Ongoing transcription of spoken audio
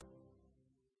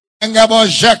Engabo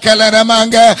jekelene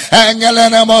mange,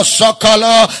 engelene mo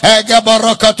sokolo, engebo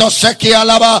rokoto seki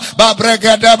alaba,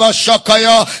 babregedebo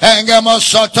shokoyo, engemo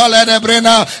sotole de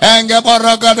brina, engebo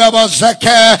rogodebo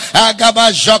zeke,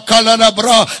 agaba jokolo de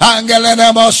bro,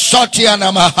 angelene mo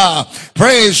sotiana maha.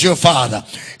 Praise you, Father.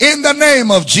 In the name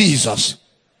of Jesus.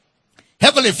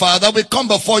 Heavenly Father, we come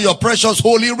before your precious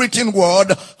holy written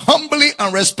word, humbly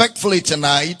and respectfully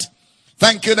tonight.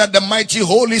 Thank you that the mighty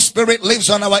Holy Spirit lives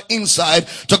on our inside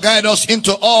to guide us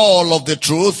into all of the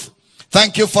truth.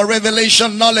 Thank you for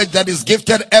revelation knowledge that is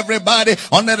gifted everybody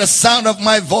under the sound of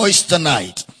my voice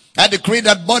tonight. I decree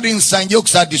that burdens and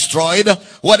yokes are destroyed.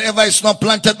 Whatever is not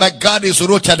planted by God is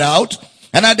rooted out.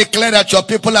 And I declare that your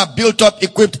people are built up,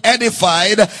 equipped,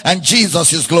 edified, and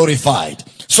Jesus is glorified.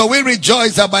 So we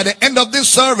rejoice that by the end of this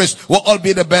service, we'll all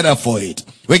be the better for it.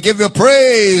 We give you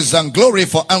praise and glory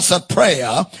for answered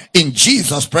prayer in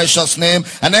Jesus' precious name.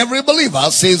 And every believer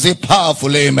says a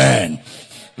powerful amen.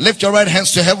 Lift your right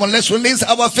hands to heaven. Let's release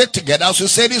our faith together as we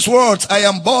say these words. I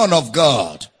am born of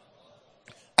God.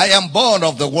 I am born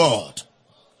of the Word.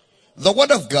 The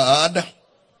Word of God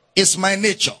is my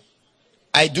nature.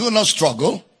 I do not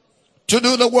struggle to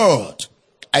do the Word.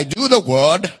 I do the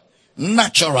Word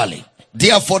naturally.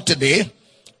 Therefore today,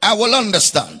 I will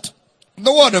understand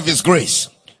the word of His grace.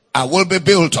 I will be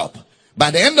built up.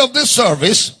 By the end of this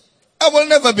service, I will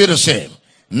never be the same.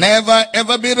 Never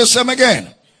ever be the same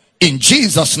again. In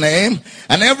Jesus' name,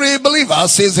 and every believer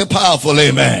says a powerful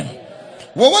amen.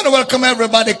 We want to welcome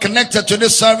everybody connected to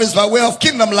this service by way of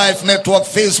Kingdom Life Network,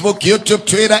 Facebook, YouTube,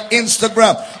 Twitter,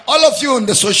 Instagram. All of you in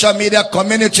the social media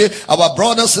community, our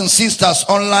brothers and sisters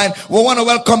online, we want to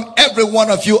welcome every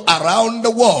one of you around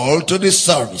the world to this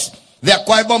service. The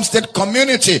Akwa Ibom State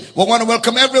community, we want to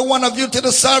welcome every one of you to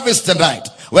the service tonight.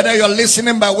 Whether you're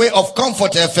listening by way of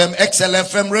Comfort FM, XL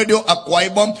FM, Radio Akwa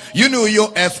Ibom,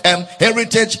 Unuyo FM,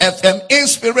 Heritage FM,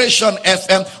 Inspiration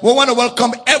FM, we want to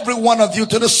welcome every one of you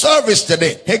to the service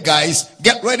today. Hey guys,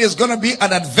 get ready. It's going to be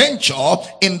an adventure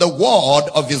in the word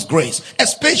of His grace.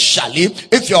 Especially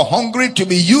if you're hungry to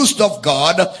be used of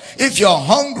God, if you're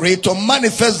hungry to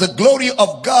manifest the glory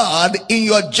of God in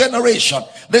your generation.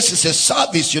 This is a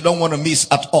service you don't want to miss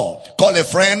at all. Call a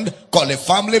friend, call a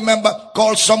family member,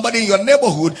 call somebody in your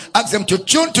neighborhood, ask them to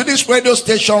tune to this radio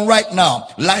station right now.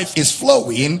 Life is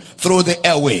flowing through the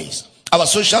airways. Our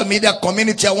social media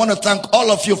community, I want to thank all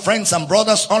of you friends and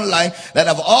brothers online that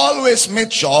have always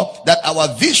made sure that our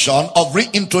vision of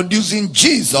reintroducing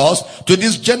Jesus to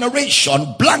this generation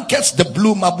blankets the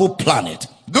blue marble planet.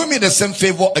 Do me the same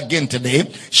favor again today.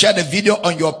 Share the video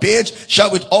on your page. Share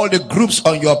with all the groups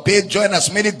on your page. Join as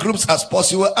many groups as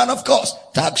possible. And of course,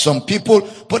 tag some people.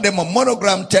 Put them on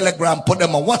Monogram, Telegram. Put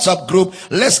them on WhatsApp group.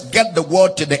 Let's get the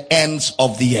word to the ends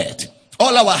of the earth.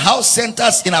 All our house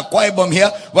centers in Akwa Ibom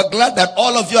here, we're glad that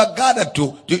all of you are gathered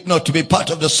to be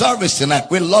part of the service tonight.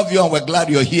 We love you and we're glad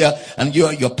you're here and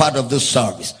you're part of this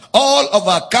service. All of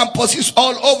our campuses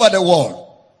all over the world.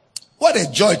 What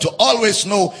a joy to always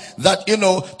know that,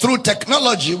 through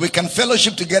technology, we can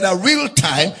fellowship together real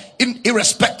time,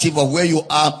 irrespective of where you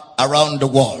are around the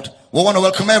world. We want to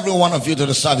welcome every one of you to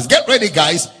the service. Get ready,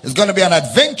 guys. It's going to be an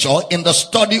adventure in the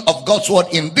study of God's word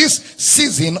in this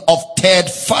season of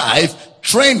TED5,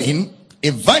 training,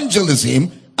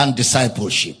 evangelism, and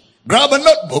discipleship. Grab a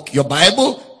notebook, your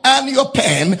Bible, and your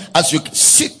pen as you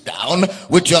sit down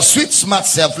with your sweet, smart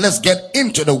self. Let's get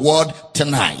into the word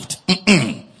tonight.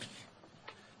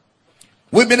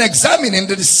 We've been examining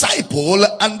the disciple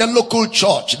and the local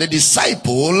church. The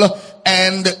disciple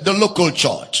and the local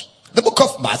church. The book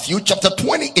of Matthew chapter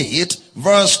 28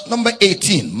 verse number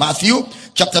 18. Matthew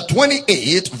chapter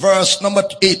 28 verse number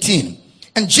 18.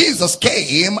 And Jesus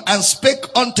came and spake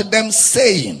unto them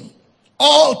saying,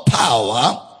 all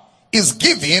power is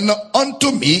given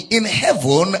unto me in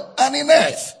heaven and in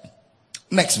earth.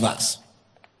 Next verse.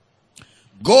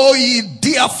 Go ye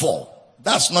therefore.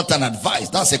 That's not an advice,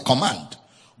 that's a command.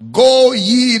 Go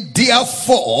ye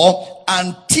therefore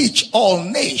and teach all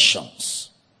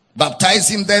nations,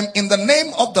 baptizing them in the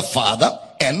name of the Father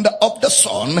and of the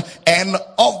Son and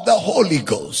of the Holy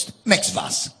Ghost. Next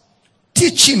verse.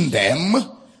 Teaching them,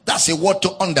 that's a word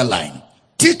to underline.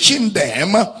 Teaching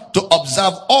them to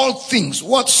observe all things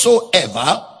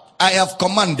whatsoever I have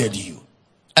commanded you.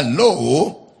 And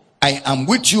lo, I am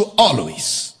with you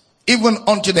always, even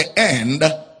unto the end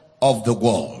of the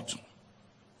world.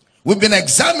 We've been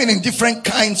examining different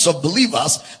kinds of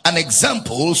believers and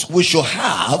examples we should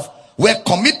have where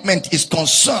commitment is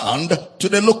concerned to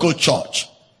the local church.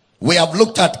 We have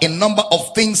looked at a number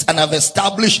of things and have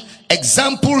established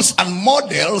examples and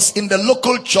models in the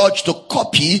local church to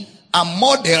copy and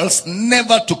models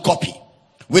never to copy.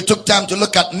 We took time to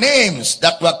look at names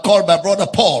that were called by Brother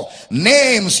Paul.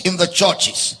 Names in the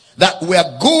churches that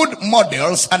were good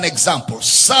models and examples.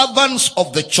 Servants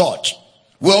of the church.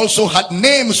 We also had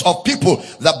names of people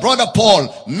that Brother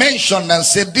Paul mentioned and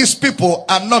said these people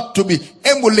are not to be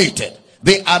emulated.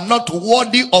 They are not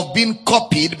worthy of being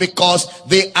copied because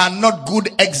they are not good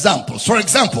examples. For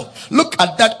example, look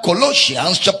at that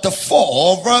Colossians chapter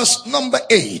 4 verse number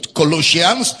 8.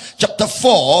 Colossians chapter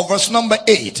 4 verse number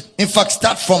 8. In fact,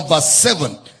 start from verse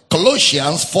 7.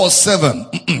 Colossians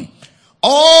 4:7.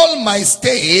 All my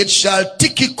state shall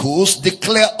Tychicus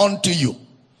declare unto you,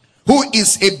 who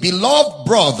is a beloved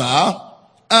brother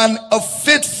and a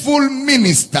faithful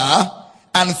minister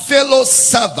and fellow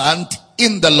servant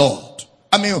in the Lord.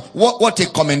 I mean, what a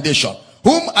commendation.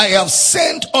 Whom I have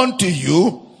sent unto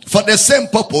you for the same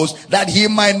purpose, that he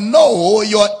might know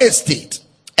your estate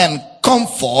and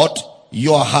comfort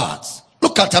your hearts.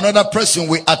 Look at another person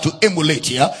we are to emulate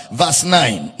here. Verse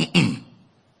 9.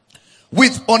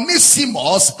 With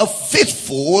Onesimus, a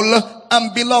faithful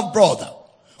and beloved brother,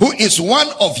 who is one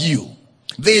of you,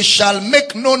 they shall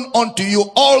make known unto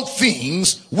you all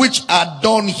things which are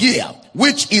done here,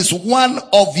 which is one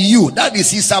of you. That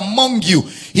is, he's among you.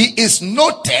 He is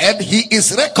noted, he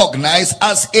is recognized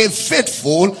as a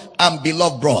faithful and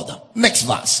beloved brother. Next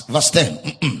verse, verse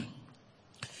 10.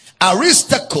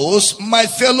 Aristarchus, my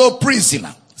fellow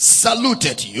prisoner,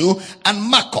 saluted you, and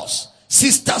Marcus,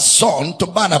 sister's son to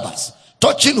Barnabas,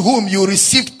 touching whom you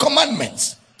received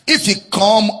commandments. If he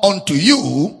come unto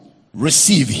you,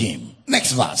 receive him.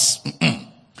 Next verse.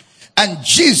 And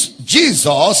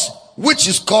Jesus, which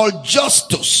is called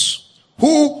Justus,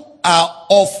 who are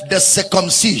of the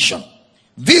circumcision,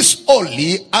 these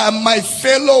only are my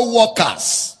fellow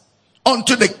workers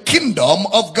unto the kingdom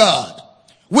of God,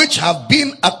 which have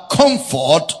been a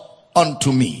comfort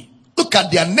unto me. Look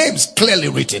at their names clearly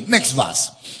written. Next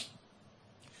verse.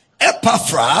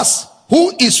 Epaphras,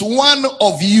 who is one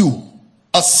of you,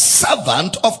 a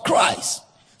servant of Christ,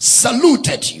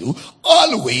 saluted you,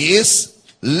 always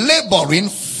laboring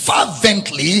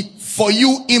fervently for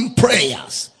you in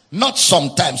prayers. Not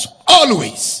sometimes,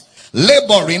 always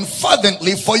laboring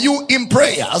fervently for you in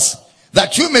prayers,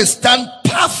 that you may stand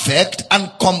perfect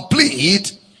and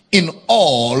complete in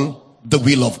all the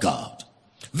will of God.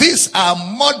 These are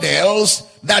models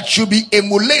that should be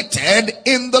emulated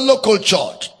in the local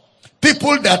church.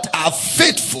 People that are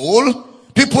faithful,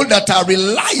 people that are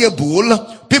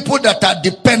reliable, people that are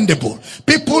dependable,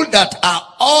 people that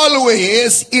are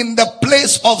always in the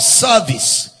place of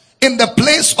service, in the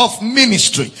place of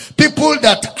ministry, people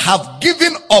that have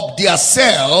given up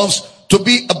themselves to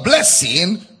be a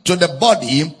blessing to the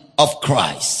body of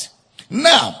Christ.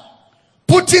 Now,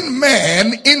 putting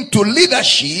men into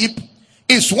leadership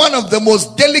is one of the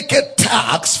most delicate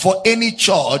tasks for any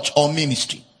church or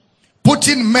ministry.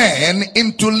 Putting men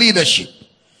into leadership.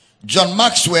 John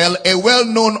Maxwell, a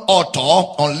well-known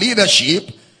author on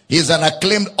leadership, he's an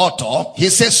acclaimed author. He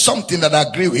says something that I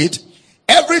agree with.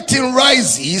 Everything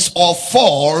rises or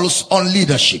falls on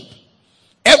leadership.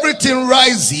 Everything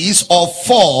rises or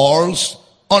falls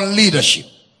on leadership.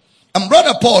 And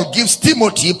Brother Paul gives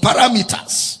Timothy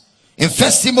parameters. In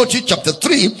 1 Timothy chapter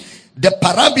 3, the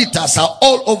parameters are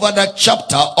all over that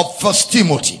chapter of 1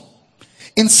 Timothy.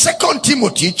 In 2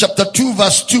 Timothy chapter 2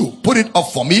 verse 2, put it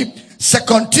up for me.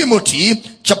 2 Timothy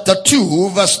chapter 2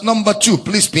 verse number 2.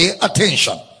 Please pay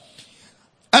attention.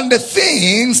 And the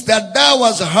things that thou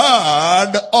hast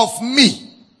heard of me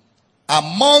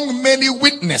among many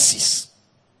witnesses,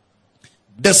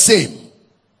 the same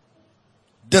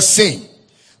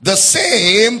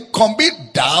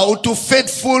commit thou to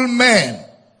faithful men,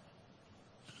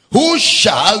 who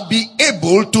shall be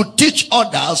able to teach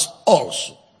others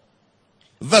also.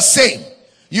 The same.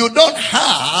 You don't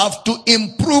have to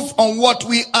improve on what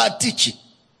we are teaching.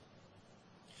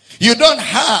 You don't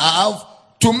have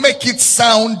to make it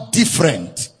sound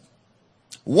different.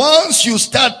 Once you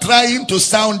start trying to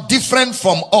sound different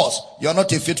from us, you're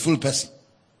not a faithful person.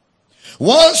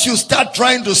 Once you start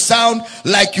trying to sound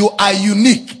like you are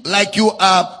unique, like you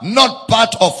are not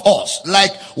part of us,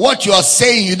 like what you are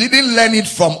saying, you didn't learn it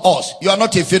from us, you are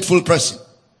not a faithful person.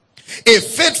 A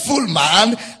faithful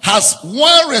man has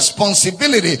one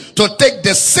responsibility: to take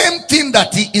the same thing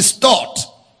that he is taught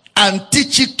and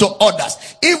teach it to others.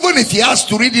 Even if he has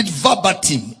to read it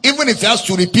verbatim, even if he has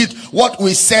to repeat what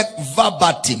we said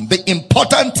verbatim, the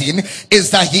important thing is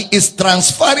that he is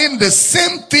transferring the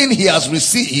same thing he has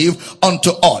received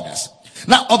unto others.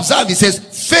 Now observe, he says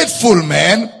faithful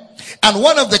men, and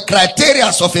one of the criteria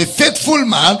of a faithful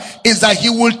man is that he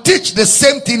will teach the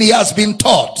same thing he has been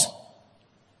taught.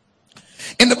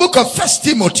 In the book of 1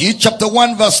 Timothy chapter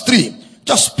 1 verse 3,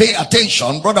 Just pay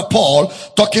attention. Brother Paul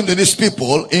talking to these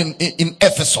people in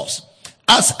Ephesus.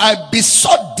 As I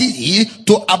besought thee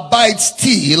to abide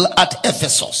still at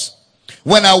Ephesus,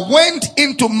 when I went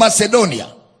into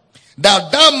Macedonia,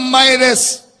 that thou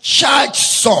mightest charge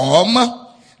some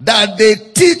that they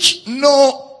teach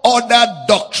no other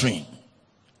doctrine.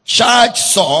 Charge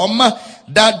some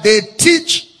that they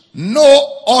teach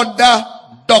no other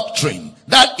doctrine.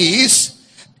 That is,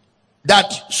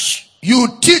 that you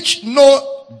teach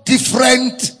no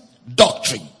different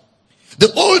doctrine.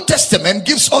 The Old Testament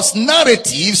gives us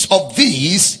narratives of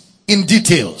these in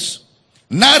details.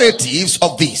 Narratives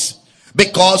of these.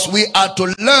 Because we are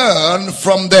to learn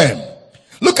from them.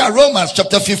 Look at Romans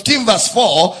chapter 15 verse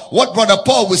 4. What Brother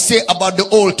Paul will say about the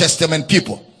Old Testament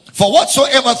people. For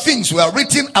whatsoever things were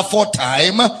written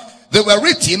aforetime, they were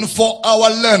written for our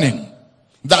learning,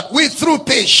 that we through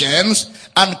patience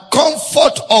and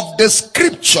comfort of the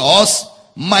scriptures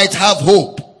might have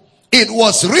hope. It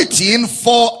was written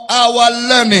for our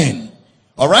learning.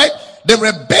 Alright? The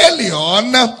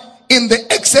rebellion in the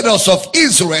exodus of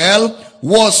Israel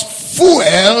was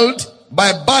fueled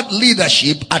by bad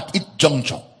leadership at its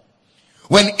juncture.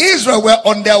 When Israel were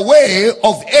on their way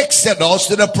of exodus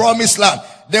to the promised land,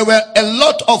 there were a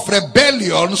lot of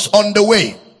rebellions on the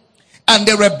way. And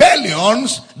the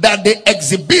rebellions that they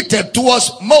exhibited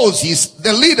towards Moses,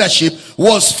 the leadership,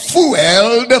 was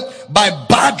fueled by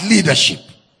bad leadership.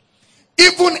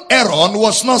 Even Aaron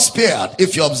was not spared,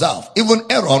 if you observe. Even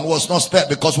Aaron was not spared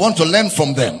because we want to learn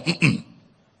from them.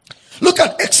 Look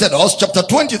at Exodus chapter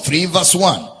 23 verse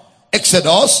 1.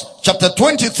 Exodus chapter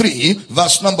 23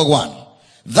 verse number 1.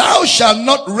 Thou shalt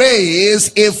not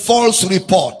raise a false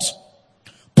report.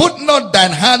 Put not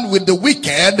thine hand with the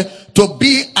wicked to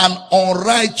be an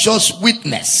unrighteous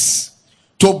witness.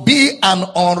 To be an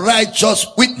unrighteous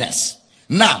witness.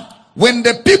 Now, when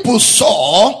the people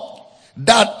saw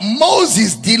that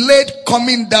Moses delayed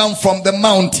coming down from the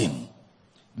mountain,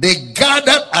 they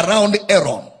gathered around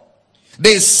Aaron.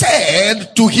 They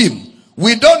said to him,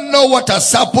 we don't know what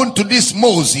has happened to this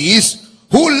Moses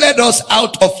who led us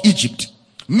out of Egypt.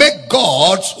 Make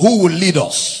gods who will lead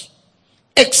us.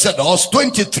 Exodus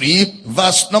 23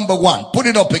 verse number 1. Put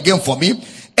it up again for me.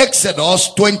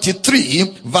 Exodus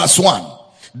 23 verse 1.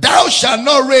 Thou shalt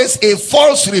not raise a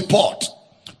false report.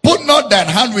 Put not thine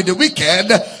hand with the wicked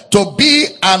to be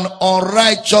an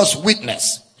unrighteous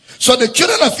witness. So the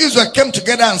children of Israel came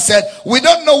together and said, we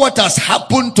don't know what has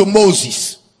happened to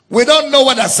Moses. We don't know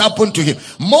what has happened to him.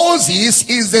 Moses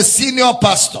is the senior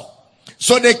pastor.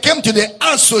 So they came to the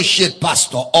associate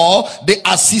pastor or the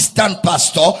assistant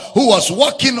pastor who was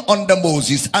working under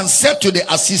Moses and said to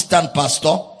the assistant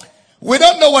pastor, we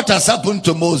don't know what has happened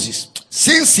to Moses.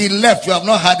 Since he left, we have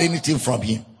not heard anything from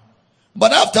him.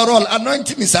 But after all,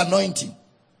 anointing is anointing.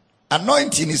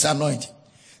 Anointing is anointing.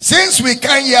 Since we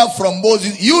can't hear from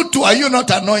Moses, you too, are you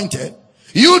not anointed?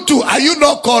 You too, are you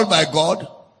not called by God?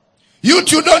 You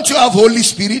too, don't you have Holy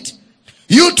Spirit?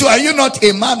 You too, are you not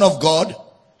a man of God?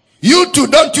 You too,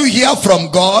 don't you hear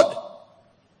from God?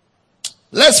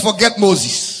 Let's forget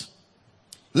Moses.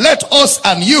 Let us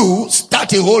and you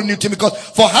start a whole new thing, because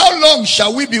for how long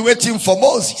shall we be waiting for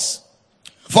Moses?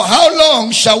 For how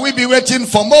long shall we be waiting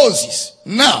for Moses?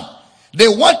 Now, they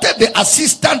wanted the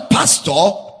assistant pastor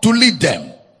to lead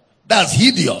them. That's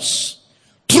hideous.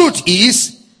 Truth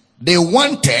is, they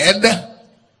wanted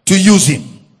to use him.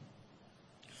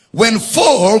 When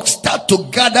folks start to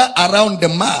gather around the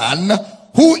man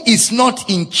who is not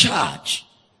in charge,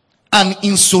 and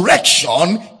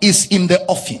insurrection is in the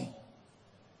offing.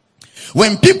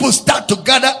 When people start to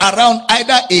gather around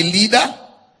either a leader,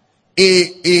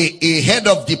 a head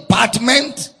of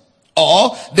department,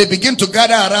 or they begin to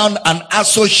gather around an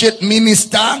associate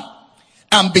minister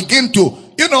and begin to,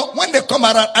 when they come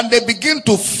around and they begin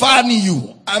to fan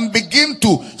you and begin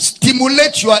to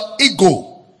stimulate your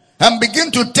ego and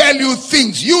begin to tell you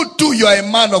things, you too, you are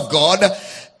a man of God.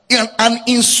 An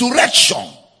insurrection,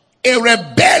 a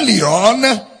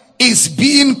rebellion is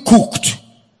being cooked.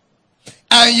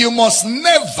 And you must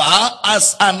never,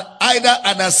 as either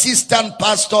an assistant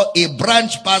pastor, a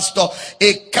branch pastor,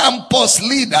 a campus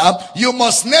leader, you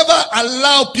must never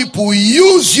allow people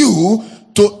use you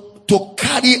to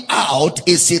carry out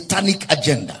a satanic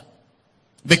agenda.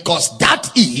 Because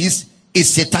that is a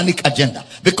satanic agenda.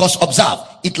 Because observe,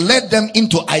 it led them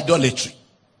into idolatry.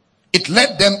 It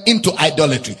led them into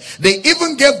idolatry. They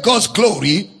even gave God's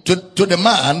glory to the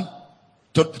man,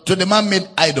 to the man-made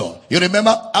idol. You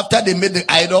remember, after they made the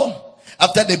idol,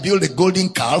 after they built the golden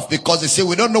calf, because they say,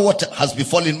 we don't know what has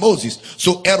befallen Moses.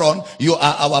 So Aaron, you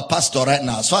are our pastor right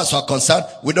now. So as far as concerned,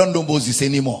 we don't know Moses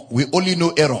anymore. We only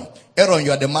know Aaron. Aaron,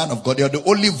 you are the man of God. You are the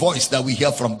only voice that we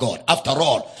hear from God. After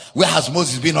all, where has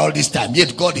Moses been all this time?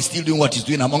 Yet God is still doing what he's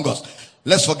doing among us.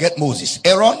 Let's forget Moses.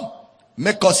 Aaron,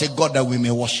 make us a God that we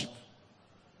may worship.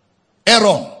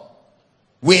 Aaron,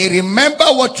 we remember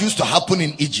what used to happen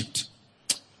in Egypt.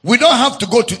 We don't have to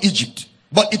go to Egypt,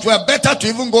 but it were better to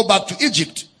even go back to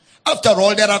Egypt. After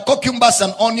all, there are cucumbers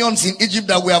and onions in Egypt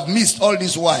that we have missed all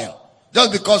this while,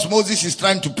 just because Moses is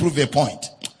trying to prove a point.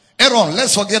 Aaron,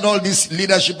 let's forget all this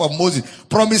leadership of Moses.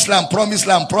 Promised land, promised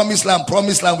land, promised land,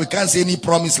 promised land. We can't say any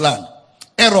promised land.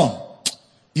 Aaron,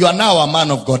 you are now a man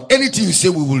of God. Anything you say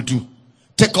we will do.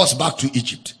 Take us back to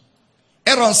Egypt.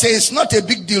 Aaron says it's not a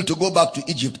big deal to go back to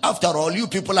Egypt. After all, you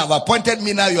people have appointed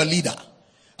me now your leader.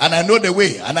 And I know the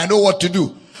way and I know what to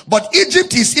do. But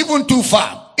Egypt is even too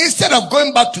far. Instead of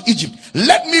going back to Egypt,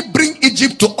 let me bring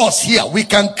Egypt to us here. We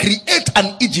can create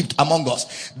an Egypt among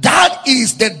us. That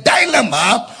is the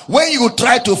dilemma when you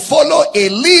try to follow a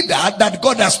leader that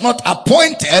God has not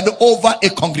appointed over a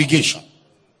congregation.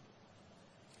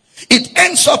 It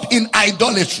ends up in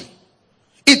idolatry.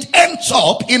 It ends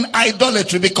up in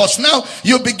idolatry because now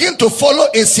you begin to follow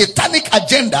a satanic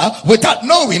agenda without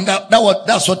knowing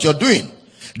that's what you're doing.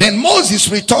 Then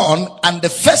Moses returned, and the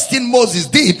first thing Moses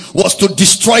did was to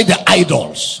destroy the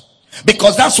idols.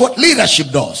 Because that's what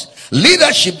leadership does.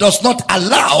 Leadership does not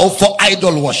allow for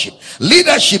idol worship.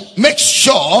 Leadership makes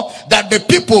sure that the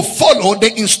people follow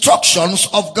the instructions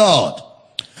of God.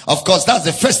 Of course, that's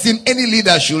the first thing any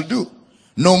leader should do.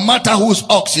 No matter whose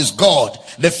ox is God,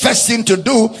 the first thing to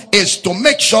do is to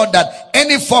make sure that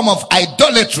any form of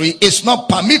idolatry is not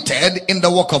permitted in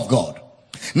the work of God.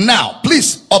 Now,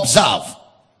 please observe.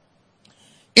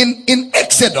 In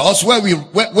Exodus, where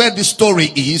the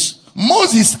story is,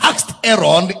 Moses asked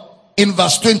Aaron in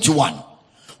verse 21,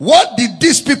 what did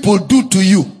these people do to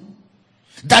you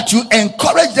that you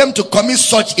encourage them to commit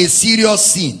such a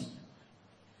serious sin?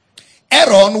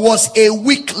 Aaron was a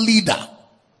weak leader.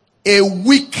 A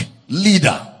weak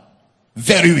leader.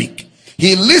 Very weak.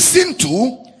 He listened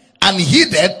to and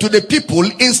heeded to the people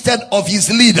instead of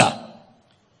his leader.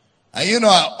 And you know,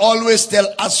 I always tell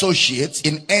associates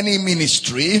in any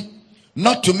ministry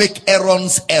not to make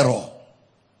Aaron's error.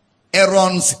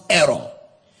 Aaron's error.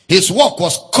 His work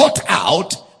was cut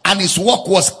out and his work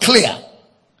was clear.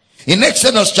 In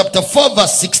Exodus chapter 4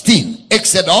 verse 16.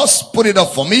 Exodus, put it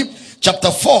up for me. Chapter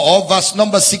 4 verse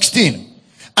number 16.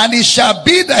 And he shall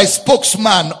be thy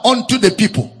spokesman unto the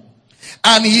people.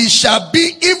 And he shall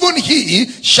be, even he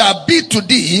shall be to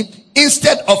thee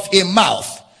instead of a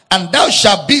mouth. And thou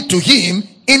shalt be to him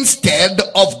instead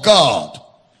of God.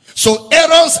 So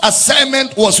Aaron's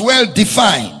assignment was well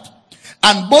defined.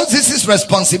 And Moses'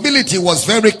 responsibility was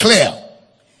very clear.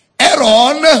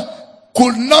 Aaron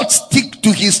could not stick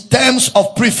to his terms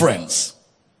of preference.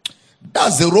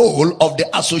 That's the role of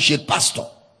the associate pastor.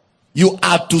 You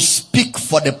are to speak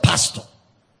for the pastor.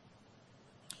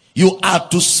 You are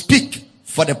to speak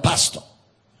for the pastor.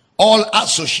 All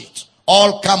associates,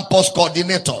 all campus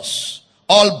coordinators,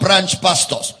 all branch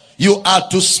pastors, you are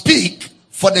to speak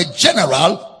for the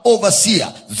general overseer.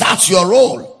 That's your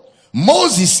role.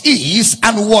 Moses is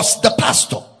and was the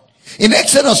pastor. In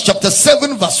Exodus chapter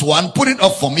 7 verse 1, put it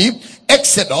up for me.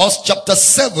 Exodus chapter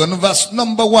 7 verse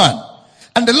number 1.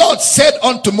 And the Lord said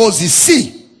unto Moses,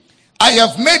 see, I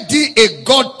have made thee a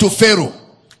God to Pharaoh,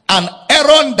 and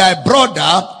Aaron thy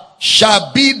brother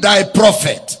shall be thy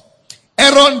prophet.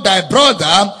 Aaron thy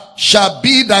brother shall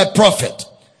be thy prophet.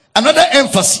 Another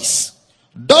emphasis.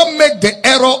 Don't make the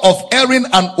error of airing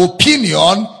an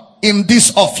opinion in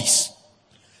this office.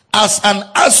 As an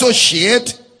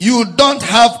associate, you don't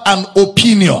have an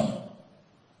opinion.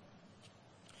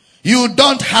 You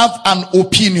don't have an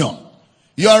opinion.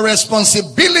 Your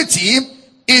responsibility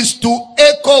is to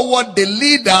echo what the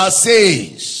leader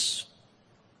says.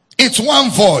 It's one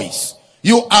voice.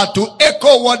 You are to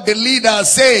echo what the leader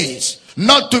says.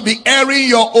 Not to be airing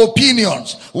your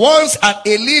opinions. Once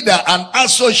a leader, an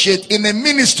associate in a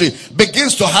ministry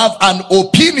begins to have an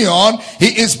opinion,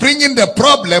 he is bringing the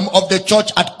problem of the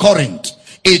church at Corinth.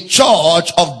 A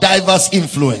church of diverse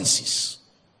influences.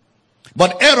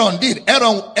 But Aaron did.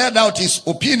 Aaron aired out his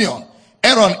opinion.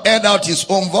 Aaron aired out his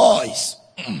own voice.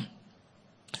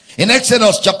 In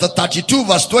Exodus chapter 32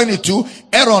 verse 22,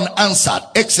 Aaron answered.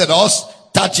 Exodus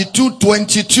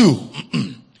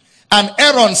 32:22. And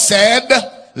Aaron said,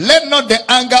 let not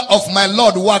the anger of my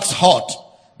Lord wax hot.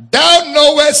 Thou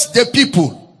knowest the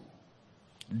people.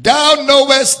 Thou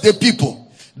knowest the people,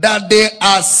 that they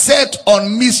are set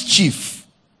on mischief.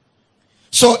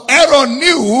 So Aaron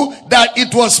knew that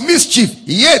it was mischief,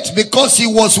 yet because he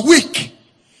was weak,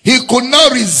 He could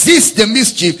not resist the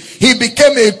mischief. He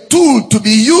became a tool to be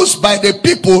used by the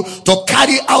people to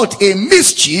carry out a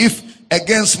mischief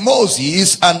against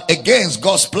Moses and against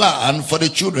God's plan for the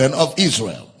children of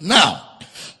Israel. Now,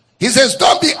 he says,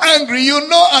 don't be angry. You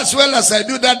know as well as I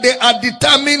do that they are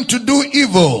determined to do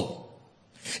evil.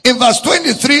 In verse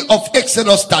 23 of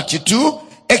Exodus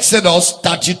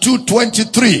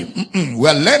 32:23, we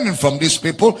are learning from these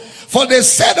people. For they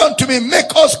said unto me,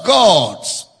 make us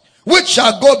gods, which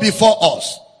shall go before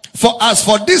us. For as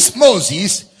for this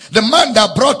Moses, the man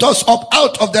that brought us up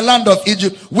out of the land of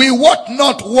Egypt, we wot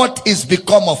not what is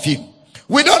become of him.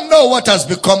 We don't know what has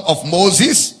become of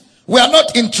Moses. We are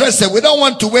not interested. We don't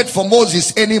want to wait for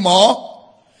Moses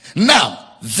anymore.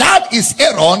 Now, that is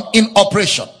Aaron in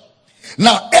operation.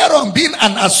 Now, Aaron, being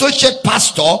an associate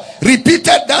pastor,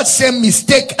 repeated that same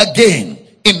mistake again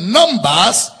in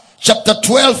Numbers chapter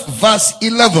 12 verse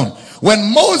 11.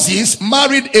 When Moses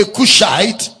married a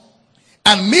Cushite,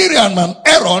 and Miriam and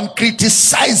Aaron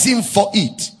criticized him for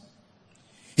it.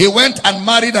 He went and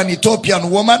married an Ethiopian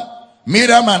woman.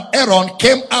 Miriam and Aaron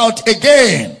came out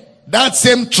again. That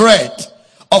same thread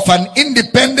of an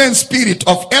independent spirit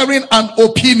of airing an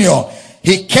opinion.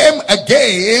 He came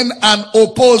again and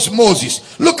opposed Moses.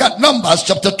 Look at Numbers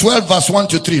chapter 12 verse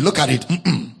 1-3. Look at it.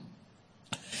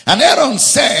 And Aaron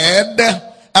said,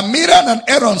 and Miriam and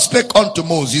Aaron spake unto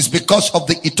Moses because of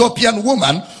the Ethiopian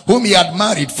woman whom he had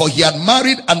married, for he had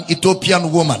married an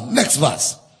Ethiopian woman. Next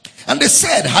verse. And they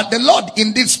said, had the Lord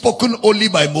indeed spoken only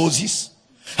by Moses?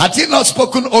 Had he not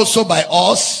spoken also by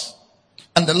us?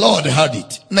 And the Lord heard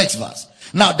it. Next verse.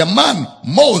 Now the man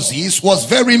Moses was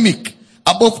very meek,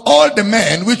 above all the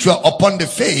men which were upon the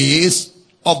face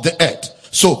of the earth.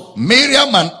 So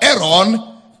Miriam and Aaron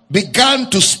began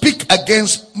to speak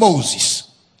against Moses.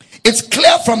 It's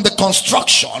clear from the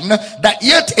construction that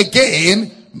yet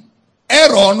again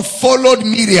Aaron followed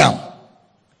Miriam.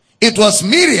 It was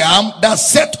Miriam that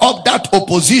set up that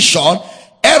opposition.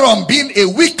 Aaron, being a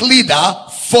weak leader,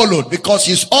 followed, because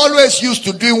he's always used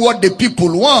to doing what the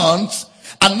people want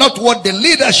and not what the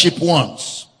leadership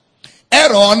wants.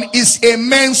 Aaron is a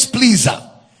man's pleaser.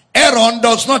 Aaron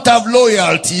does not have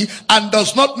loyalty and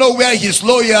does not know where his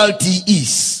loyalty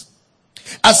is.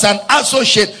 As an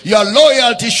associate, your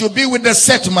loyalty should be with the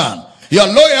set man. Your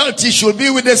loyalty should be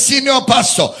with the senior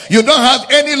pastor. You don't have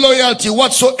any loyalty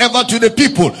whatsoever to the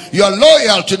people. You are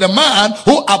loyal to the man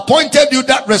who appointed you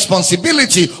that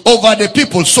responsibility over the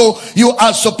people. So you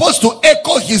are supposed to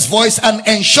echo his voice and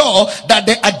ensure that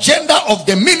the agenda of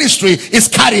the ministry is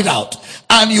carried out.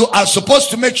 And you are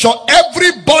supposed to make sure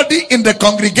everybody in the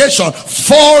congregation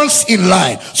falls in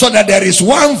line, so that there is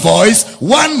one voice,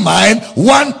 one mind,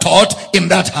 one thought in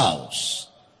that house.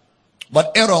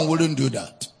 But Aaron wouldn't do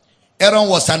that. Aaron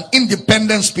was an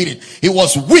independent spirit. He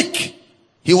was weak.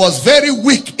 He was very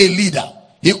weak a leader.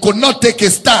 He could not take a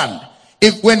stand.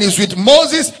 When he's with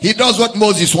Moses, he does what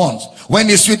Moses wants. When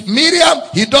he's with Miriam,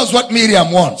 he does what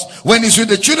Miriam wants. When he's with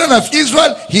the children of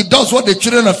Israel, he does what the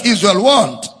children of Israel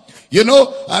want. You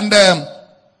know, and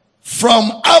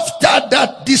from after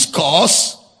that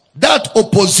discourse, that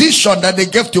opposition that they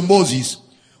gave to Moses,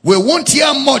 we won't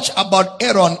hear much about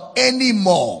Aaron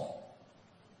anymore.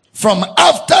 From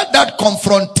after that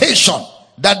confrontation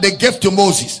that they gave to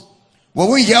Moses, we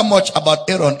won't hear much about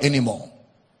Aaron anymore.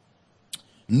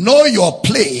 Know your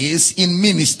place in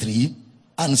ministry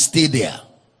and stay there.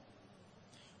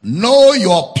 Know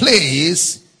your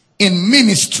place in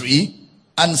ministry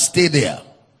and stay there.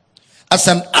 As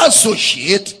an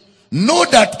associate, know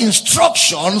that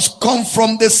instructions come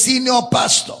from the senior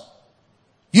pastor.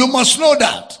 You must know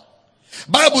that.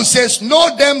 Bible says,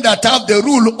 know them that have the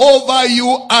rule over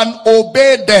you and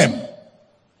obey them.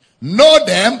 Know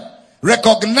them,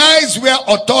 recognize where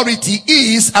authority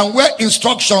is and where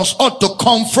instructions ought to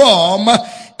come from,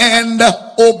 and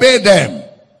obey them.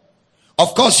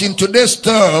 Of course, in today's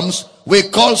terms, we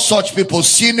call such people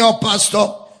senior pastor,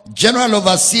 general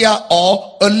overseer,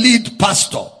 or a lead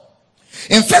pastor.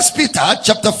 In 1 Peter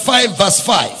chapter 5 verse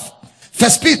 5.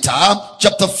 1 Peter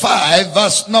chapter 5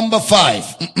 verse number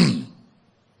 5.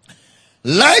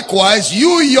 Likewise,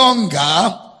 you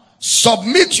younger,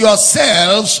 submit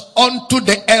yourselves unto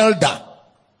the elder.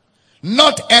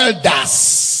 Not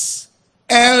elders.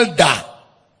 Elder.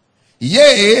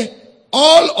 Yea,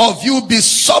 all of you be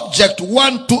subject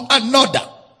one to another,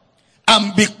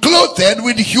 and be clothed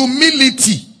with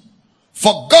humility.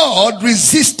 For God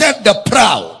resisted the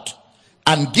proud,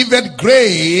 and giveth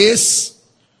grace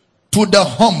to the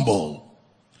humble.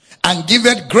 And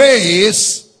giveth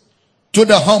grace to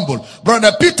the humble.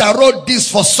 Brother Peter wrote this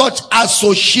for such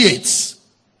associates.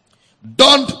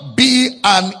 Don't be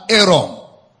an Aaron.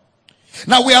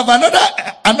 Now we have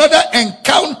another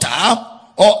encounter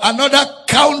or another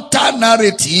counter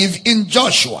narrative in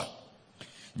Joshua.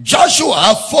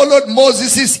 Joshua followed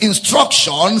Moses'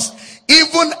 instructions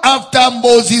even after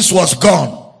Moses was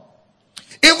gone.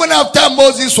 Even after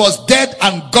Moses was dead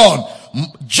and gone,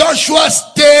 Joshua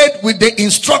stayed with the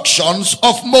instructions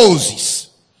of Moses.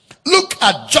 Look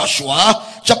at Joshua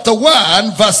chapter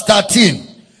 1 verse 13.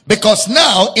 Because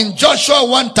now in Joshua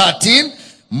 1:13,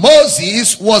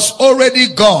 Moses was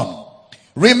already gone.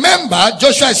 Remember,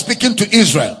 Joshua is speaking to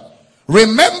Israel.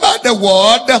 Remember the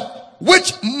word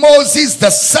which Moses, the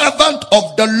servant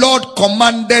of the Lord,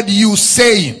 commanded you,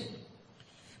 saying,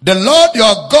 the Lord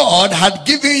your God had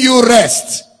given you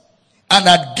rest and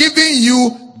had given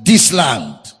you this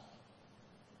land.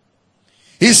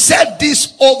 He said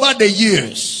this over the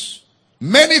years.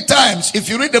 Many times, if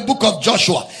you read the book of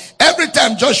Joshua, every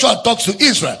time Joshua talks to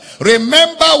Israel,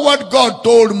 remember what God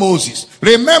told Moses.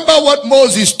 Remember what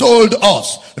Moses told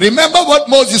us. Remember what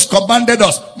Moses commanded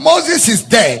us. Moses is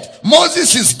dead.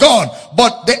 Moses is gone.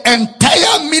 But the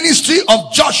entire ministry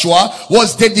of Joshua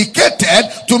was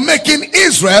dedicated to making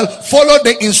Israel follow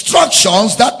the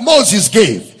instructions that Moses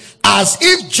gave. As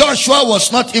if Joshua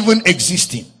was not even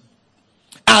existing.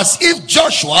 As if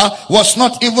Joshua was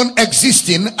not even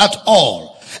existing at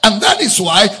all. And that is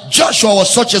why Joshua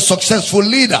was such a successful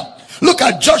leader. Look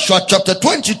at Joshua chapter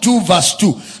 22 verse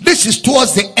 2. This is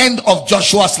towards the end of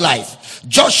Joshua's life.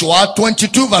 Joshua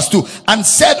 22 verse 2. And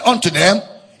said unto them,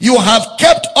 you have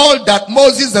kept all that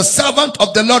Moses the servant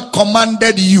of the Lord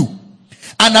commanded you,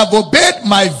 and have obeyed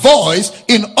my voice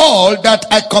in all that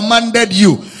I commanded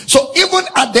you. So even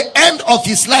at the end of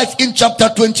his life in chapter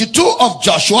 22 of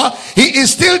Joshua, he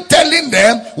is still telling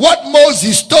them what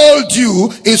Moses told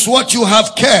you is what you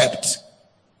have kept.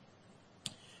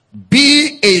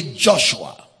 Be a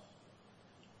Joshua.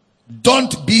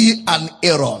 Don't be an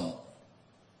Aaron.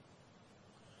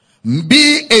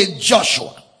 Be a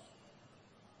Joshua.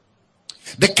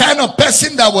 The kind of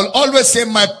person that will always say,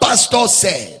 my pastor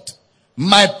said.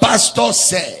 My pastor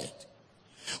said.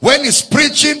 When he's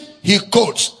preaching, he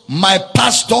quotes, my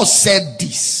pastor said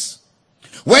this.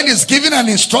 When he's giving an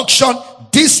instruction,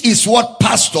 this is what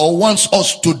pastor wants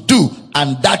us to do,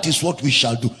 and that is what we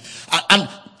shall do. And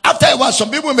after a while,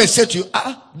 some people may say to you,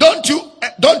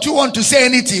 don't you want to say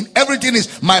anything? Everything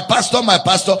is my pastor, my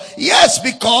pastor. Yes,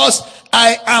 because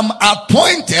I am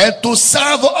appointed to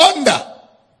serve under.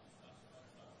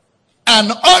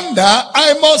 And under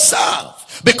I must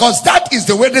serve. Because that is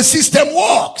the way the system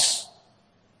works.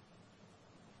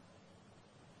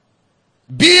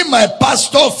 Be my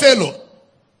pastor fellow.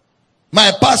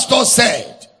 My pastor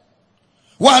said.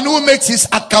 One who makes his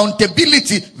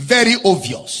accountability very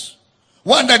obvious.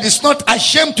 One that is not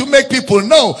ashamed to make people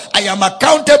know, I am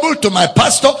accountable to my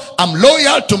pastor. I'm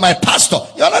loyal to my pastor.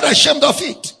 You're not ashamed of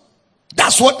it.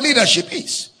 That's what leadership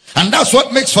is. And that's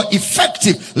what makes for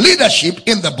effective leadership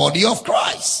in the body of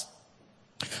Christ.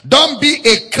 Don't be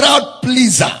a crowd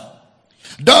pleaser.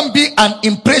 Don't be an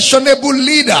impressionable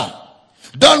leader.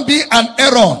 Don't be an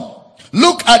Aaron.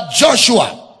 Look at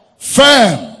Joshua.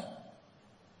 Firm.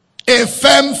 A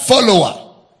firm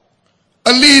follower.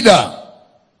 A leader.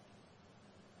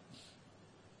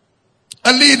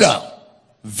 A leader.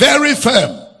 Very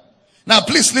firm. Now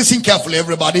please listen carefully,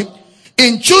 everybody.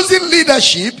 In choosing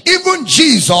leadership, even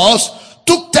Jesus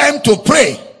took time to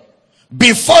pray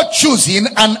before choosing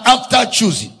and after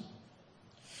choosing.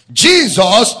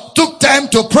 Jesus took time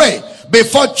to pray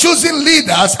before choosing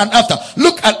leaders and after.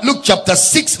 Look at Luke chapter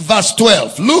 6 verse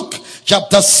 12. Luke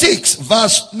chapter 6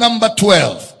 verse number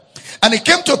 12. And it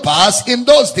came to pass in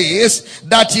those days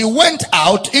that he went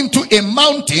out into a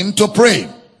mountain to pray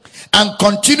and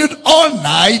continued all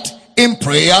night in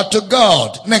prayer to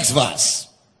God. Next verse.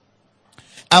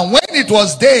 And when it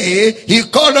was day, he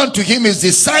called unto him his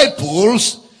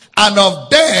disciples, and of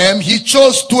them he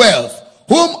chose 12,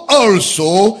 whom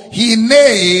also he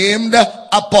named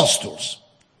apostles.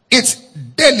 It's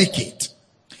delicate.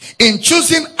 In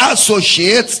choosing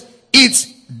associates, it's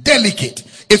delicate.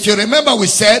 If you remember, we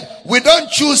said, we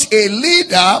don't choose a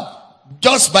leader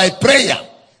just by prayer.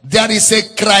 There is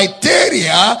a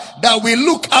criteria that we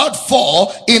look out for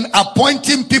in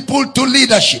appointing people to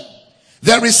leadership.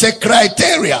 There is a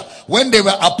criteria. When they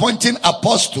were appointing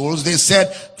apostles, they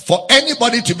said, for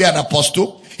anybody to be an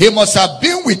apostle, he must have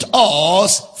been with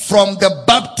us from the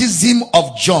baptism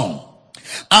of John,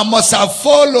 and must have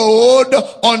followed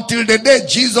until the day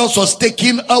Jesus was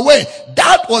taken away.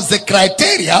 That was the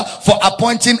criteria for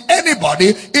appointing anybody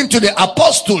into the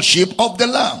apostleship of the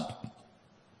Lamb.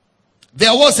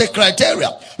 There was a criteria.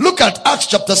 Look at Acts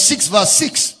chapter 6 verse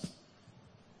 6.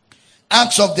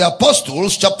 Acts of the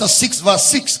Apostles chapter 6 verse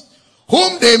 6.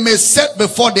 whom they may set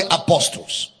before the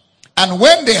apostles. And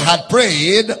when they had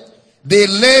prayed, they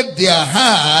laid their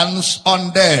hands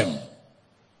on them.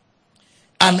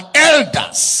 And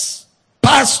elders,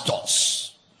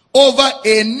 pastors, over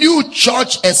a new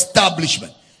church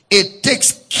establishment, it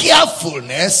takes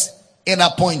carefulness in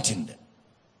appointing them.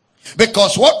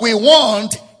 Because what we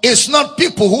want is not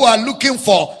people who are looking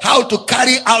for how to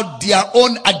carry out their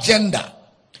own agenda.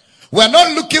 We're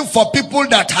not looking for people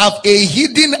that have a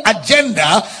hidden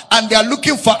agenda and they are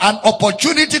looking for an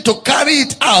opportunity to carry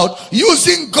it out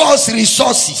using God's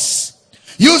resources,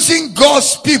 using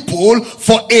God's people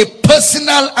for a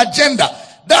personal agenda.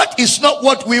 That is not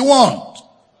what we want.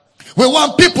 We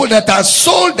want people that are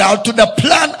sold out to the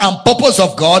plan and purpose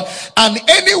of God, and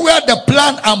anywhere the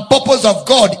plan and purpose of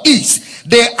God is,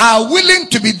 they are willing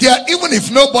to be there even if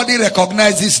nobody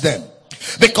recognizes them.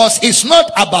 Because it's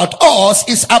not about us,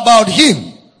 it's about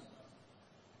Him.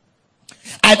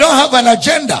 I don't have an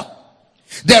agenda.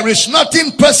 There is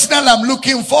nothing personal I'm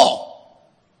looking for.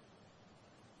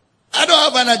 I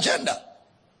don't have an agenda.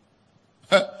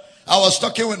 I was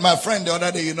talking with my friend the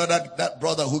other day, that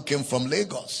brother who came from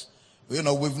Lagos.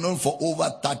 We've known for over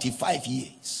 35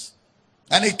 years.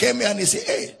 And he came here and he said,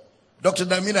 hey, Dr.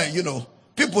 Damina,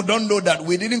 people don't know that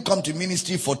we didn't come to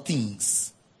ministry for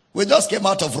things. We just came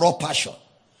out of raw passion.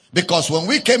 Because when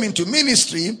we came into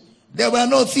ministry, there were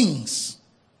no things.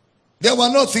 There were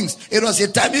no things. It was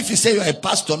a time if you say you're a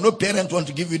pastor, no parent want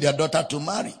to give you their daughter to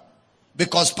marry.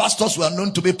 Because pastors were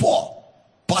known to be poor.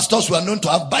 Pastors were known to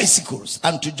have bicycles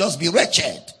and to just be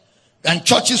wretched. And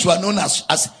churches were known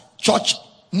as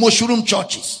mushroom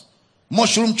churches.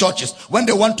 Mushroom churches. When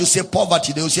they want to say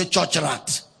poverty, they will say church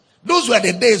rat. Those were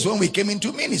the days when we came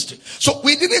into ministry. So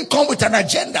we didn't come with an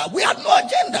agenda. We had no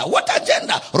agenda. What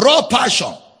agenda? Raw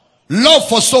passion. Love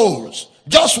for souls.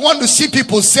 Just want to see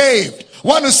people saved.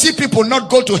 Want to see people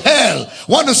not go to hell.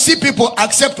 Want to see people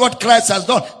accept what Christ has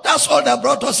done. That's all that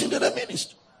brought us into the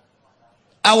ministry.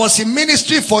 I was in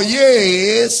ministry for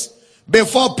years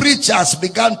before preachers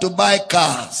began to buy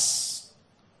cars.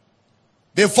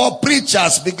 Before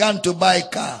preachers began to buy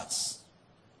cars.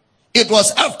 It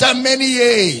was after many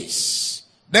years.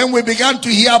 Then we began to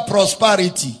hear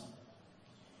prosperity.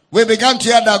 We began to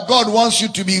hear that God wants you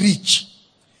to be rich.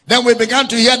 Then we began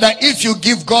to hear that if you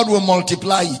give, God will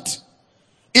multiply it.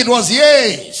 It was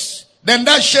years. Then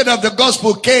that shade of the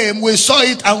gospel came. We saw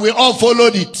it and we all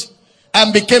followed it.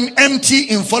 And became empty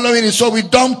in following it. So we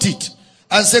dumped it.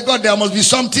 And said, God, there must be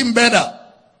something better.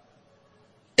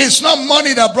 It's not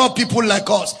money that brought people like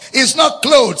us. It's not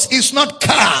clothes. It's not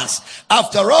cars.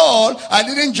 After all, I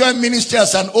didn't join ministry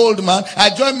as an old man. I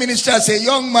joined ministry as a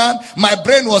young man. My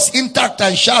brain was intact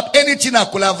and sharp. Anything I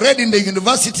could have read in the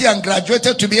university and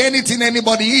graduated to be anything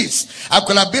anybody is. I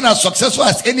could have been as successful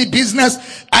as any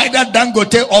business, either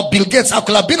Dangote or Bill Gates. I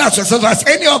could have been as successful as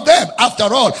any of them. After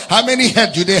all, how many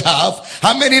heads do they have?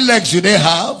 How many legs do they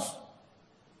have?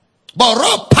 But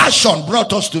raw passion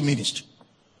brought us to ministry.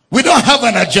 We don't have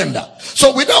an agenda.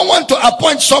 So we don't want to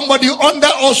appoint somebody under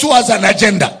us who has an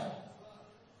agenda.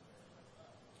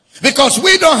 Because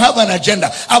we don't have an agenda.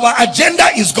 Our agenda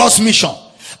is God's mission.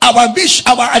 Our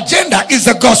agenda is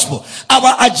the gospel.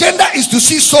 Our agenda is to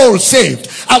see souls saved.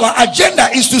 Our agenda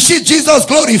is to see Jesus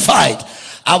glorified.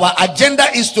 Our agenda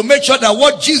is to make sure that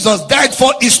what Jesus died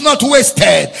for is not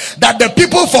wasted. That the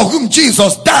people for whom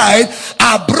Jesus died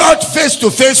are brought face to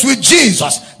face with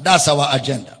Jesus. That's our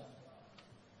agenda.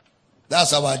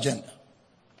 That's our agenda.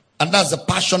 And that's the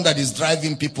passion that is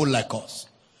driving people like us.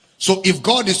 So if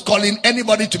God is calling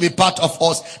anybody to be part of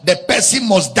us, the person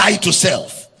must die to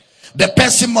self. The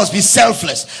person must be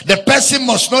selfless. The person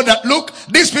must know that, look,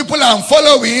 these people I'm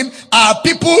following are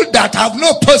people that have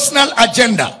no personal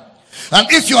agenda. And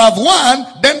if you have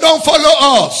one, then don't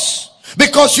follow us.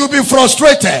 Because you'll be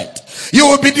frustrated. You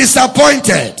will be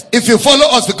disappointed if you follow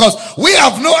us, because we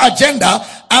have no agenda,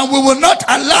 and we will not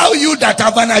allow you that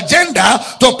have an agenda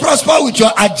to prosper with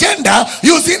your agenda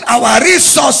using our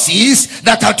resources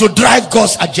that are to drive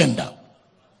God's agenda.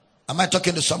 Am I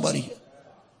talking to somebody here?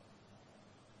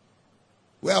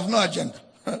 We have no agenda.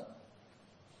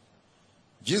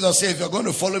 Jesus said, if you're going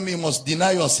to follow me, you must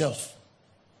deny yourself.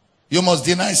 You must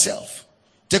deny self.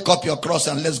 Take up your cross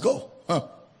and let's go.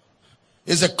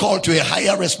 It's a call to a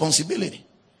higher responsibility.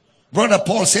 Brother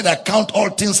Paul said, I count all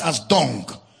things as dung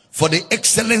for the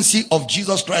excellency of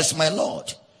Jesus Christ my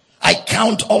Lord. I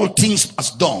count all things as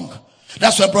dung.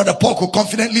 That's why Brother Paul could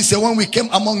confidently say, when we came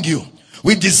among you,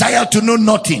 we desire to know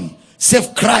nothing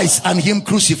save Christ and him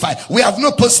crucified. We have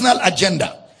no personal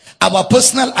agenda. Our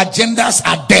personal agendas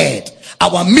are dead.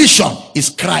 Our mission is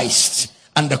Christ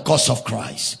and the cause of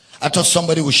Christ. I thought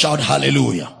somebody would shout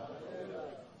hallelujah.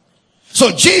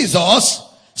 So Jesus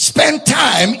spent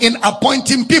time in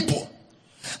appointing people.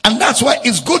 And that's why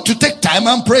it's good to take time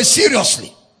and pray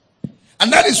seriously.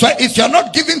 And that is why if you're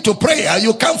not given to prayer,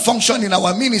 you can't function in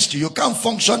our ministry. You can't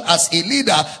function as a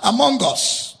leader among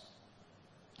us.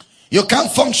 You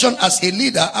can't function as a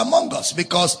leader among us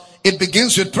because it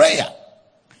begins with prayer.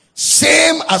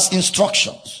 Same as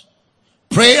instructions.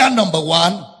 Prayer number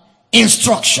one,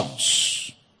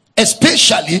 instructions.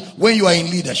 Especially when you are in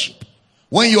leadership.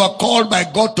 When you are called by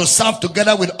God to serve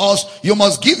together with us, you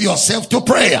must give yourself to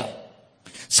prayer.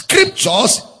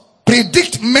 Scriptures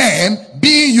predict men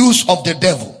being used of the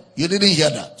devil. You didn't hear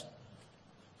that.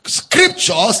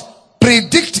 Scriptures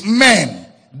predict men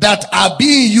that are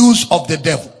being used of the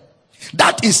devil.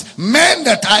 That is, men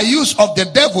that are used of the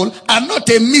devil are not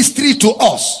a mystery to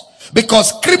us. Because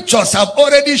scriptures have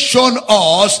already shown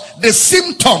us the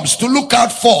symptoms to look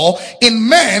out for in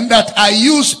men that are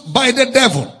used by the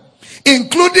devil.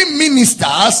 Including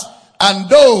ministers and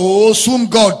those whom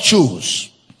God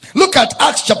chose. Look at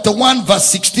Acts chapter 1 verse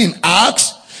 16.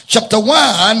 Acts chapter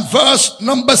 1 verse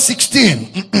number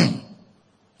 16.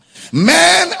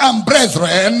 Men and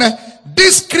brethren,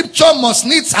 this scripture must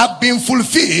needs have been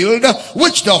fulfilled,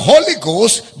 which the Holy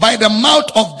Ghost by the mouth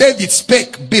of David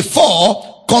spake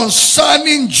before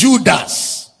concerning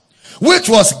Judas, which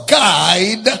was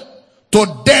guide to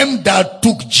them that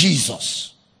took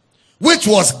Jesus. Which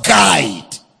was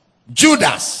guide.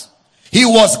 Judas. He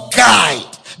was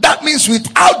guide. That means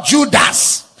without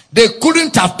Judas, they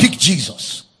couldn't have picked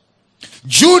Jesus.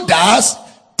 Judas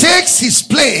takes his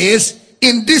place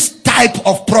in this type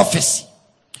of prophecy.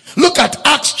 Look at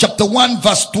Acts chapter 1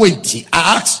 verse 20.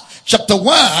 Acts chapter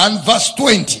 1 verse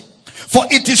 20. For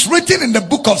it is written in the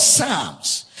book of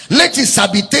Psalms, let his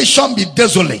habitation be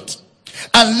desolate,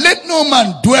 and let no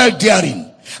man dwell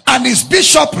therein, and his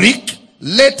bishopric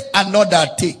let another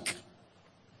take.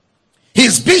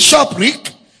 His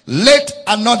bishopric let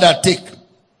another take.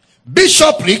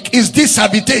 Bishopric is this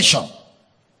habitation.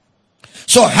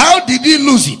 So how did he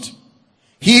lose it?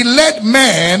 He led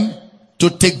men to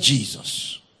take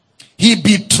Jesus. He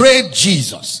betrayed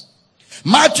Jesus.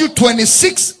 Matthew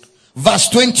 26 verse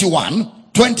 21,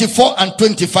 24 and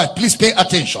 25. Please pay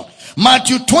attention.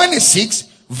 Matthew 26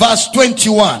 verse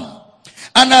 21.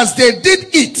 And as they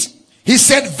did eat, he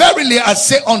said, verily I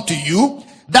say unto you,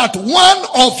 that one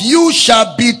of you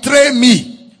shall betray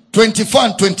me. 24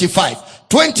 and 25.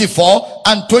 24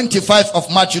 and 25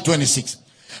 of Matthew 26.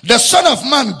 The Son of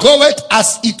Man goeth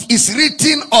as it is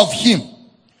written of him.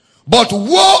 But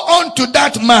woe unto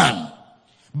that man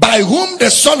by whom the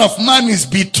Son of Man is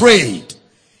betrayed.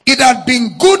 It had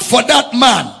been good for that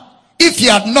man if he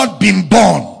had not been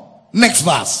born. Next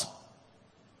verse.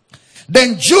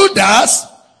 Then Judas,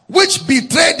 which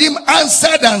betrayed him,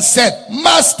 answered and said,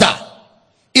 Master,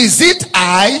 is it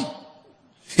I?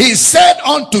 He said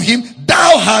unto him,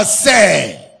 thou hast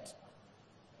said.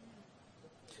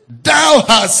 Thou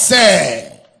hast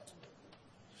said.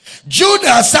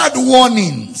 Judas had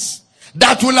warnings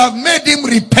that will have made him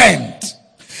repent.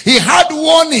 He had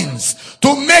warnings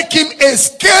to make him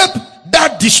escape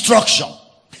that destruction.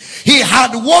 He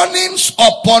had warnings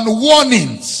upon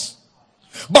warnings.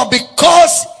 But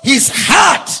because his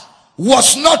heart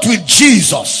was not with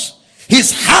Jesus,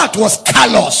 his heart was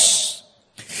callous.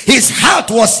 His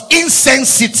heart was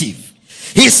insensitive.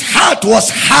 His heart was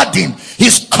hardened.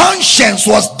 His conscience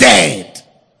was dead.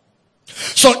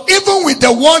 So even with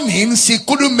the warnings, he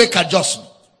couldn't make adjustment.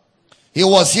 He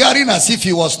was hearing as if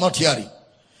he was not hearing.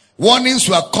 Warnings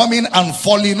were coming and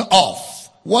falling off.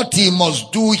 What he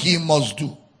must do, he must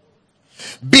do.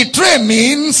 Betray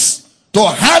means to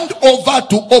hand over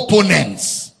to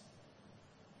opponents.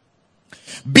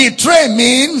 Betray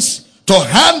means to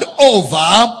hand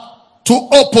over to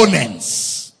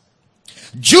opponents.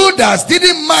 Judas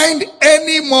didn't mind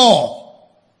anymore.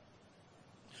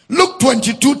 Luke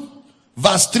 22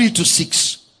 verse 3 to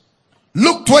 6.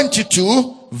 Luke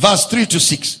 22 verse 3 to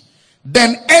 6.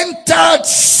 Then entered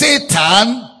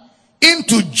Satan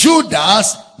into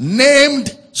Judas,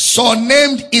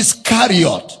 surnamed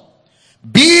Iscariot,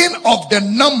 being of the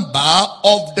number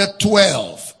of the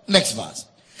 12. Next verse.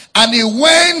 And he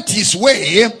went his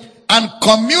way and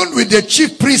communed with the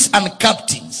chief priests and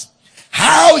captains,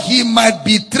 how he might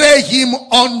betray him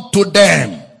unto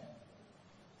them.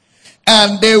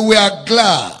 And they were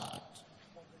glad.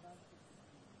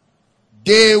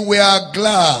 They were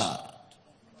glad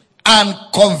and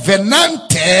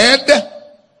covenanted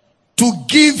to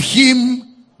give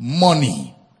him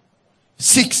money.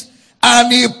 6.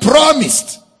 And he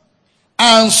promised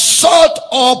and sought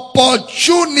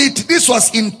opportunity. This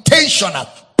was intentional,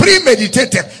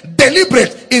 premeditated,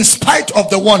 deliberate, in spite of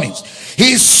the warnings.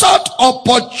 He sought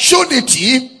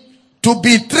opportunity to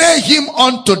betray him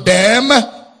unto them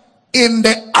in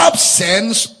the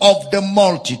absence of the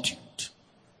multitude.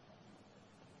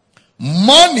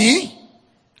 Money,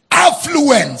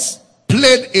 affluence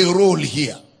played a role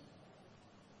here.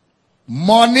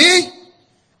 Money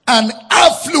and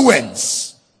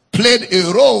affluence played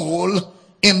a role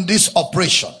in this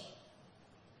operation.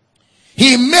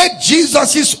 He made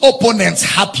Jesus' opponents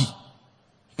happy.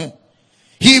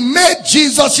 He made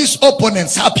Jesus'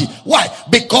 opponents happy. Why?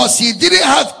 Because he didn't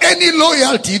have any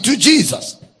loyalty to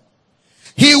Jesus.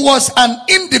 He was an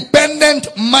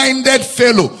independent-minded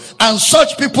fellow. And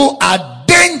such people are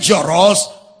dangerous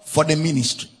for the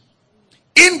ministry.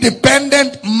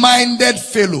 Independent-minded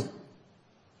fellow.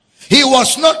 He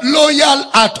was not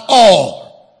loyal at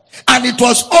all. And it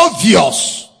was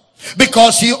obvious.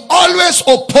 Because he always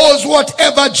opposed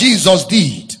whatever Jesus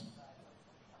did.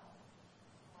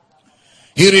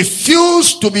 He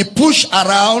refused to be pushed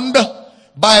around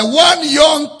by one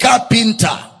young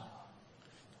carpenter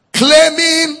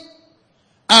claiming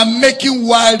and making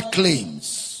wild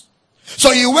claims.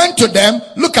 So he went to them.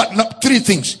 Look at three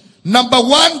things. Number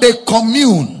one, they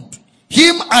communed,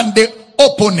 him and the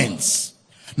opponents.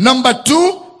 Number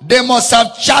two, they must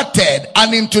have chatted,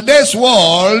 and in today's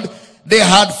world they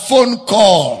had phone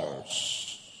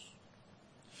calls.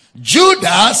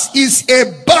 Judas is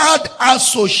a bad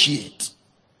associate.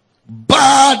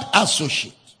 Bad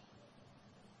associate.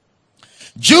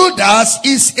 Judas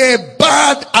is a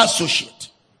bad associate.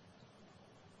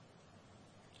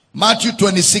 Matthew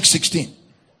 26:16.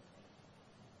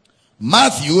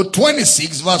 Matthew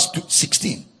 26 verse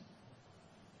 16.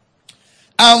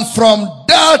 And from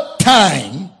that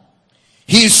time,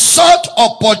 he sought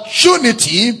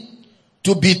opportunity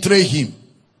to betray him.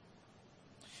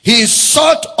 He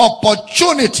sought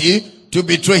opportunity to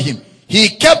betray him. He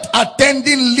kept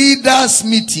attending leaders'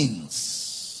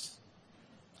 meetings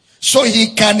so he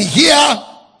can hear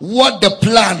what the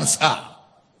plans are.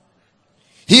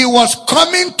 He was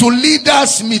coming to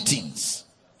leaders' meetings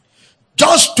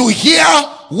just to hear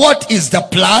what is the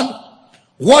plan,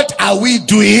 what are we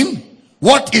doing,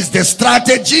 what is the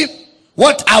strategy,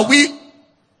 what are we,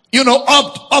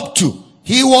 up to.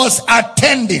 He was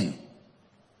attending.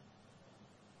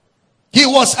 He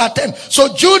was attending.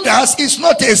 So Judas is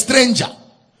not a stranger.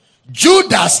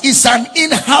 Judas is an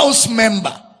in-house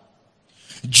member.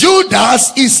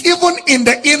 Judas is even in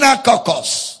the inner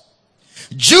caucus.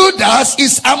 Judas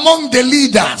is among the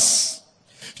leaders.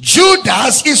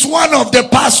 Judas is one of the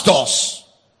pastors.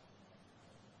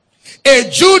 A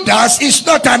Judas is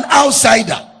not an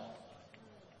outsider.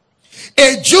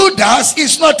 A Judas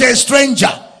is not a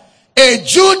stranger. A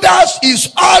Judas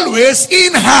is always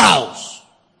in-house.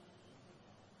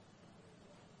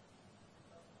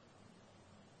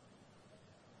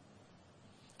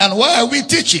 And why are we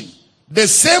teaching? The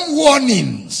same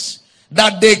warnings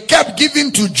that they kept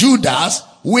giving to Judas,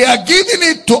 we are giving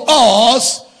it to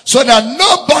us so that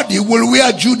nobody will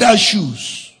wear Judas'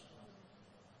 shoes.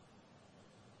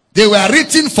 They were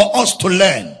written for us to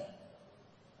learn.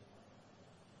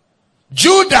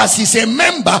 Judas is a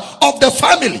member of the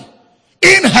family,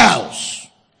 in-house.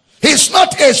 He's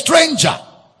not a stranger.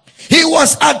 He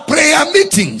was at prayer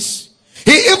meetings.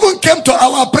 He even came to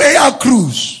our prayer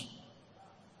cruise.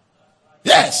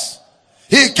 Yes.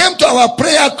 He came to our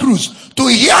prayer cruise to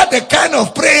hear the kind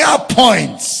of prayer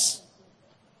points.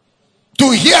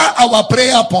 To hear our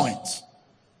prayer points.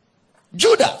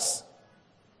 Judas.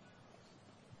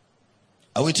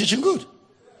 Are we teaching good?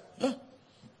 Yeah.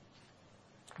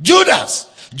 Judas.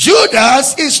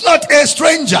 Judas is not a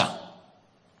stranger.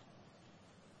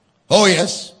 Oh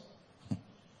yes.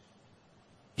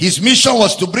 His mission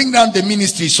was to bring down the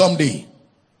ministry someday.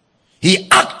 He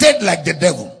acted like the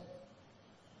devil.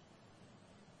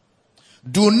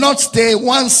 Do not stay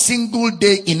one single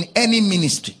day in any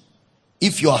ministry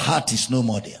if your heart is no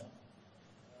more there.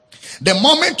 The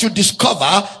moment you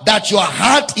discover that your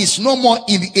heart is no more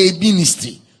in a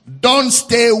ministry, don't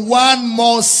stay one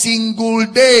more single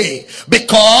day,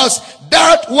 because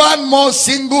that one more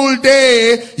single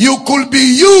day you could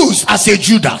be used as a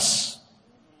Judas.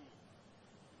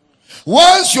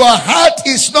 Once your heart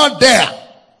is not there,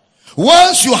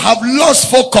 once you have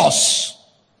lost focus,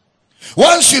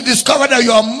 once you discover that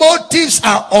your motives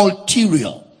are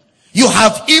ulterior, you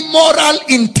have immoral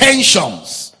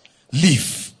intentions,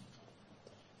 leave.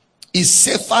 It's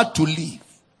safer to leave.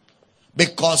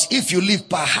 Because if you leave,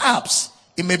 perhaps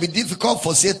it may be difficult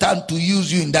for Satan to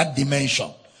use you in that dimension.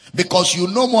 Because you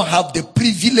no more have the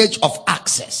privilege of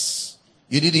access.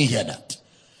 You didn't hear that.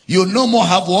 You no more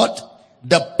have what?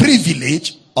 The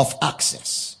privilege of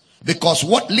access. Because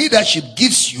what leadership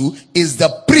gives you is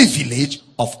the privilege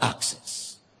of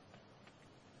access.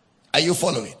 Are you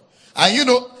following? And you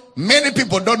know, many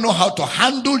people don't know how to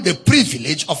handle the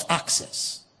privilege of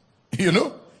access. You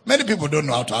know, many people don't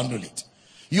know how to handle it.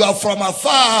 You are from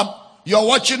afar, you're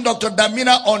watching Dr.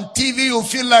 Damina on TV, you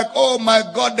feel like, oh my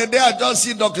God, the day I just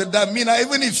see Dr. Damina,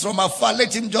 even if from afar,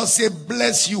 let him just say,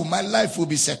 bless you, my life will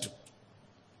be settled.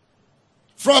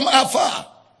 From afar.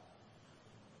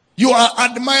 You are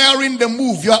admiring the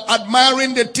move, you are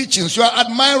admiring the teachings, you are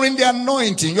admiring the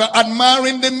anointing, you are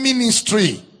admiring the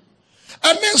ministry.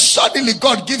 And then suddenly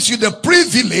God gives you the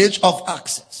privilege of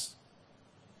access.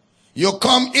 You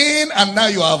come in and now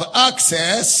you have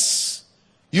access.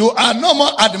 You are no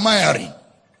more admiring.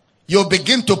 You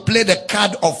begin to play the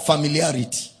card of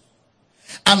familiarity.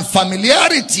 And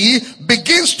familiarity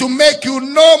begins to make you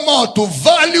no more to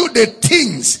value the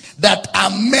things that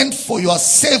are meant for your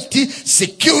safety,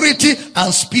 security,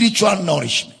 and spiritual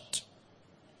nourishment.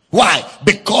 Why?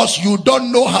 Because you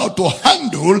don't know how to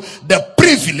handle the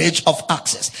privilege of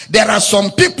access. There are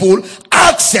some people,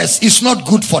 access is not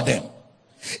good for them.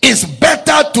 It's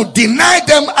better to deny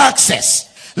them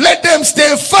access. Let them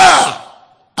stay far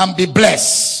and be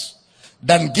blessed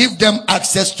than give them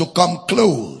access to come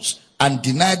close and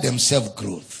deny themselves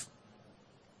growth.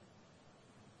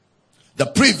 The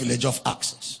privilege of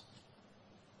access.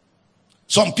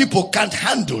 Some people can't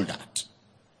handle that.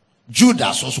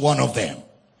 Judas was one of them.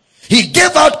 He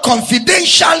gave out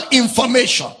confidential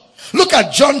information. Look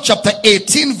at John chapter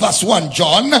 18 verse 1.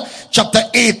 John chapter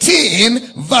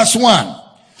 18 verse 1.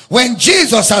 When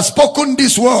Jesus had spoken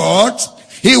these words,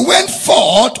 he went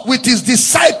forth with his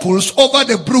disciples over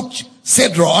the brook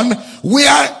Cedron,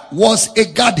 where was a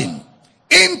garden,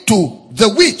 into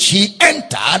the which he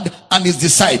entered and his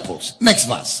disciples. Next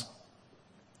verse.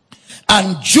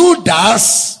 And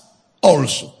Judas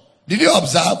also. Did you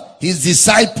observe? His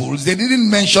disciples, they didn't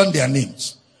mention their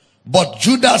names. But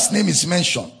Judas' name is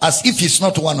mentioned as if he's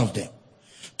not one of them.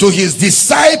 To his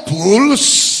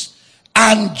disciples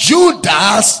and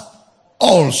Judas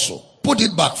also. Put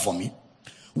it back for me.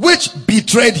 Which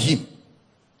betrayed him.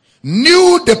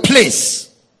 Knew the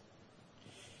place.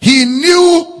 He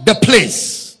knew the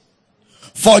place.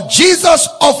 For Jesus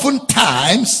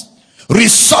oftentimes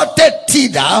resorted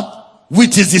thither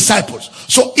with his disciples.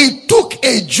 So it took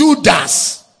a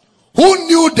Judas who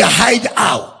knew the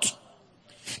hideout.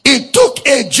 It took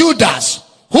a Judas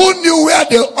who knew where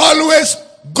they always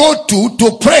go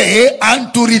to pray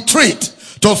and to retreat,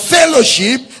 to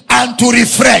fellowship and to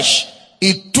refresh.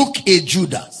 It took a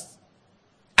Judas,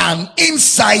 an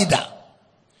insider,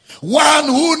 one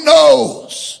who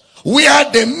knows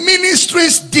where the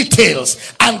ministry's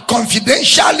details and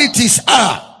confidentialities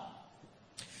are.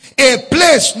 A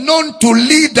place known to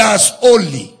leaders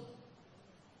only.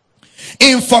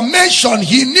 Information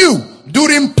he knew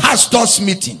during pastors'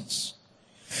 meetings.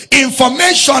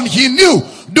 Information he knew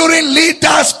during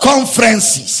leaders'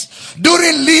 conferences.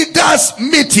 During leaders'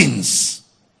 meetings.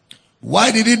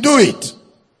 Why did he do it?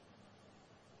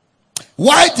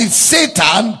 Why did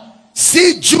Satan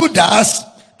see Judas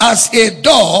as a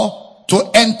door to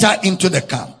enter into the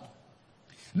camp?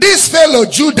 This fellow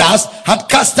Judas had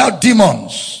cast out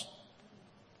demons.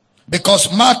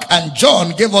 Because Mark and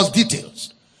John gave us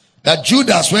details that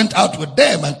Judas went out with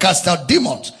them and cast out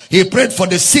demons. He prayed for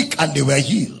the sick and they were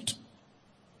healed.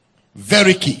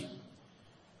 Very key.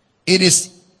 It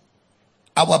is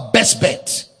our best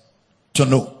bet to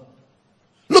know.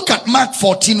 Look at Mark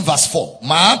 14 verse 4.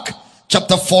 Mark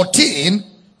chapter 14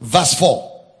 verse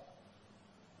 4.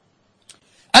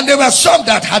 And there were some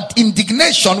that had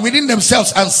indignation within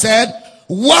themselves and said,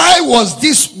 why was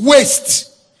this waste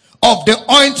of the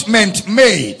ointment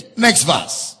made? Next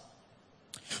verse.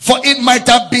 For it might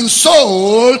have been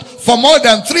sold for more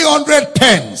than 300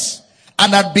 pence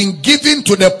and had been given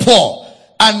to the poor.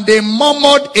 And they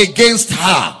murmured against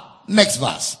her. Next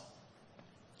verse.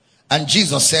 And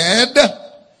Jesus said,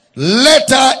 let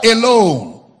her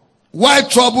alone. Why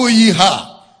trouble ye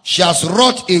her? She has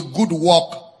wrought a good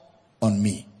work on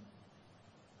me.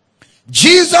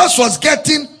 Jesus was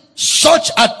getting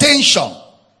such attention.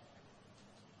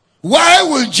 Why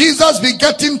will Jesus be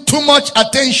getting too much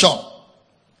attention?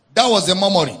 That was the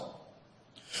murmuring.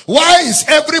 Why is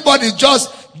everybody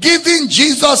just giving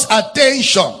Jesus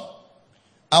attention?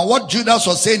 And what Judas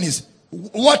was saying is,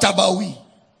 what about we?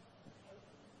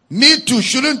 Me too,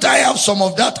 shouldn't I have some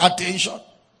of that attention?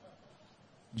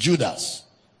 Judas.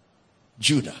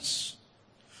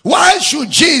 Why should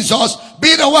Jesus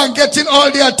be the one getting all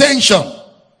the attention?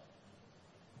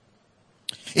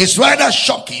 It's rather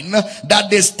shocking that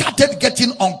they started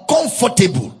getting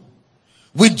uncomfortable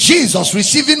with Jesus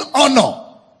receiving honor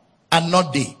and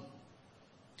not they.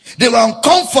 They were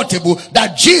uncomfortable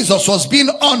that Jesus was being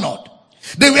honored.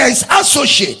 They were his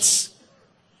associates.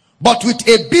 But with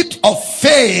a bit of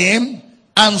fame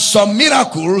and some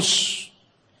miracles,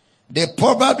 they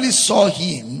probably saw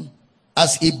him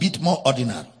as a bit more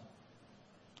ordinary.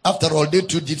 After all, they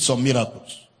too did some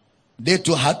miracles. They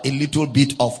too had a little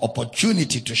bit of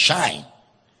opportunity to shine.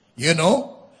 You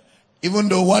know? Even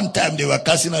though one time they were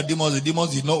casting out demons, the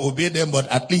demons did not obey them, but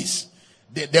at least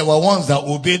there were ones that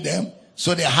obeyed them.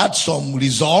 So they had some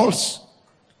results.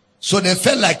 So they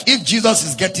felt like if Jesus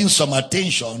is getting some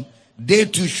attention, they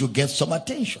too should get some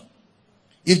attention.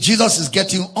 If Jesus is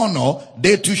getting honor,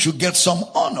 they too should get some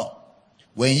honor.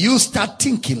 When you start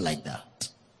thinking like that,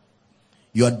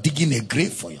 you are digging a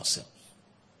grave for yourself.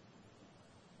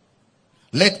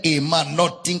 Let a man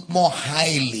not think more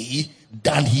highly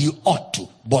than he ought to,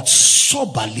 but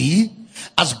soberly,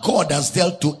 as God has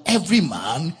dealt to every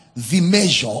man the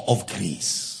measure of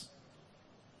grace.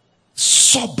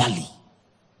 Soberly.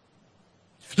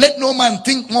 Let no man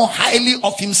think more highly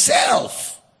of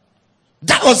himself.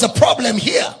 That was the problem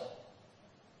here.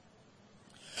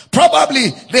 Probably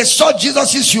they saw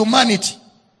Jesus' humanity.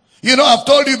 You know, I've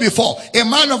told you before, a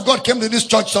man of God came to this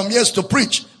church some years to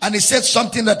preach, and he said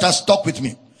something that has stuck with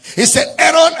me. He said,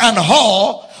 Aaron and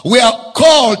Hur were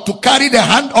called to carry the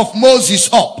hand of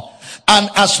Moses up. And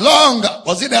as long,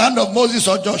 was it the hand of Moses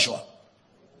or Joshua?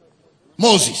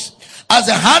 Moses. As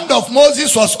the hand of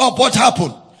Moses was up, what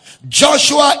happened?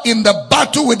 Joshua in the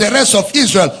battle with the rest of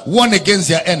Israel won against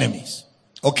their enemies.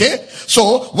 Okay?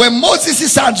 So when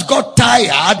Moses' hands got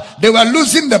tired, they were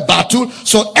losing the battle.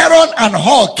 So Aaron and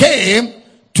Hur came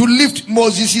to lift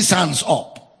Moses' hands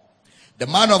up. The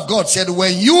man of God said,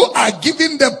 when you are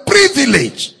given the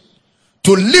privilege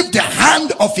to lift the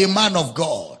hand of a man of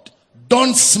God,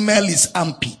 don't smell his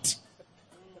armpit.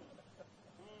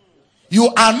 You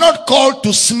are not called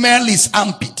to smell his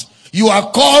armpit. You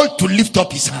are called to lift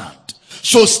up his hand.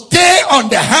 So stay on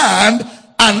the hand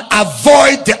and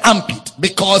avoid the armpit.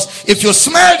 Because if you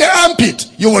smell the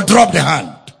armpit, you will drop the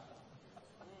hand.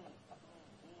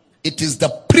 It is the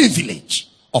privilege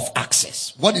of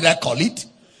access. What did I call it?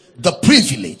 The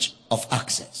privilege of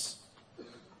access.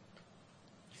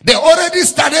 They already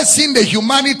started seeing the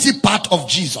humanity part of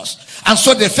Jesus. And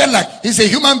so they felt like he's a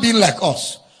human being like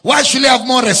us. Why should he have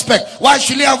more respect? Why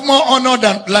should he have more honor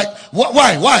than like,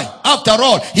 why? After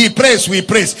all, he prays, we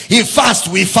praise. He fasts,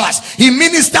 we fast. He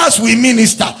ministers, we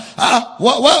minister.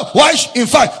 Why? In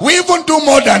fact, we even do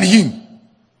more than him.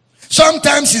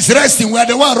 Sometimes he's resting. We're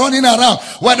the one running around.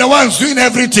 We're the ones doing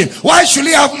everything. Why should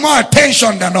he have more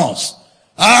attention than us?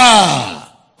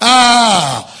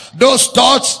 Those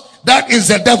thoughts, that is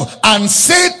the devil. And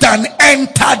Satan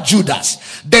entered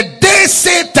Judas. The day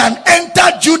Satan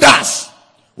entered Judas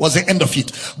was the end of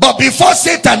it. But before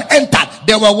Satan entered,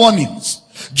 there were warnings.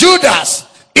 Judas,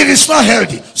 it is not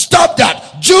healthy. Stop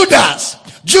that.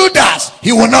 Judas,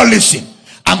 he will not listen.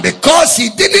 And because he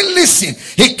didn't listen,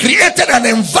 he created an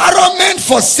environment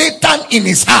for Satan in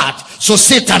his heart. So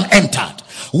Satan entered.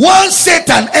 Once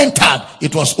Satan entered,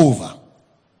 it was over.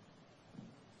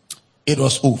 It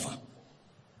was over.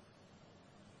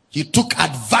 He took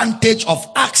advantage of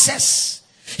access.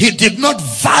 He did not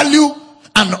value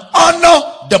and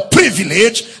honor the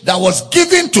privilege that was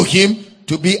given to him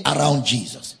to be around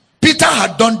Jesus. Peter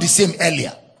had done the same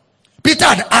earlier. Peter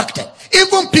had acted.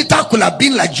 Even Peter could have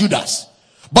been like Judas.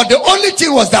 But the only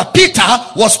thing was that Peter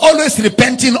was always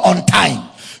repenting on time.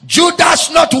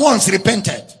 Judas not once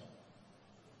repented.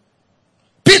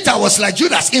 Peter was like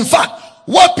Judas. In fact,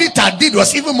 what Peter did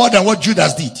was even more than what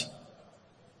Judas did.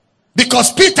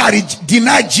 Because Peter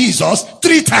denied Jesus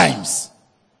 3 times.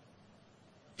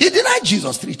 He denied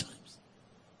Jesus 3 times.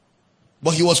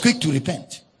 But he was quick to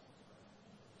repent.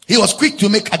 He was quick to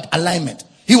make an alignment.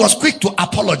 He was quick to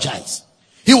apologize.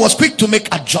 He was quick to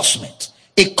make adjustment.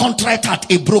 A contrite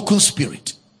heart, a broken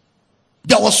spirit.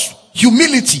 There was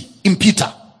humility in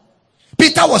Peter.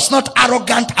 Peter was not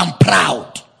arrogant and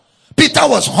proud. Peter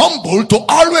was humble to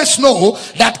always know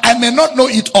that I may not know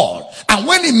it all. And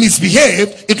when he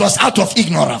misbehaved, it was out of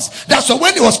ignorance. That's why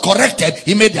when he was corrected,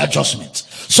 he made the adjustments.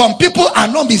 Some people are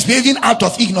not misbehaving out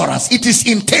of ignorance. It is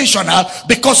intentional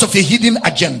because of a hidden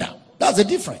agenda. That's the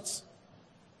difference.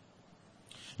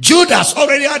 Judas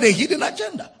already had a hidden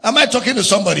agenda. Am I talking to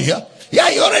somebody here? Yeah,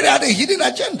 he already had a hidden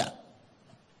agenda.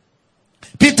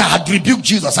 Peter had rebuked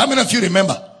Jesus. How many of you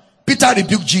remember? Peter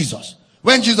rebuked Jesus.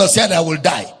 When Jesus said, I will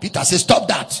die, Peter said, stop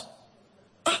that.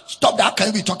 Stop that. How can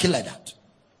you be talking like that?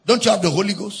 Don't you have the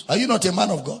Holy Ghost? Are you not a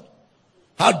man of God?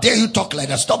 How dare you talk like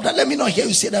that? Stop that. Let me not hear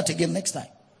you say that again next time.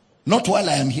 Not while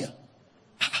I am here.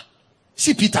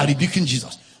 See Peter rebuking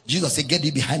Jesus. Jesus said, get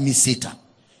thee behind me, Satan.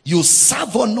 You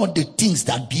savour not the things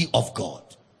that be of God.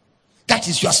 That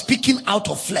is, you are speaking out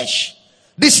of flesh.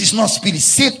 This is not spirit.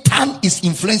 Satan is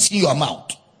influencing your mouth.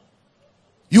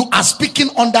 You are speaking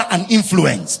under an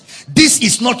influence. This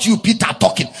is not you, Peter,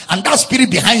 talking. And that spirit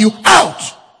behind you, out.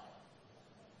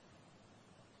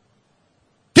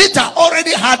 Peter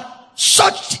already had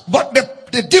such, but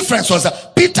the difference was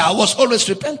that Peter was always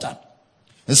repentant.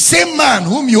 The same man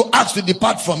whom you asked to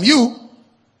depart from you,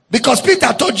 because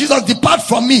Peter told Jesus, depart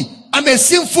from me. I'm a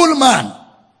sinful man.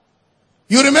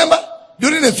 You remember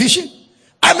during the fishing?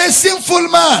 I'm a sinful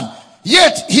man.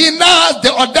 Yet he now has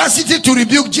the audacity to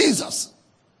rebuke Jesus.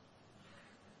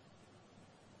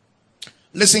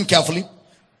 Listen carefully.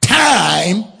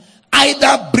 Time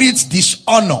either breeds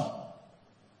dishonor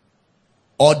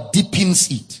or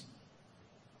deepens it.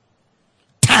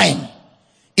 Time.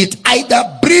 It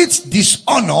either breeds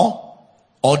dishonor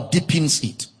or deepens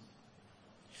it.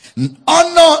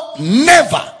 Honor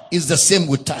never is the same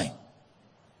with time.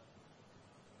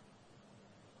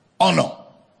 Honor.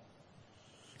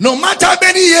 No matter how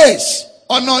many years,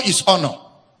 honor is honor.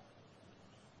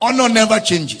 Honor never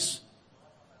changes.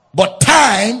 But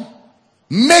time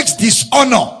makes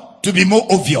dishonor to be more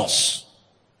obvious.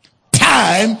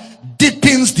 Time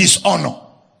deepens dishonor.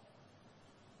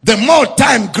 The more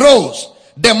time grows,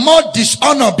 the more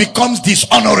dishonor becomes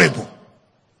dishonorable.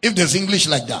 If there's English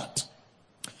like that.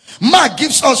 Mark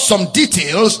gives us some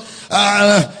details.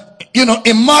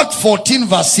 In Mark 14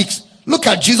 verse 6. Look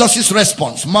at Jesus'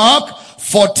 response. Mark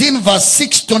 14 verse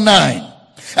 6 to 9.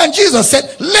 And Jesus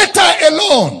said, let her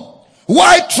alone.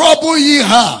 Why trouble ye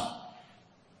her?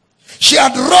 She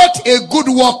had wrought a good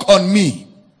work on me.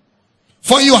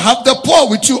 For you have the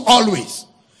poor with you always.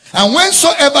 And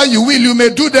whensoever you will, you may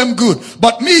do them good.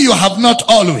 But me you have not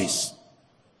always.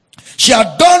 She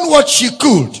had done what she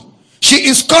could. She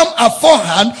is come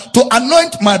aforehand to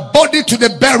anoint my body to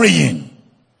the burying.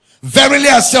 Verily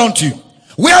I say unto you,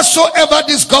 wheresoever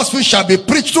this gospel shall be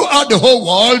preached throughout the whole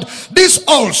world, this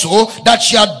also that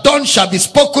she had done shall be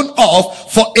spoken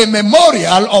of for a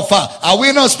memorial of her. Are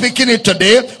we not speaking it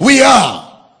today? We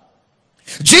are.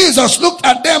 Jesus looked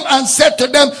at them and said to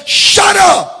them, shut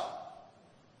up.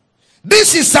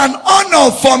 This is an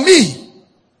honor for me.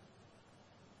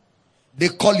 They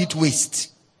call it waste.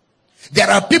 There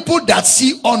are people that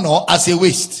see honor as a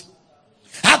waste.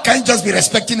 How can you just be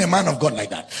respecting a man of God like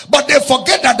that? But they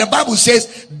forget that the Bible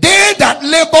says, they that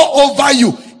labor over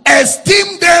you,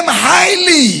 esteem them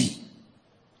highly.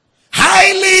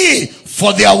 Highly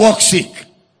for their work's sake.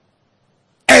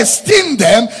 Esteem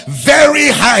them very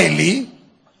highly.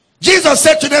 Jesus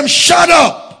said to them, shut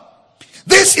up.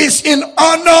 This is in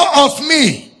honor of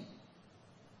me.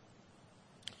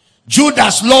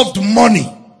 Judas loved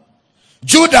money.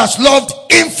 Judas loved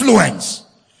influence.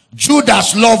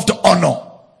 Judas loved honor.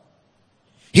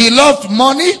 He loved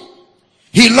money.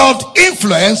 He loved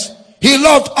influence. He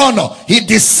loved honor. He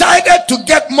decided to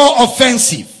get more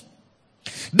offensive.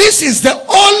 This is the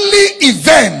only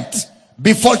event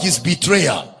before his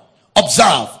betrayal.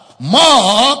 Observe.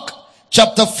 Mark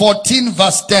chapter 14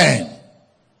 verse 10.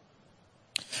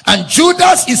 And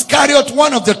Judas Iscariot,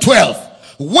 one of the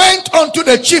 12, went unto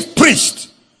the chief priest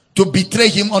to betray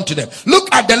him unto them.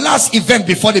 Look at the last event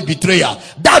before the betrayal.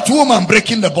 That woman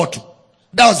breaking the bottle.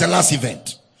 That was the last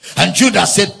event. And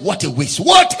Judas said, what a waste.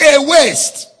 What a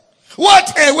waste.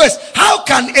 What a waste. How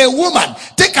can a woman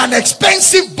take an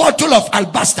expensive bottle of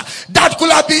alabaster that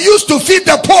could have been used to feed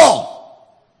the poor?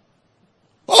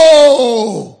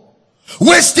 Oh,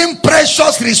 wasting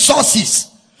precious resources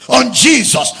on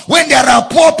Jesus when there are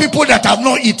poor people that have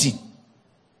not eaten.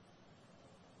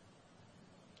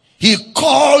 He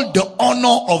called the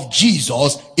honor of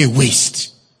Jesus a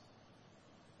waste.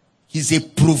 He's a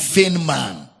profane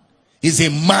man. He's a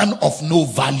man of no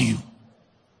value.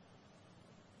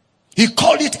 He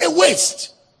called it a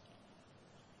waste.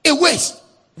 A waste.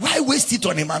 Why waste it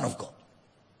on a man of God?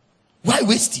 Why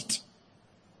waste it?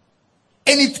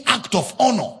 Any act of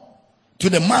honor to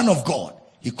the man of God,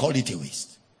 he called it a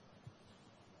waste.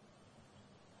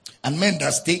 And men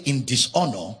that stay in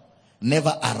dishonor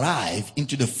never arrive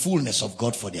into the fullness of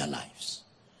God for their lives.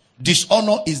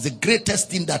 Dishonor is the greatest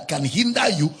thing that can hinder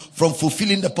you from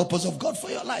fulfilling the purpose of God for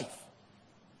your life.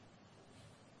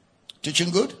 Teaching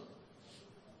good?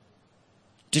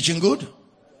 Teaching good?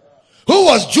 Who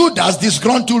was Judas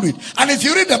disgruntled with? And if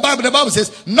you read the Bible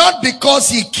says, not because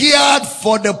he cared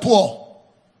for the poor.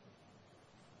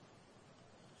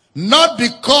 Not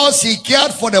because he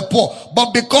cared for the poor,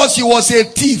 but because he was a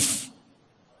thief.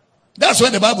 That's why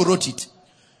the Bible wrote it.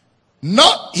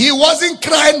 Not, he wasn't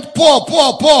crying, poor,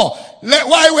 poor, poor.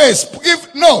 Why waste?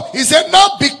 No, he said,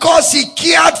 not because because he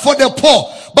cared for the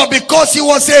poor, but because he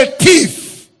was a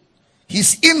thief.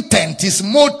 His intent, his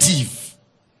motive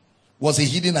was a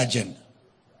hidden agenda.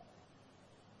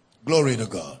 Glory to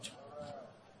God.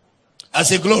 I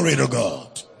say glory to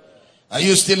God. Are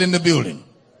you still in the building?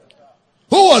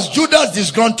 Who was Judas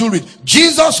disgruntled with?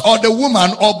 Jesus or the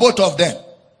woman, or both of them?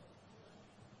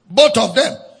 Both of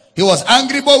them. He was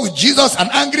angry both with Jesus and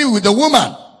angry with the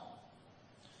woman.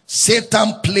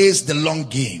 Satan plays the long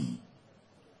game.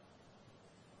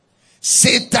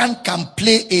 Satan can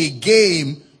play a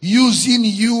game using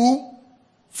you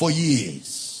for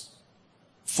years.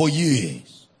 For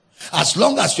years. As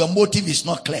long as your motive is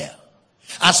not clear.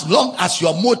 As long as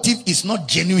your motive is not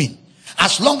genuine.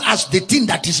 As long as the thing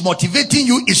that is motivating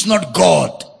you is not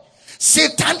God.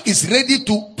 Satan is ready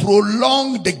to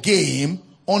prolong the game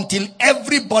until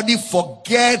everybody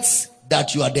forgets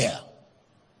that you are there.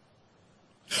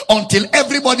 Until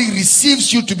everybody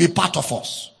receives you to be part of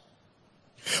us.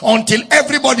 Until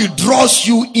everybody draws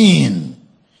you in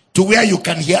to where you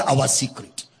can hear our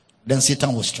secret. Then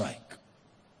Satan will strike.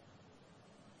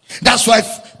 That's why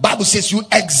Bible says you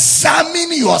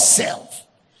examine yourself.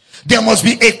 There must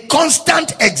be a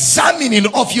constant examining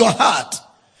of your heart.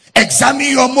 Examine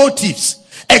your motives.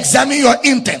 Examine your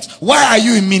intents. Why are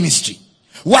you in ministry?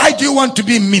 Why do you want to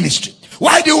be in ministry?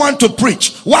 Why do you want to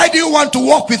preach? Why do you want to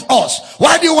walk with us?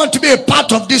 Why do you want to be a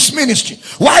part of this ministry?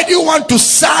 Why do you want to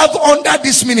serve under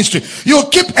this ministry? You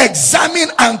keep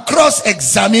examining and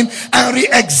cross-examining and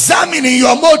re-examining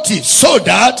your motives so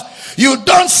that you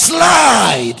don't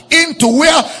slide into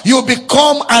where you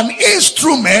become an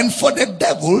instrument for the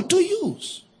devil to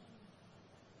use.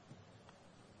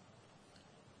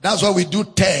 That's why we do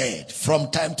TED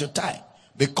from time to time.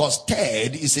 Because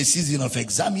TED is a season of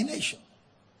examination.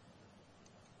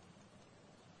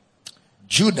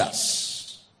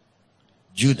 Judas.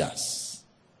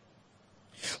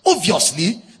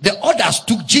 Obviously, the others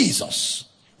took Jesus,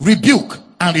 rebuked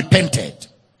and repented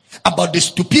about the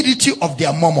stupidity of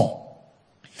their murmur.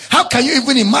 How can you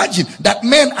even imagine that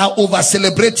men are over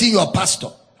celebrating your pastor?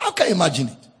 How can you imagine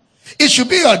it? It should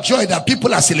be your joy that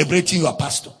people are celebrating your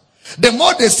pastor. The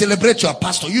more they celebrate your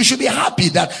pastor, you should be happy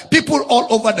that people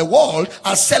all over the world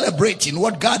are celebrating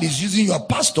what God is using your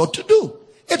pastor to do.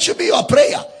 It should be your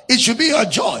prayer. It should be your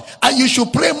joy. And you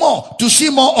should pray more to see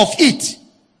more of it.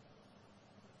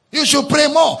 You should pray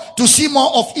more to see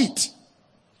more of it.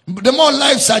 The more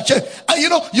lives are changed.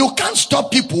 And you can't stop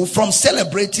people from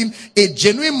celebrating a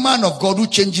genuine man of God who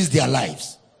changes their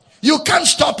lives. You can't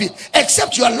stop it,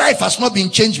 except your life has not been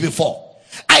changed before.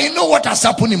 I know what has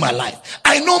happened in my life.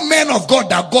 I know men of God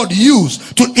that God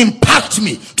used to impact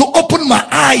me, to open my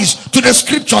eyes to the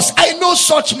scriptures. I know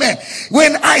such men.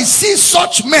 When I see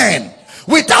such men,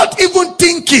 without even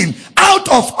thinking, out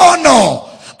of honor,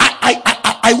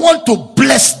 I want to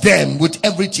bless them with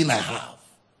everything I have.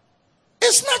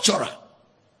 It's natural.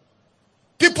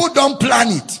 People don't plan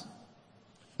it.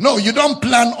 No, you don't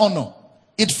plan honor.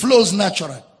 It flows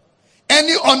naturally.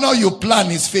 Any honor you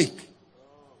plan is fake.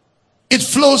 It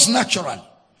flows naturally.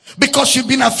 Because you've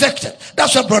been affected.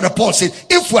 That's what Brother Paul said.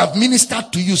 If we have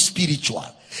ministered to you spiritual,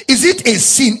 is it a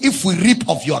sin if we reap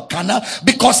of your carnal?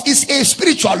 Because it's a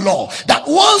spiritual law that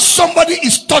once somebody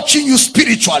is touching you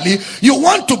spiritually, you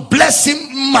want to bless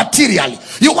him materially.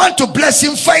 You want to bless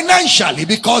him financially,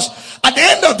 because at the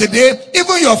end of the day,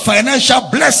 even your financial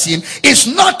blessing is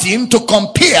nothing to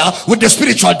compare with the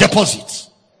spiritual deposits.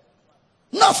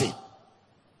 Nothing.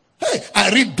 Hey, I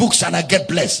read books and I get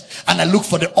blessed, and I look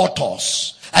for the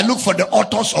authors. I look for the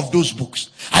authors of those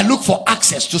books. I look for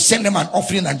access to send them an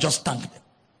offering and just thank them.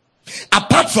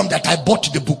 Apart from that, I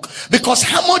bought the book, because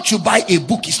how much you buy a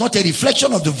book is not a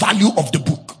reflection of the value of the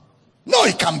book. No,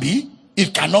 it can be.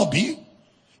 It cannot be.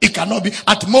 It cannot be.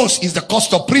 At most is the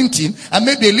cost of printing and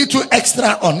maybe a little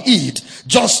extra on it,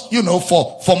 just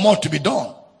for more to be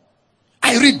done.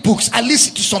 I read books. I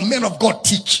listen to some men of God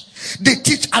teach. They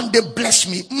teach and they bless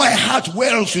me. My heart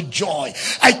wells with joy.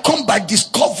 I come by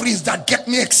discoveries that get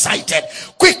me excited.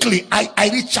 Quickly, I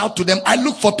reach out to them. I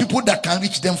look for people that can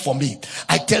reach them for me.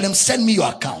 I tell them, send me your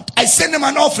account. I send them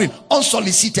an offering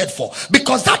unsolicited for.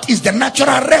 Because that is the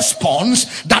natural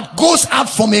response that goes out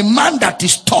from a man that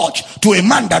is touched to a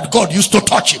man that God used to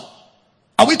touch him.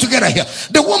 Are we together here?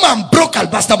 The woman broke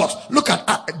alabaster box. Look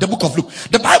at the book of Luke.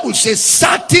 The Bible says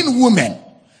certain women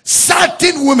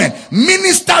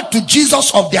ministered to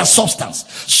Jesus of their substance.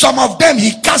 Some of them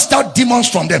he cast out demons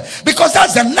from them, because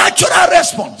that's the natural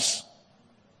response.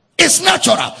 It's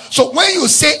natural. So when you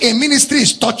say a ministry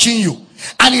is touching you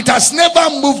and it has never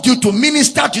moved you to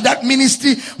minister to that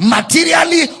ministry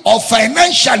materially or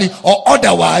financially or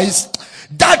otherwise,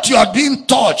 that you are being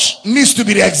touched needs to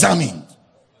be re-examined.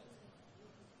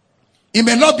 It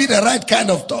may not be the right kind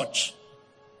of touch,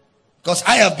 because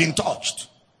I have been touched.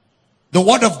 The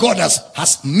word of God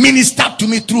has ministered to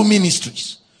me through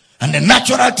ministries. And the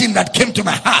natural thing that came to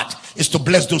my heart is to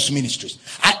bless those ministries.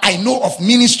 I know of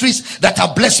ministries that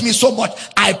have blessed me so much.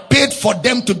 I paid for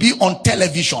them to be on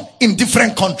television in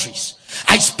different countries.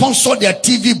 I sponsor their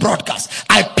TV broadcast.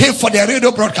 I pay for their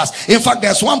radio broadcast. In fact,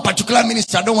 there's one particular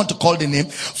minister, I don't want to call the name.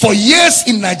 For years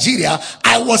in Nigeria,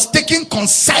 I was taking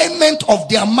consignment of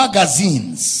their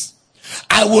magazines.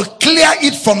 I will clear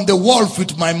it from the wall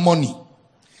with my money.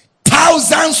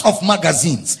 Thousands of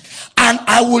magazines. And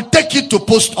I will take it to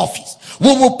post office. We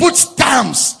will put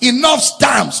stamps, enough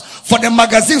stamps for the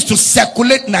magazines to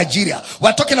circulate Nigeria.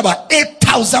 We're talking about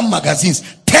 8,000 magazines,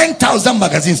 10,000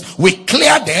 magazines. We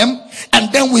clear them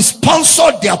and then we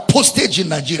sponsor their postage in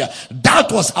Nigeria.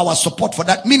 That was our support for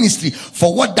that ministry,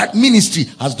 for what that ministry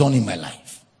has done in my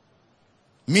life.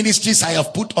 Ministries I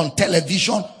have put on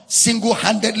television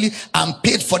single-handedly and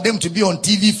paid for them to be on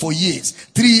TV for years.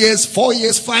 3 years, 4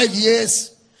 years, 5 years.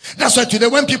 That's why today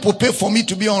when people pay for me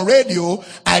to be on radio,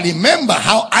 I remember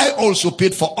how I also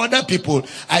paid for other people.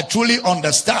 I truly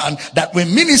understand that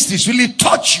when ministries really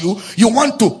touch you, you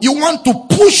want to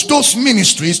push those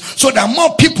ministries so that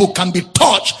more people can be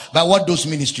touched by what those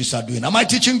ministries are doing. Am I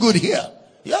teaching good here?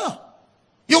 Yeah.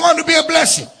 You want to be a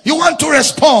blessing. You want to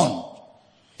respond.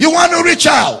 You want to reach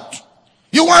out.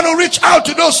 You want to reach out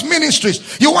to those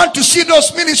ministries. You want to see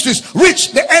those ministries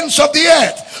reach the ends of the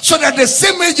earth, so that the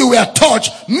same way you were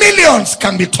touched, millions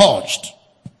can be touched.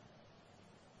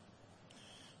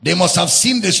 They must have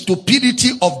seen the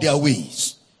stupidity of their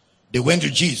ways. They went to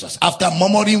Jesus after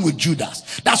murmuring with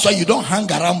Judas. That's why you don't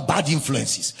hang around bad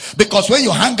influences. Because when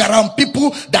you hang around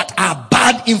people that are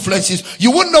bad influences,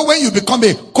 you won't know when you become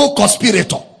a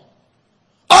co-conspirator.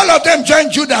 All of them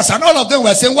joined Judas and all of them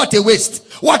were saying, what a waste.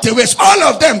 What a waste. All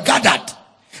of them gathered.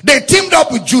 They teamed up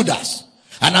with Judas.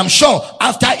 And I'm sure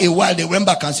after a while they went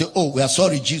back and said, oh, we are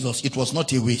sorry, Jesus. It was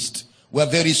not a waste. We are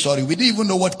very sorry. We didn't even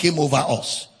know what came over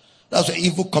us. That's why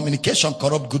evil communication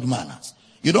corrupt good manners.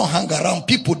 You don't hang around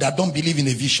people that don't believe in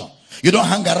a vision. You don't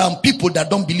hang around people that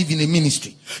don't believe in a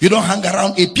ministry. You don't hang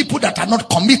around people that are not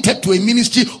committed to a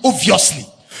ministry, obviously.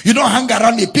 You don't hang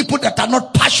around the people that are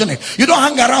not passionate. You don't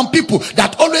hang around people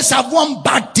that always have one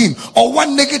bad thing or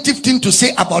one negative thing to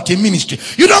say about a ministry.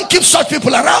 You don't keep such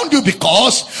people around you,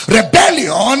 because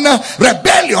rebellion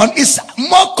is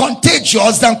more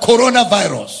contagious than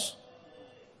coronavirus.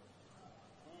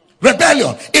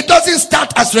 Rebellion, it doesn't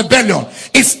start as rebellion.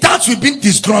 It starts with being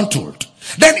disgruntled.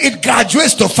 Then it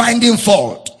graduates to finding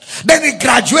fault. Then it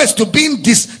graduates to being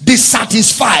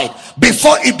dissatisfied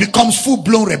before it becomes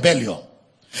full-blown rebellion.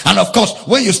 And of course,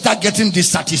 when you start getting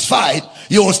dissatisfied,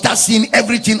 you will start seeing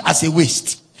everything as a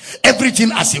waste. Everything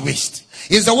as a waste.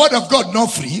 Is the word of God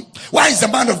not free? Why is the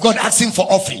man of God asking for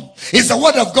offering? Is the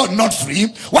word of God not free?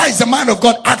 Why is the man of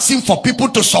God asking for people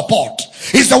to support?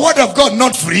 Is the word of God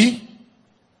not free?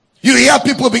 You hear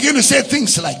people begin to say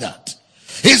things like that.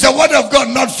 Is the word of God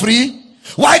not free?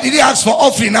 Why did he ask for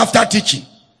offering after teaching?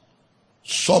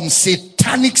 Some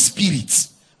satanic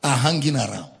spirits are hanging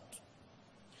around.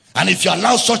 And if you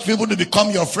allow such people to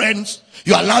become your friends,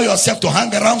 you allow yourself to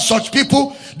hang around such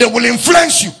people, they will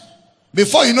influence you.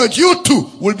 Before you know it, you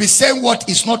too will be saying what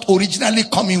is not originally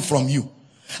coming from you.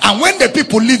 And when the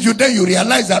people leave you, then you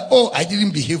realize that, oh, I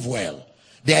didn't behave well.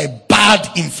 They are a bad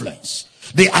influence.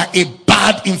 They are a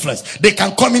bad influence. They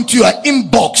can come into your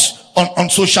inbox on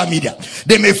social media.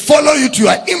 They may follow you to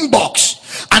your inbox.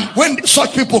 And when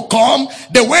such people come,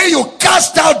 the way you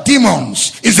cast out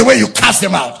demons is the way you cast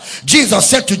them out. Jesus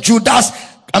said to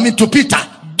to Peter,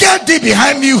 get thee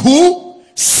behind me, who?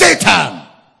 Satan.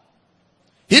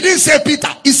 He didn't say Peter.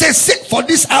 He said, for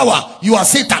this hour you are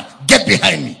Satan. Get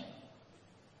behind me.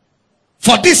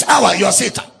 For this hour you are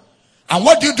Satan. And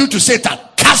what do you do to Satan?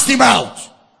 Cast him out.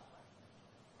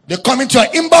 They come into your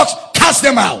inbox, cast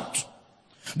them out.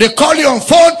 They call you on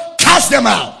phone, cast them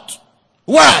out.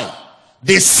 Why?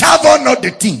 They savor not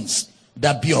the things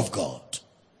that be of God.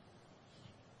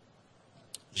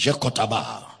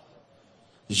 Jekotaba.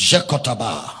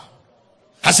 Jekotaba.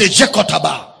 I say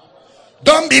Jekotaba.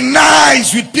 Don't be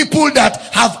nice with people that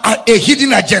have a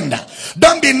hidden agenda.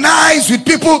 Don't be nice with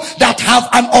people that have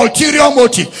an ulterior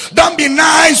motive. Don't be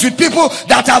nice with people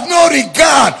that have no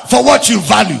regard for what you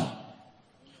value.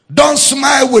 Don't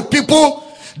smile with people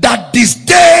that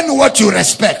disdain what you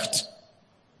respect.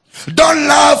 Don't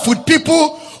laugh with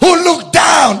people who look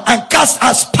down and cast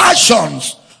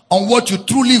aspersions on what you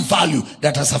truly value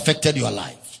that has affected your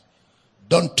life.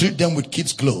 Don't treat them with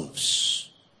kids' gloves.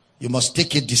 You must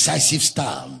take a decisive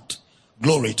stand.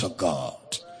 Glory to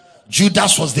God.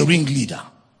 Judas was the ringleader.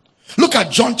 Look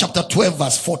at John chapter 12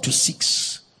 verse 4 to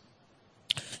 6.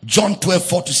 John 12,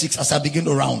 4 to 6, as I begin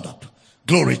to round up.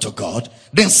 Glory to God.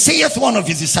 Then saith one of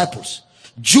his disciples,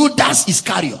 Judas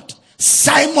Iscariot,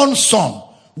 Simon's son,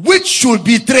 which should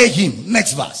betray him.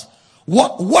 Next verse.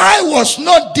 Why was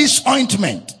not this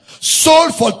ointment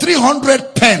sold for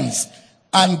 300 pence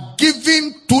and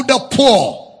given to the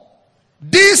poor?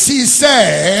 This he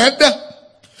said,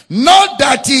 not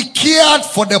that he cared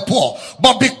for the poor,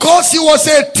 but because he was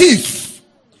a thief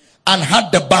and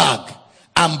had the bag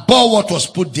and bore what was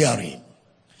put therein.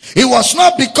 It was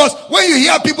not because, when you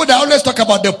hear people that always talk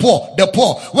about the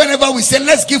poor, whenever we say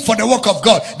let's give for the work of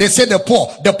God, they say the poor.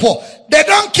 They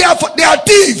don't care for, they are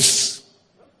thieves.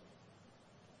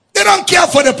 They don't care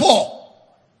for the poor.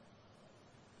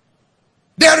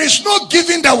 There is no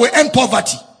giving that will end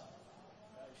poverty.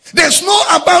 There's no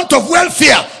amount of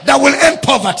welfare that will end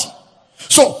poverty.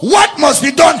 So what must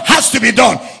be done has to be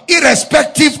done,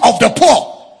 irrespective of the poor.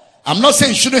 I'm not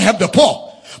saying you shouldn't help the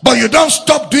poor, but you don't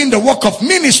stop doing the work of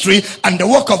ministry and the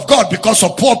work of God because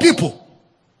of poor people.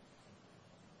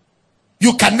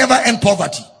 You can never end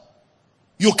poverty.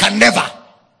 You can never.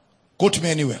 Go to me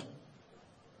anywhere.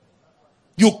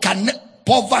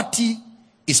 Poverty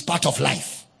is part of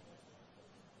life.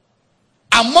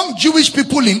 Among Jewish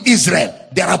people in Israel,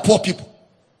 there are poor people.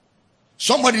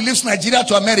 Somebody leaves Nigeria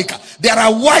to America, there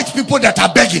are white people that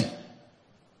are begging.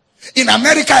 In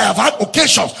America, I have had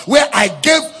occasions where I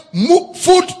gave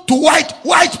food to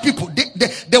white people,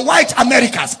 the white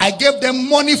Americans. I gave them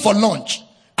money for lunch.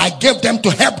 I gave them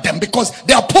to help them because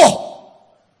they are poor.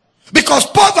 Because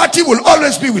poverty will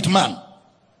always be with man.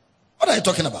 What are you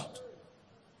talking about?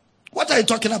 What are you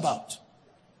talking about?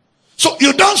 So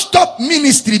you don't stop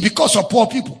ministry because of poor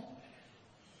people.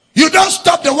 You don't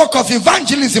stop the work of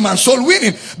evangelism and soul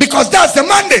winning because that's the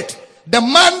mandate. The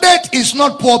mandate is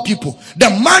not poor people. The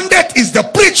mandate is the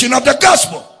preaching of the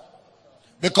gospel.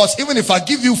 Because even if I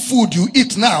give you food you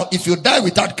eat now, if you die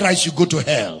without Christ, you go to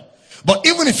hell. But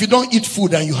even if you don't eat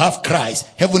food and you have Christ,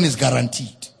 heaven is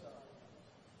guaranteed.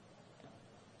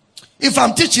 If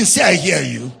I'm teaching, say I hear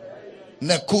you.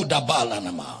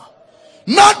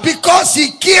 Not because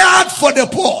he cared for the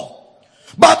poor,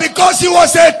 but because he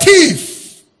was a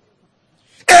thief.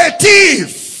 A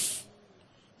thief.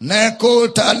 He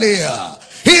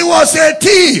was a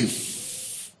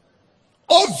thief.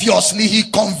 Obviously, he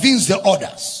convinced the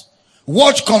others.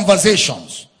 Watch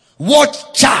conversations.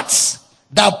 Watch chats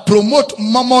that promote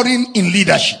murmuring in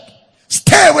leadership.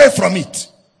 Stay away from it.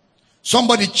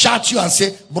 Somebody chats you and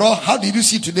say, bro, how did you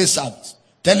see today's service?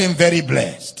 Tell him very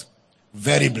blessed.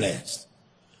 Very blessed.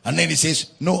 And then he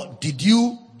says, no,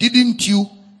 didn't you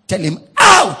tell him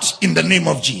out in the name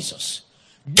of Jesus?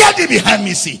 Get thee behind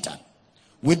me, Satan.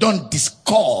 We don't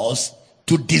discuss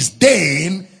to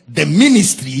disdain the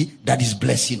ministry that is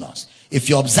blessing us. If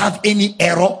you observe any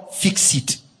error, fix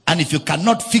it. And if you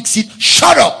cannot fix it,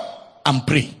 shut up and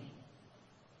pray.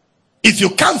 If you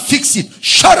can't fix it,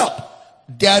 shut up.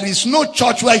 There is no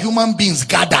church where human beings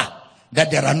gather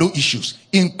that there are no issues,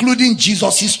 including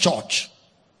Jesus' church.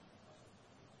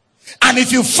 And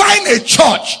if you find a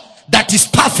church that is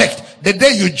perfect, the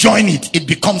day you join it, it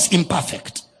becomes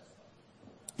imperfect.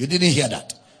 You didn't hear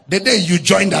that. The day you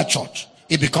join that church,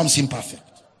 it becomes imperfect.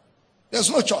 There's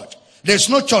no church. There's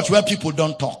no church where people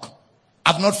don't talk.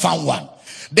 I've not found one.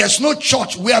 There's no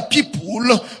church where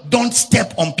people don't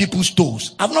step on people's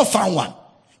toes. I've not found one.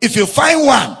 If you find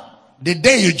one, the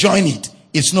day you join it,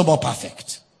 it's no more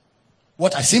perfect.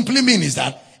 What I simply mean is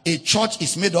that a church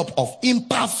is made up of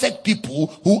imperfect people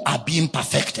who are being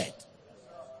perfected.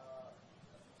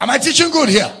 Am I teaching good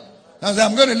here?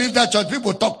 I'm going to leave that church.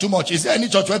 People talk too much. Is there any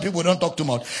church where people don't talk too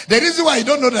much? The reason why you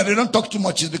don't know that they don't talk too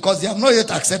much is because they have not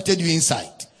yet accepted you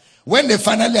inside. When they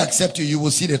finally accept you, you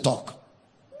will see the talk.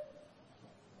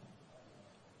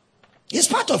 It's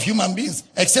part of human beings,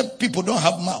 except people don't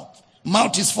have mouth.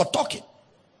 Mouth is for talking.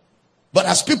 But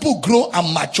as people grow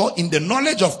and mature in the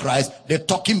knowledge of Christ, the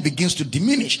talking begins to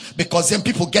diminish, because then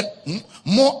people get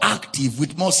more active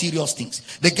with more serious things.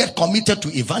 They get committed to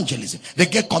evangelism. They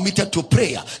get committed to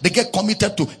prayer. They get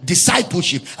committed to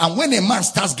discipleship. And when a man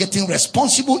starts getting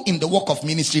responsible in the work of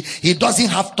ministry, he doesn't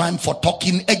have time for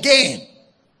talking again.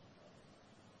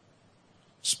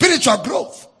 Spiritual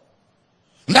growth.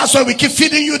 And that's why we keep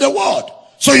feeding you the word,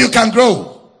 so you can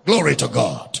grow. Glory to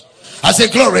God. I say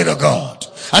glory to God.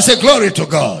 I say glory to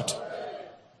God.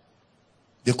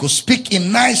 They could speak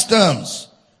in nice terms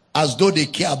as though they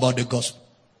care about the gospel.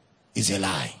 It's a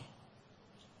lie.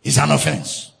 It's an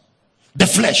offense. The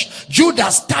flesh.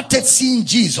 Judas started seeing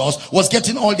Jesus was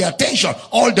getting all the attention,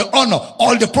 all the honor,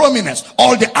 all the prominence,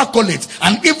 all the accolades,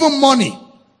 and even money.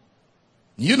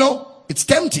 You know, it's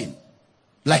tempting.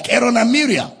 Like Aaron and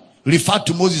Miriam referred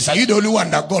to Moses. Are you the only one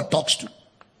that God talks to?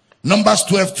 Numbers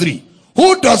 12:3.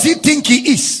 Who does he think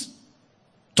he is?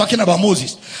 Talking about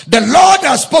Moses. The Lord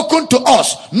has spoken to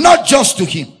us, not just to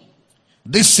him.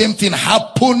 This same thing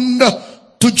happened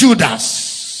to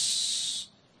Judas.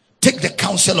 Take the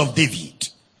counsel of David.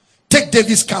 Take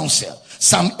David's counsel.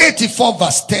 Psalm 84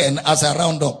 verse 10 as I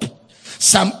round up.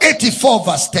 Psalm 84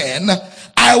 verse 10.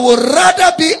 I would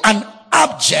rather be an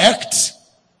abject.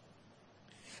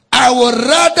 I would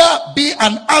rather be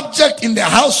an abject in the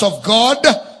house of God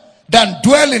than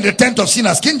dwell in the tent of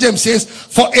sinners. King James says,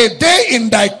 for a day in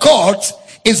thy courts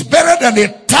is better than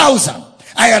 1,000.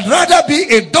 I had rather be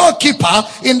a doorkeeper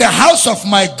in the house of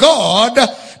my God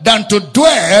than to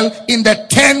dwell in the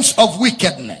tents of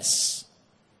wickedness.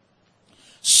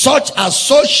 Such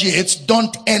associates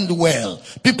don't end well.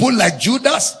 People like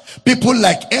Judas, people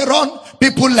like Aaron,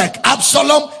 people like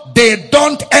Absalom, they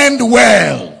don't end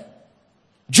well.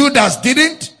 Judas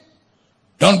didn't.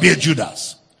 Don't be a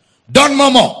Judas. Don't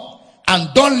murmur.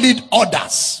 And don't lead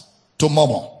others to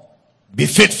murmur. Be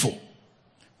faithful.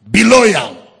 Be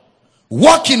loyal.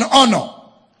 Walk in honor.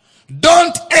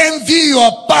 Don't envy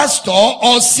your pastor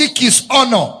or seek his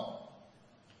honor.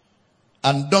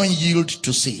 And don't yield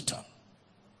to Satan.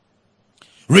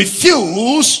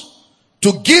 Refuse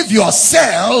to give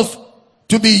yourself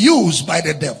to be used by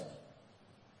the devil.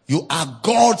 You are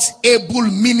God's able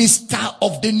minister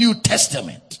of the New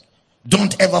Testament.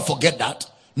 Don't ever forget that.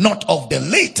 Not of the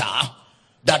later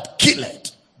that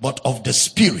killeth, but of the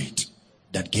spirit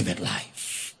that giveth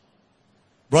life.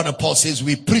 Brother Paul says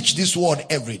we preach this word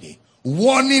every day,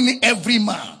 warning every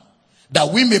man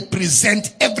that we may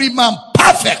present every man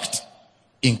perfect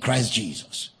in Christ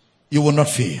Jesus. You will not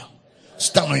fail.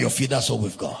 Stand on your feet. That's all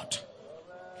we've got.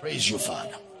 Praise you,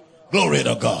 Father. Glory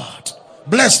to God.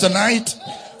 Bless tonight.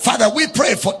 Father, we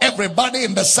pray for everybody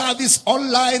in the service,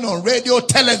 online, on radio,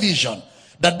 television,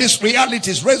 that these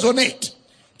realities resonate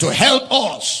to help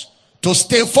us to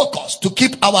stay focused, to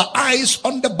keep our eyes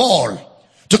on the ball,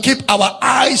 to keep our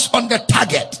eyes on the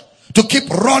target, to keep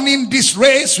running this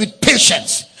race with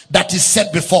patience that is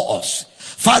set before us.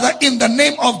 Father, in the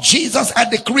name of Jesus, I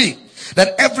decree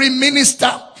that every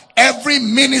minister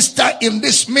in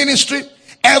this ministry,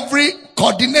 every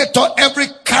coordinator, every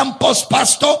campus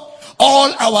pastor,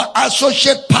 all our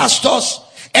associate pastors,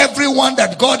 everyone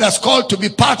that God has called to be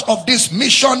part of this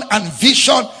mission and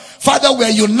vision, Father, we are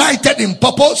united in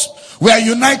purpose, we are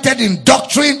united in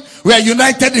doctrine, we are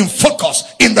united in focus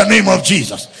in the name of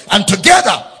Jesus. And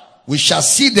together we shall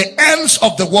see the ends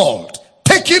of the world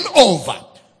taken over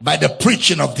by the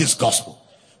preaching of this gospel.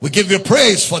 We give you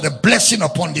praise for the blessing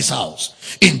upon this house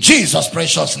in Jesus'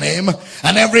 precious name.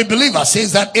 And every believer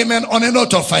says that amen on a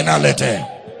note of finality.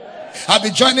 I'll be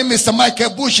joining Mr.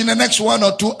 Michael Bush in the next 1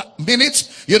 or 2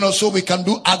 minutes, so we can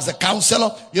do Ask the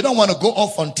Counselor. You don't want to go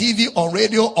off on TV, on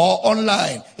radio, or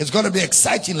online. It's going to be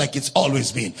exciting like it's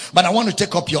always been. But I want to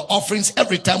take up your offerings.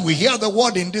 Every time we hear the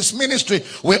word in this ministry,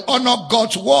 we honor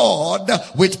God's word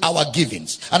with our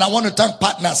givings. And I want to thank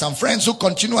partners and friends who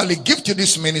continually give to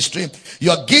this ministry.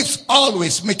 Your gifts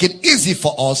always make it easy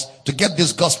for us to get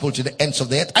this gospel to the ends of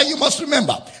the earth. And you must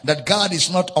remember that God is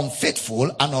not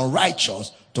unfaithful and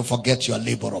unrighteous to forget your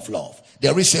labor of love.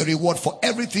 There is a reward for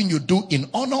everything you do in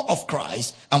honor of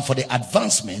Christ and for the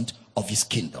advancement of his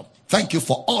kingdom. Thank you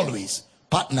for always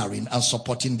partnering and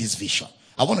supporting this vision.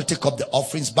 I want to take up the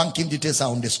offerings. Banking details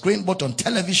are on the screen, both on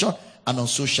television and on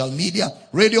social media.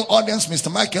 Radio audience,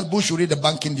 Mr. Michael Bush will read the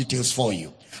banking details for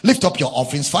you. Lift up your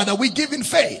offerings. Father, we give in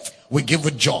faith. We give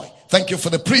with joy. Thank you for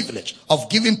the privilege of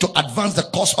giving to advance the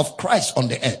cause of Christ on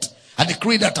the earth. I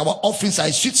decree that our offerings are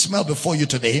a sweet smell before you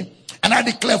today. And I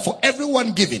declare for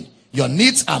everyone giving, your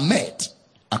needs are met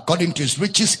according to his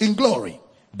riches in glory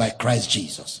by Christ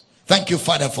Jesus. Thank you,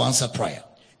 Father, for answered prayer.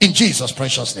 In Jesus'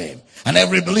 precious name. And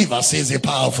every believer says a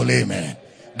powerful amen.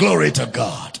 Glory to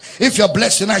God. If you're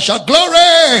blessed tonight, shout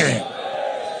glory.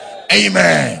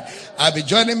 Amen. I'll be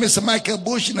joining Mr. Michael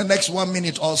Bush in the next 1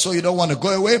 minute or so. You don't want to go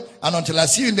away. And until I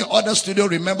see you in the other studio,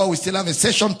 remember we still have a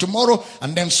session tomorrow.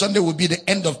 And then Sunday will be the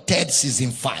end of TED season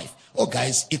 5. Oh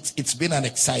guys, it's been an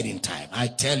exciting time. I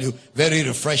tell you, very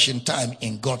refreshing time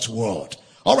in God's word.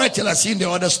 All right, till I see you in the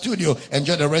other studio.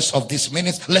 Enjoy the rest of these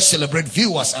minutes. Let's celebrate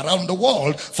viewers around the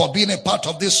world for being a part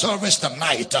of this service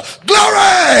tonight.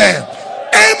 Glory!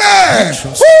 Amen!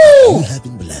 You have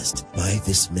been blessed by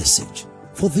this message.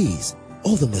 For these,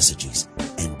 other messages,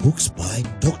 and books by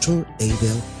Dr.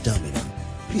 Abel Damina,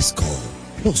 please call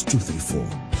 +234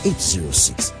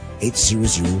 806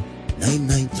 800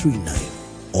 9939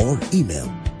 or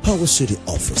email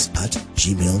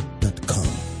powercityoffice@gmail.com.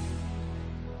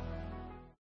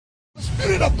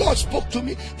 Spirit Spirit of God spoke to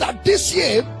me that this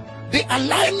year, the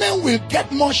alignment will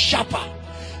get more sharper.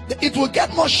 It will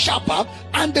get more sharper,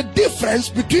 and the difference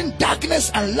between darkness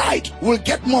and light will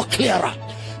get more clearer.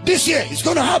 This year, it's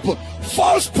going to happen.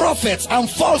 False prophets and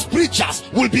false preachers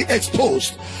will be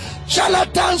exposed.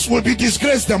 Charlatans will be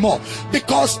disgraced the more,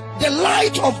 because the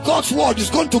light of God's word is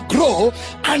going to grow,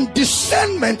 and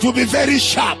discernment will be very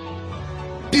sharp.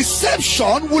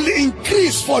 Deception will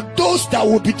increase for those that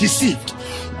will be deceived.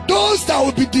 Those that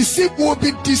will be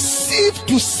deceived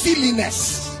to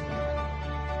silliness.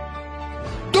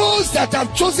 Those that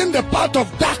have chosen the path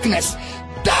of darkness,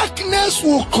 darkness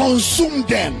will consume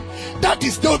them. That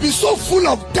is, they will be so full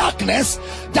of darkness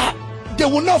that they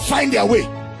will not find their way.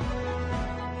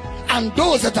 And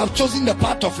those that have chosen the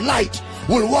path of light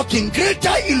will walk in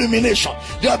greater illumination.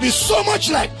 There will be so much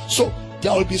light. So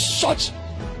there will be such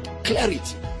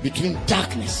clarity between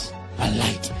darkness and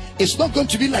light. It's not going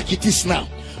to be like it is now,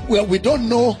 where we don't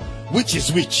know which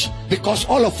is which, because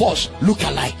all of us look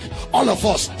alike. All of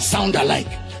us sound alike.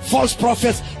 False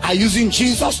prophets are using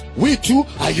Jesus. We too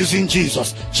are using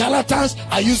Jesus. Charlatans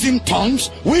are using tongues.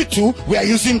 We too, we are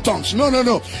using tongues. No.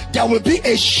 There will be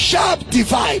a sharp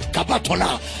divide.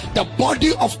 Kabatona. The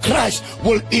body of Christ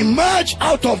will emerge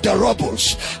out of the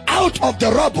rubbles. Out of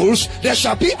the rubbles, there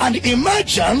shall be an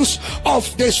emergence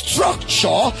of the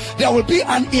structure. There will be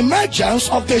an emergence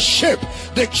of the shape.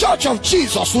 The church of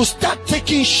Jesus will start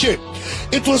taking shape.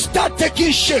 It will start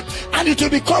taking shape, and it will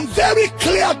become very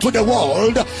clear to the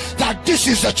world that this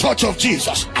is the church of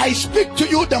Jesus. I speak to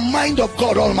you the mind of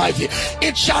God Almighty.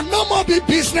 It shall no more be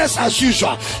business as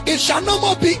usual. It shall no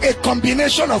more be a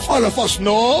combination of all of us.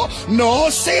 No,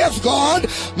 saith God,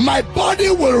 my body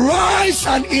will rise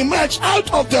and emerge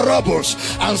out of the rubbles.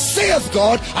 And saith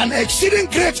God, an exceeding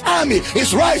great army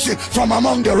is rising from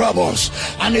among the rubbles.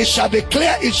 And it shall be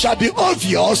clear, it shall be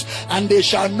obvious, and they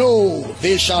shall know,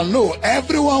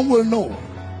 everyone will know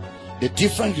the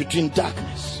difference between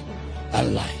darkness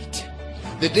and light.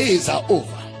 The days are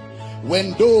over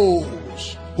when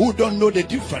those who don't know the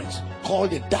difference call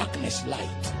the darkness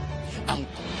light. And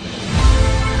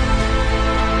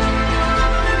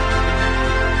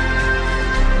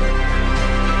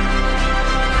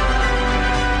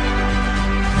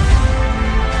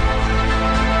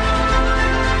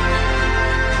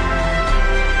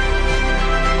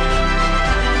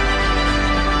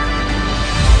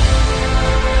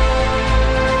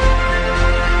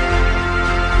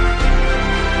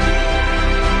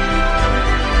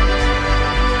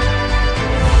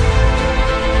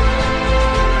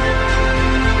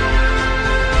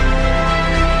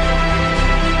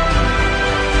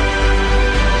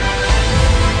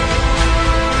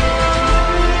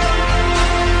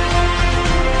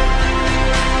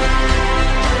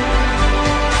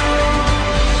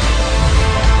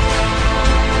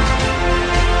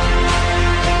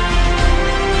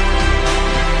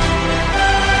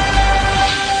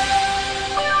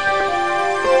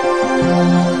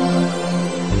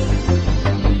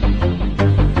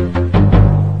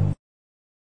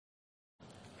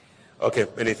Okay,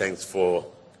 many thanks for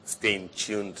staying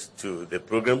tuned to the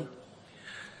program.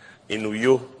 In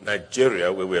Uyo,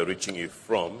 Nigeria, where we are reaching you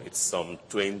from, it's some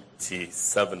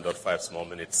 27.5 small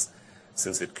minutes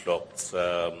since it clocked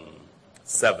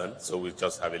 7, so we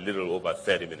just have a little over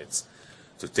 30 minutes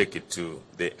to take it to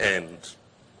the end.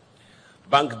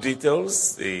 Bank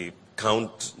details, the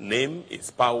account name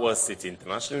is Power City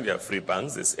International. There are free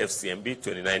banks. It's FCMB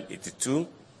 2982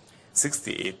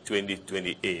 68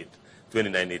 2028.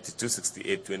 2982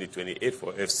 68 2028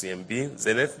 for FCMB.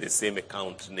 Zenith, the same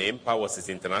account name, Power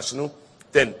City International,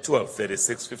 10 12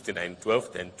 36 59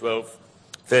 12, 10 12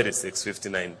 36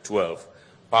 59 12.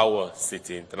 Power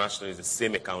City International is the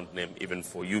same account name even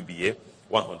for UBA,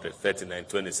 139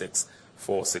 26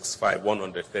 465,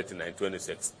 139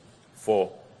 26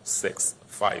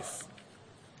 465.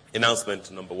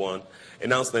 Announcement number 1.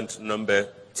 Announcement number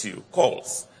 2,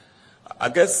 calls. I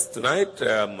guess tonight,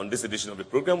 on this edition of the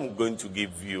program, we're going to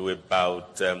give you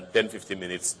about 10-15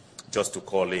 minutes just to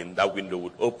call in. That window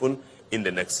would open in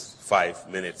the next 5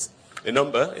 minutes. The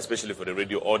number, especially for the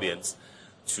radio audience,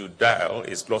 to dial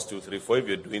is +234 if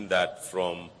you're doing that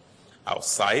from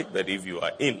outside. But if you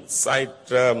are inside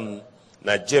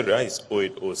Nigeria, it's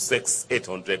 0806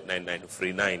 800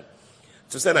 9939.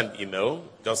 To send an email,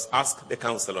 just ask the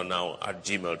counselor now at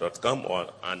gmail.com, or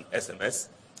an SMS.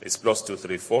 It's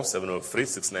 +234 703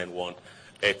 691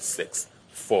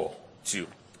 8642.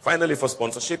 Finally, for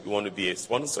sponsorship, you want to be a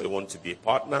sponsor, you want to be a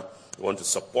partner, you want to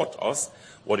support us,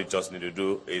 what you just need to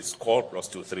do is call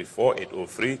 +234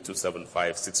 803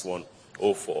 275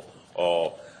 6104,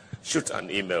 or shoot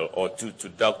an email or to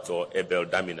Dr. Abel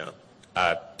Damina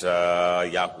at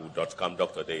yahoo.com.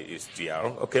 Dr. Day is GR.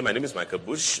 Okay, my name is Michael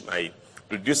Bush. My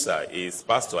producer is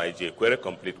Pastor IJ Query,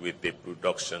 complete with the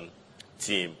production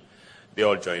team. They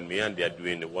all join me and they are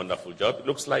doing a wonderful job. It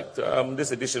looks like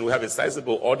this edition we have a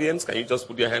sizable audience. Can you just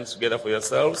put your hands together for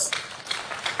yourselves?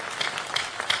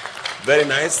 Very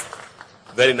nice.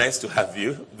 Very nice to have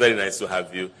you. Very nice to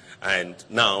have you. And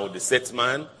now the set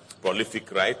man,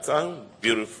 prolific writer,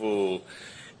 beautiful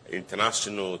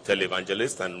international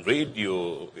televangelist and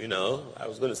radio, I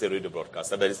was going to say radio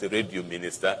broadcaster, but it's a radio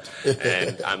minister.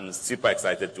 And I'm super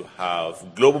excited to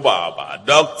have Global Barber,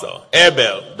 Dr.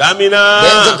 Abel Damina.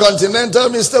 The Intercontinental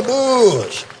Mr.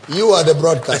 Bush. You are the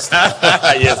broadcaster.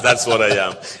 Yes, that's what I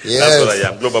am. Yes. That's what I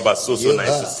am. Global Barber, so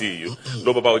nice to see you.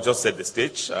 Global Barber, we just set the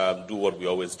stage. Do what we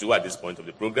always do at this point of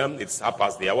the program. It's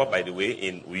 1:30, by the way,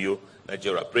 in Uyo,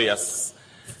 Nigeria. Prayers.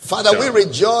 Father, we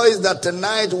rejoice that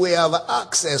tonight we have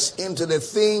access into the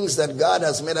things that God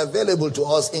has made available to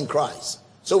us in Christ.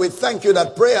 So we thank you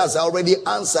that prayers are already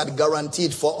answered,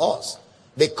 guaranteed for us,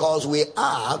 because we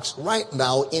ask right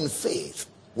now in faith.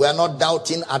 We are not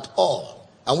doubting at all.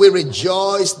 And we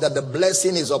rejoice that the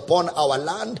blessing is upon our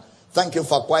land. Thank you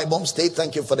for Akwa Ibom State.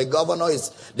 Thank you for the governor,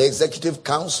 the executive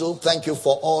council. Thank you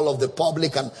for all of the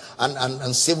public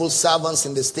and civil servants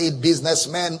in the state,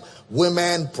 businessmen,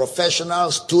 women,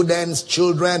 professionals, students,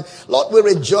 children. Lord, we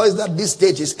rejoice that this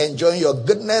state is enjoying your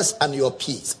goodness and your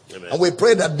peace. Amen. And we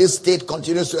pray that this state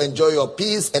continues to enjoy your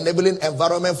peace, enabling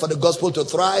environment for the gospel to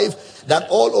thrive, that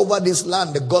all over this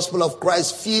land, the gospel of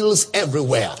Christ feels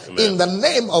everywhere. Amen. In the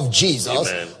name of Jesus,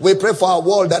 amen, we pray for our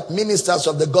world that ministers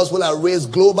of the gospel are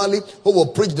raised globally, who will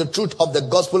preach the truth of the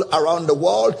gospel around the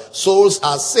world. Souls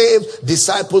are saved.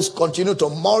 Disciples continue to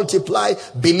multiply.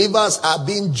 Believers are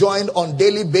being joined on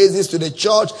daily basis to the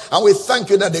church. And we thank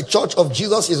you that the church of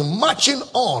Jesus is marching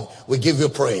on. We give you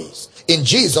praise. In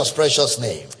Jesus' precious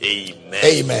name. Amen.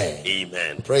 Amen.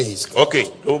 Amen. Praise God. Okay,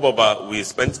 Global Baba, we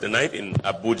spent the night in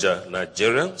Abuja,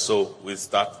 Nigeria. So we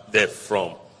start there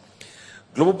from.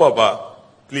 Global Baba,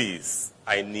 please,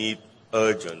 I need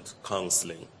urgent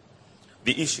counseling.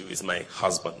 The issue is my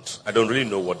husband. I don't really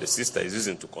know what the sister is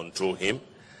using to control him.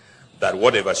 That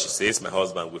whatever she says, my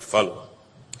husband will follow.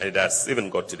 And it has even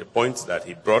got to the point that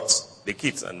he brought the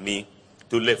kids and me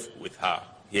to live with her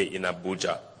here in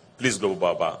Abuja. Please, Global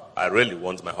Baba, I really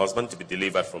want my husband to be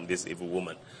delivered from this evil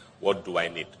woman. What do I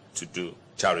need to do?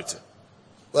 Charity.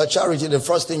 Well, Charity, the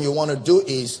first thing you want to do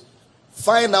is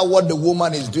find out what the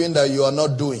woman is doing that you are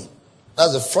not doing.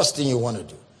 That's the first thing you want to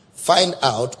do. Find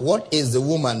out what is the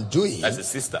woman doing. As a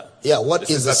sister. Yeah, what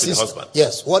the is the sister? Husband.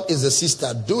 Yes, what is the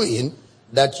sister doing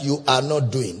that you are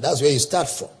not doing? That's where you start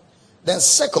from. Then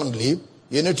secondly,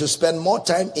 you need to spend more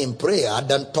time in prayer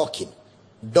than talking.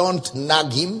 Don't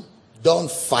nag him.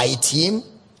 Don't fight him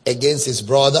against his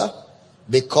brother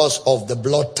because of the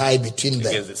blood tie between them.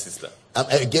 Against the sister.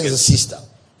 Against the sister.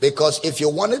 Because if you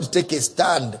wanted to take a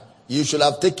stand, you should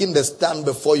have taken the stand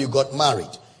before you got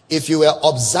married. If you were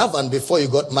observant before you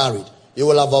got married, you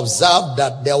will have observed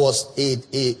that there was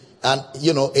a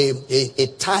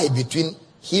tie between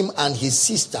him and his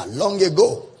sister long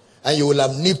ago. And you will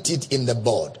have nipped it in the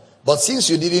bud. But since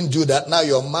you didn't do that, now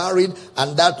you're married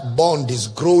and that bond is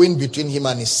growing between him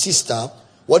and his sister.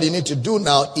 What you need to do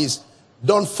now is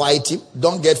don't fight him.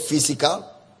 Don't get physical.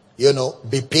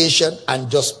 Be patient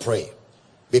and just pray.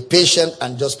 Be patient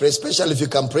and just pray, especially if you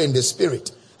can pray in the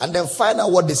spirit. And then find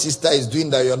out what the sister is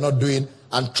doing that you're not doing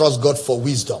and trust God for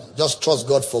wisdom. Just trust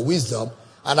God for wisdom.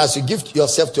 And as you give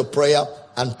yourself to prayer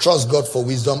and trust God for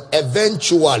wisdom,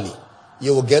 eventually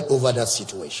you will get over that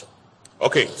situation.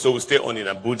 Okay, so we stay on in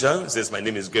Abuja. It says, my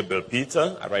name is Gabriel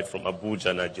Peter. I write from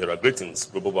Abuja, Nigeria. Greetings,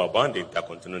 Global Baba and the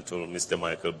Intercontinental Mr.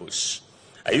 Michael Bush.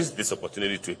 I use this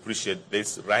opportunity to appreciate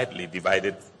this rightly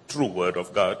divided true word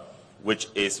of God, which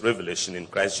is revelation in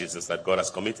Christ Jesus that God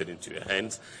has committed into your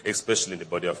hands, especially in the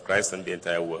body of Christ and the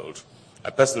entire world.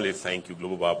 I personally thank you,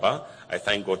 Global Baba. I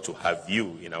thank God to have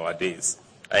you in our days.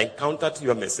 I encountered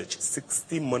your message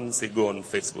 60 months ago on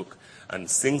Facebook, and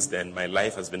since then, my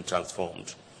life has been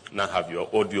transformed. Now I have your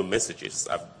audio messages.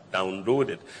 I've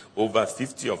downloaded over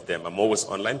 50 of them. I'm always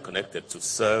online connected to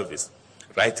service,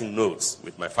 writing notes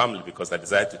with my family because I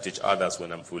desire to teach others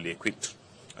when I'm fully equipped.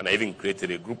 And I even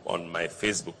created a group on my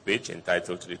Facebook page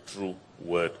entitled The True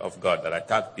Word of God that I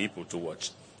tag people to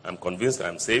watch. I'm convinced that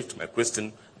I'm saved. My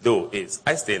question, though, is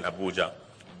I stay in Abuja,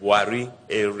 Buhari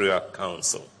Area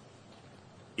Council.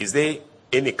 Is there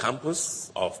any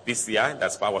campus of PCI,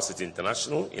 that's Power City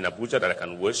International, in Abuja that I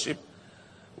can worship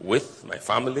with my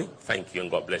family? Thank you and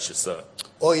God bless you, sir.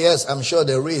 Oh yes, I'm sure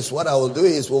there is. What I will do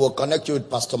is we will connect you with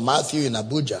Pastor Matthew in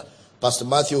Abuja. Pastor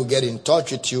Matthew will get in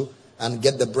touch with you and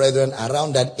get the brethren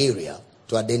around that area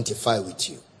to identify with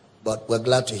you. But we're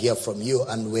glad to hear from you,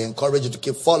 and we encourage you to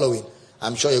keep following.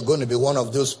 I'm sure you're going to be one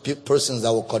of those persons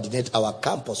that will coordinate our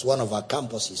campus, one of our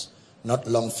campuses, not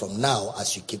long from now,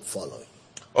 as you keep following.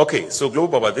 Okay, so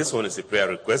Global Baba, this one is a prayer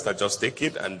request. I just take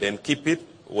it and then keep it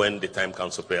when the time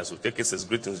comes for prayers. So take it. It says,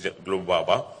 greetings, Global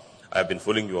Baba. I've been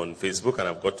following you on Facebook, and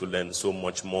I've got to learn so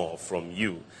much more from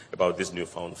you about this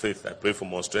newfound faith. I pray for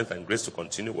more strength and grace to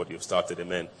continue what you've started.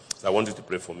 Amen. So I want you to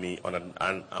pray for me on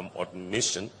an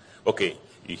admission. Okay,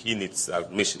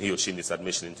 he or she needs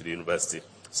admission into the university.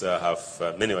 So I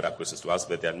have many other questions to ask,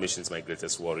 but the admission is my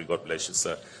greatest worry. God bless you,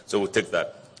 sir. So we'll take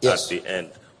that at the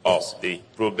end of the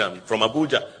program. From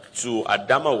Abuja to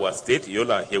Adamawa State,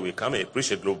 Yola, here we come. I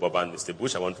appreciate Global Baba and Mr.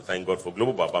 Bush. I want to thank God for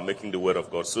Global Baba making the word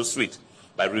of God so sweet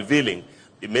by revealing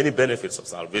the many benefits of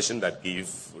salvation that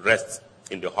give rest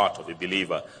in the heart of a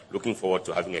believer. Looking forward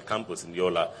to having a campus in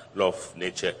Yola. Love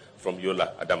nature from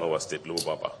Yola, Adamawa State. Global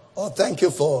Baba. Oh, thank you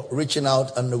for reaching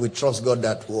out, and we trust God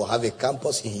that we'll have a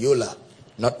campus in Yola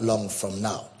not long from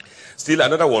now. Still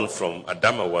another one from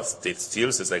Adamawa State.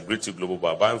 Still says, I greet you, Global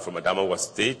Baba. I'm from Adamawa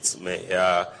State,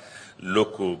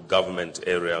 local government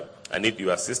area. I need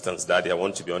your assistance, Daddy. I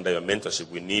want to be under your mentorship.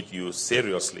 We need you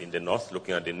seriously in the north,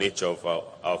 looking at the nature of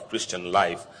our Christian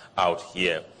life out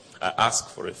here. I ask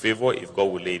for a favor. If God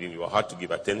will lay it in your heart to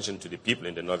give attention to the people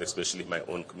in the north, especially my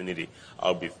own community,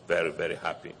 I'll be very, very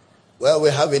happy. Well, we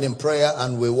have it in prayer,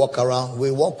 and we walk around. We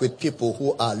walk with people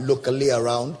who are locally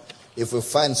around. If we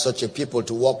find such a people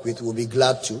to walk with, we'll be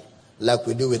glad to, like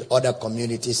we do with other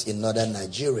communities in northern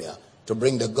Nigeria, to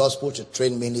bring the gospel, to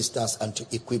train ministers, and to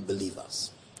equip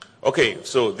believers. Okay,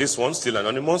 so this one's still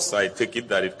anonymous. I take it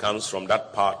that it comes from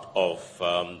that part of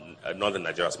northern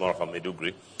Nigeria, more of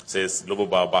Maiduguri. Says, Global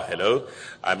Baba, hello.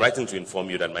 I'm writing to inform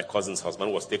you that my cousin's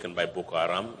husband was taken by Boko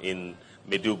Haram in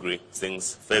Maiduguri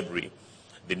since February.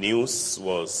 The news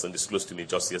was disclosed to me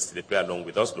just yesterday. Pray along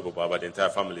with us, Global Baba. The entire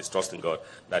family is trusting God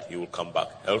that he will come back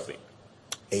healthy.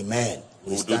 Amen.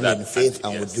 We stand in faith,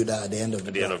 and we'll do that at the end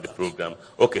of the program.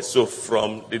 Okay, so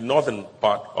from the northern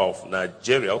part of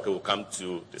Nigeria, okay, we'll come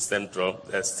to the central,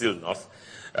 still north.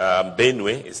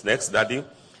 Benue is next, Daddy.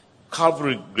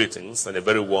 Calvary greetings and a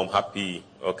very warm, happy,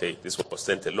 okay, this was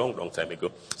sent a long, long time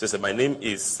ago. So my name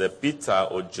is Peter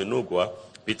Ojonogwa,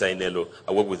 Peter Inelo.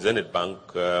 I work with Zenith Bank,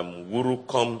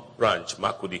 Wurukom branch,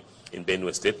 Makudi in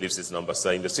Benue State. Leaves his number.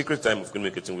 So in the secret time of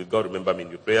communicating with God, remember me in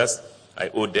your prayers. I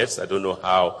owe debts. I don't know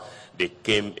how they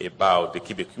came about. They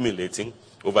keep accumulating.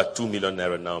 Over 2 million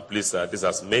naira now. Please, this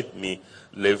has made me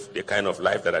live the kind of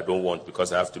life that I don't want,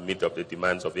 because I have to meet up the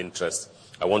demands of interest.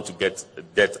 I want to get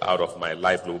debt out of my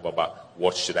life, Global Baba.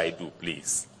 What should I do,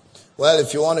 please? Well,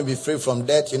 if you want to be free from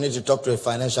debt, you need to talk to a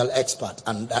financial expert.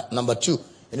 And number 2,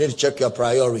 you need to check your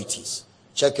priorities.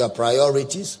 Check your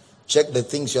priorities. Check the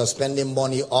things you're spending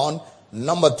money on.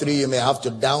 Number 3, you may have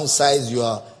to downsize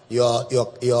your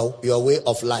way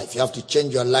of life. You have to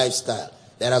change your lifestyle.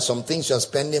 There are some things you're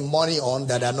spending money on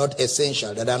that are not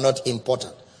essential, that are not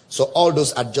important. So all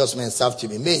those adjustments have to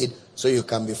be made so you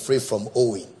can be free from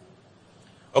owing.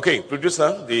 Okay,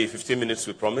 producer, the 15 minutes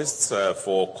we promised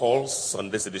for calls on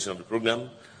this edition of the program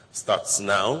starts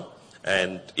now.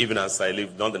 And even as I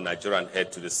leave northern Nigeria and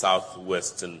head to the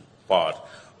southwestern part,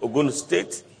 Ogun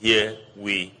State, here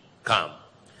we come.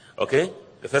 Okay,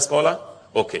 the first caller?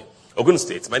 Okay. Ogun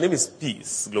State. My name is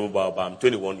Peace Global Baba. I'm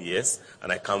 21 years, and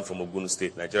I come from Ogun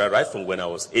State, Nigeria, right from when I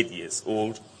was 8 years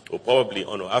old, or probably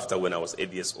after when I was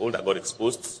 8 years old. I got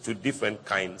exposed to different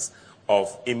kinds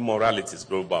of immoralities,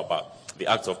 Global Baba. The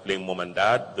act of playing mom and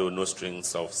dad, though no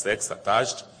strings of sex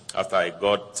attached. After I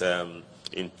got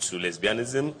into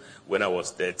lesbianism when I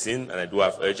was 13, and I do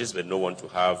have urges, but no one to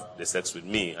have the sex with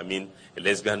me. I mean, a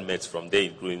lesbian met from there,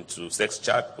 it grew into sex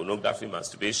chat, pornography,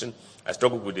 masturbation. I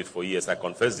struggled with it for years. I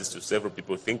confessed this to several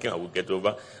people, thinking I would get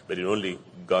over, but it only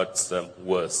got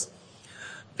worse.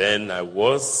 Then there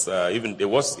was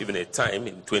even a time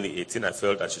in 2018 I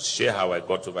felt I should share how I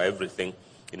got over everything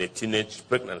in a teenage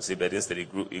pregnancy, but instead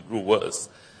it grew worse.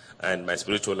 And my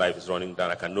spiritual life is running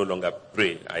down. I can no longer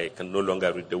pray. I can no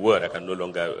longer read the word. I can no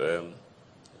longer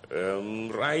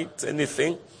write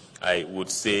anything. I would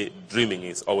say dreaming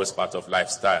is always part of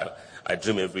lifestyle. I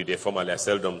dream every day. Formally, I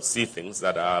seldom see things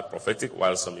that are prophetic,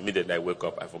 while some immediately I wake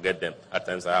up, I forget them. At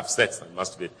times I have sex and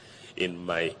masturbate in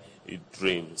my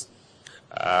dreams.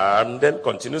 And then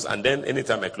continues, and then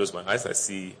anytime I close my eyes, I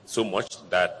see so much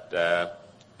that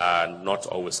are not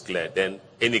always clear. Then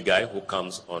any guy who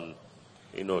comes on,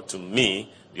 to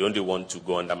me, the only one to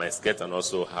go under my skirt and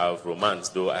also have romance,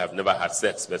 though I have never had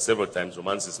sex, but several times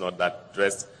romance is not that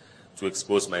dressed to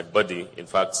expose my body. In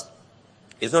fact,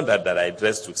 It's not that I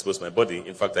dress to expose my body.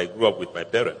 In fact, I grew up with my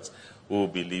parents who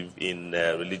believe in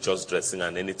religious dressing,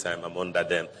 and anytime I'm under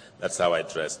them, that's how I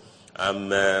dress.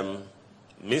 I'm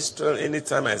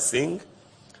anytime I sing,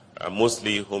 I'm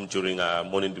mostly home during a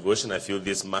morning devotion. I feel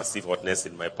this massive hotness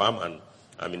in my palm, and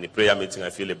I'm in a prayer meeting.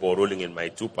 I feel a ball rolling in my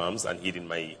two palms and heat in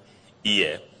my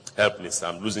ear. Helpless,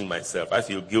 I'm losing myself. I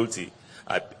feel guilty.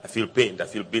 I feel pained. I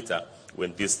feel bitter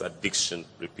when this addiction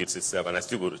repeats itself. And I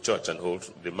still go to church and hold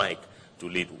the mic to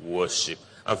lead worship.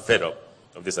 I'm fed up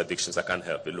of these addictions. I can't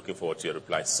help it. Looking forward to your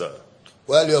reply, sir.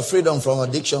 Well, your freedom from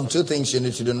addiction, two things you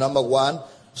need to do. Number one,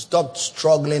 stop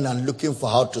struggling and looking for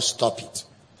how to stop it.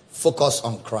 Focus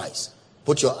on Christ.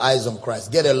 Put your eyes on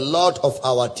Christ. Get a lot of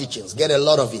our teachings. Get a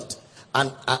lot of it.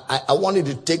 And I want you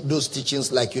to take those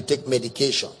teachings like you take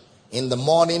medication. In the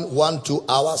morning, 1-2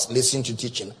 hours, listen to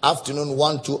teaching. Afternoon,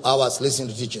 1-2 hours, listen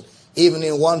to teaching.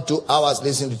 Evening, 1-2 hours,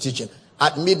 listen to teaching.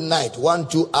 At midnight,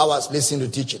 1-2 hours, listen to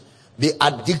teaching. Be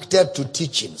addicted to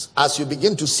teachings. As you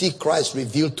begin to see Christ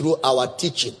revealed through our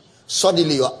teaching,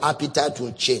 suddenly your appetite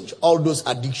will change. All those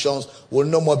addictions will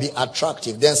no more be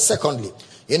attractive. Then secondly,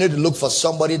 you need to look for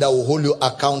somebody that will hold you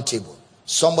accountable.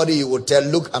 Somebody you will tell,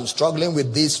 look, I'm struggling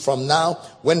with this from now.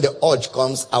 When the urge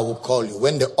comes, I will call you.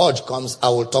 When the urge comes, I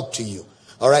will talk to you.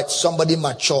 All right, somebody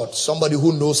matured, somebody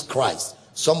who knows Christ,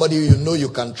 somebody you know you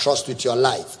can trust with your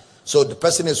life. So the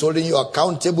person is holding you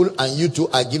accountable, and you two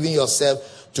are giving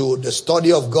yourself to the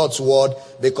study of God's word,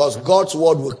 because God's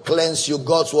word will cleanse you.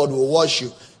 God's word will wash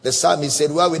you. The psalmist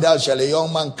said, wherewithal shall a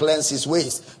young man cleanse his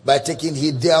ways? By taking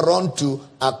heed thereunto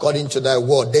according to thy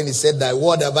word. Then he said, thy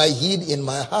word have I hid in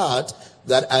my heart,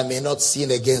 that I may not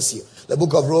sin against you. The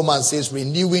book of Romans says,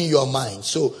 renewing your mind.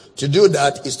 So to do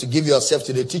that is to give yourself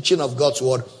to the teaching of God's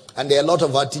word. And there are a lot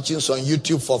of our teachings on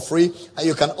YouTube for free. And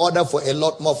you can order for a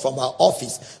lot more from our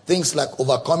office. Things like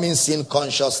overcoming sin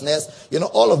consciousness. You know,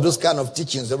 all of those kind of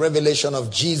teachings, the revelation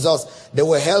of Jesus, they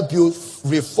will help you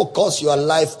refocus your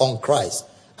life on Christ.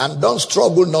 And don't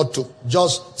struggle not to.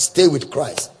 Just stay with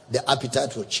Christ. The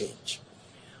appetite will change.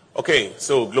 Okay,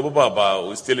 so Global Baba,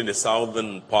 we're still in the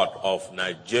southern part of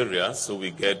Nigeria. So we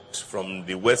get from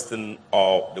the western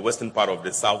part of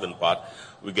the southern part,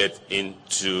 we get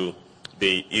into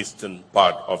the eastern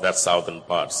part of that southern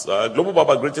part. Global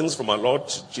Baba, greetings from our Lord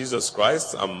Jesus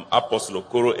Christ. I'm Apostle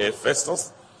Okoro A.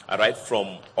 Festus. I write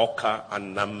from Oka,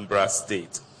 Anambra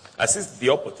State. I seize the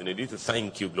opportunity to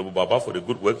thank you, Global Baba, for the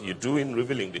good work you do in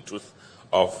revealing the truth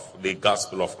of the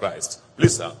gospel of Christ.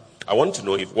 Please, sir, I want to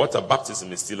know if water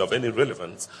baptism is still of any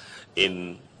relevance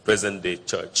in present-day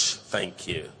church. Thank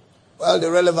you. Well, the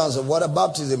relevance of water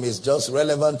baptism is just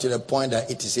relevant to the point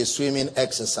that it is a swimming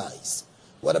exercise.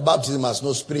 Water baptism has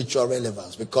no spiritual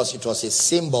relevance because it was a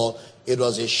symbol, it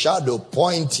was a shadow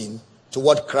pointing to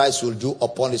what Christ will do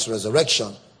upon his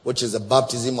resurrection, which is the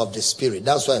baptism of the Spirit.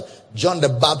 That's why John the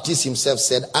Baptist himself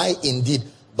said, I indeed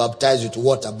baptize with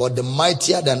water, but the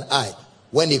mightier than I,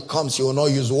 when he comes, he will not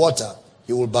use water.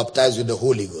 He will baptize with the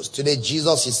Holy Ghost. Today,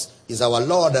 Jesus is our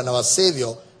Lord and our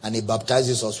Savior, and he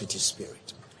baptizes us with his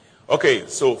Spirit. Okay,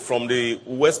 so from the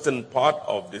western part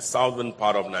of the southern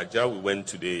part of Nigeria, we went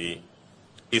to the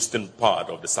eastern part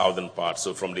of the southern part.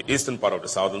 So from the eastern part of the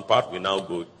southern part, we now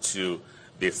go to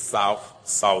the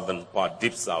southern part,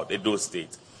 deep south, Edo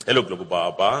State. Hello, Global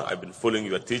Baba. I've been following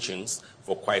your teachings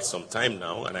for quite some time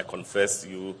now, and I confess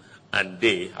you and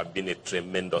they have been a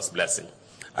tremendous blessing.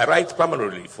 I write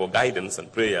primarily for guidance and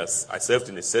prayers. I served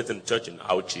in a certain church in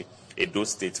Auchi, Edo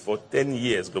State, for 10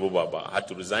 years, Global Baba. I had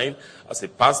to resign as a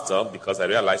pastor because I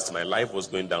realized my life was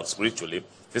going down spiritually,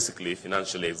 physically,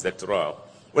 financially, etc.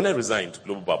 When I resigned,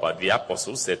 Global Baba, the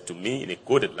apostle said to me in a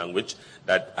coded language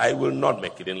that I will not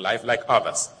make it in life like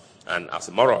others. And as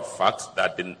a matter of fact,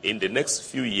 that in the next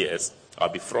few years, I'll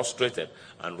be frustrated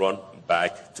and run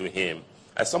back to him.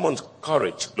 I summoned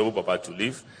courage, Global Baba, to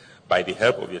live by the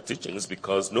help of your teachings,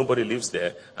 because nobody lives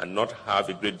there and not have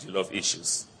a great deal of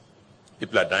issues.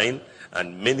 People are dying,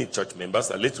 and many church members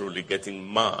are literally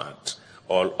getting mad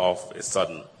all of a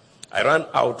sudden. I ran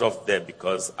out of there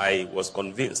because I was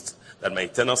convinced that my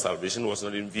eternal salvation was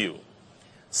not in view.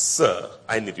 Sir,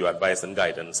 I need your advice and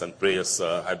guidance and prayers,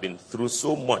 sir. I've been through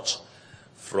so much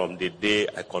from the day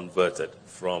I converted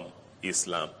from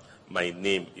Islam. My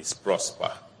name is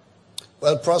Prosper.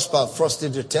 Well, Prosper, first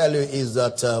thing to tell you is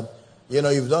that,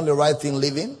 you've done the right thing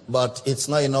living, but it's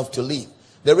not enough to live.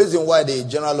 The reason why the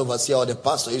general overseer or the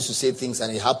pastor used to say things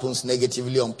and it happens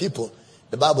negatively on people,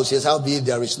 the Bible says, howbeit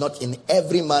there is not in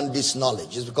every man this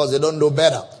knowledge. It's because they don't know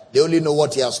better. They only know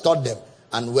what he has taught them.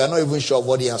 And we are not even sure of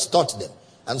what he has taught them.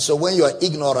 And so when you are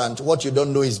ignorant, what you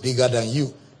don't know is bigger than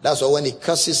you. That's why when he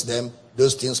curses them,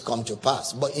 those things come to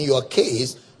pass. But in your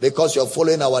case, because you're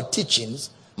following our teachings,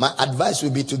 my advice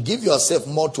would be to give yourself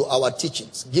more to our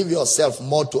teachings. Give yourself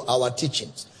more to our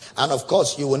teachings. And of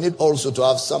course, you will need also to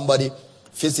have somebody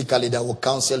physically that will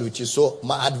counsel with you. So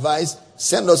my advice,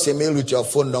 send us a mail with your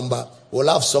phone number.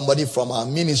 We'll have somebody from our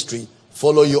ministry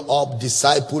follow you up,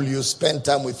 disciple you, spend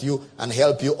time with you, and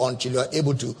help you until you are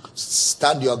able to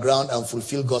stand your ground and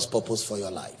fulfill God's purpose for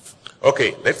your life.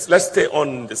 Okay, let's stay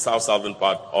on the southern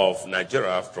part of Nigeria.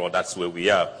 After all, that's where we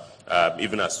are.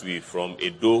 Even as we from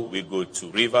Edo, we go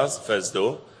to Rivers. First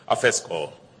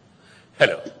call.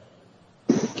 Hello.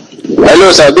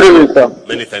 Hello, sir. Good evening, sir.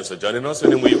 Many thanks for joining us.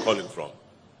 Where are you calling from?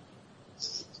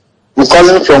 I'm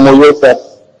calling from Oyo, sir.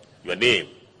 Your name?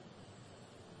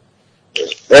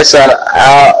 Yes, sir.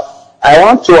 I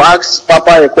want to ask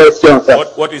Papa a question, sir.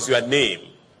 What is your name?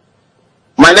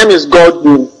 My name is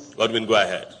Godwin. Godwin, go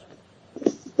ahead.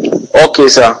 Okay,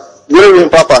 sir. Good evening,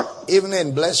 Papa.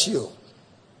 Evening, bless you.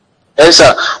 Yes,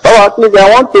 sir. Papa, please, I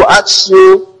want to ask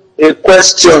you a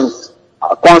question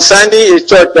concerning a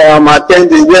church that I'm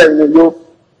attending here in Oyo.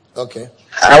 Okay.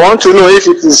 I want to know if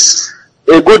it is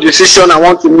a good decision I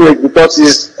want to make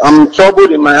because I'm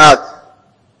troubled in my heart.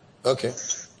 Okay.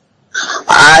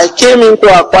 I came into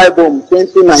Akwa Ibom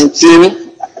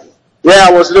 2019 where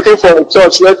I was looking for a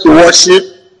church where to worship.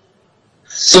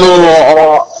 So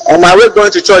on my way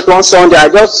going to church one Sunday, I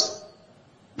just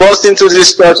burst into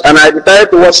this church and I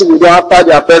decided to worship with them after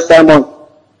their first time on.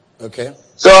 Okay.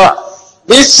 So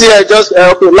this year,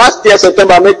 last year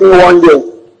September made me 1 year.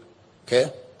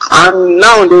 Okay. And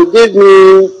now they gave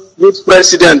me this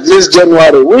president this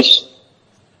January, which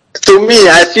to me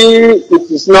I feel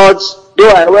it is not. Though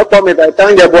I welcome it, I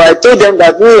thank them, but I told them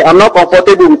that I'm not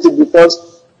comfortable with it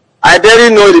because I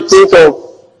barely know the things of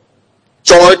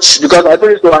church because I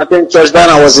used to attend church when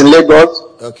I was in Lagos.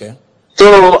 Okay.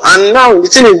 So, and now the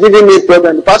thing is giving me a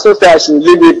problem. The pastor said I should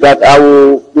leave it, that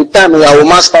with time I will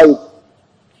master it.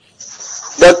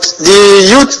 But the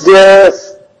youth there,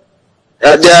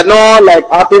 they are not like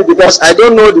happy because I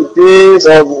don't know the things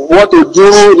of what to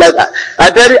do. Like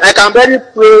I can barely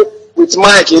pray with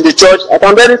Mike in the church. I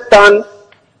can barely stand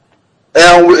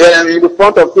in the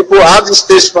front of people. I have this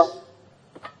stage fright.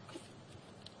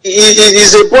 It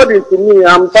is a burden to me.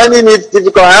 I'm finding it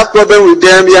difficult. I have problems with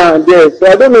them here and there. So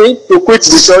I don't know if to quit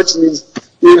the church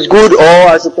is good or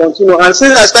I should continue. And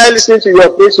since I started listening to your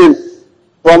preaching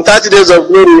from 30 Days of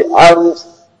Glory,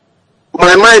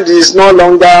 my mind is no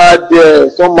longer there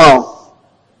somehow.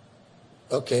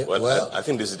 Okay. Well, I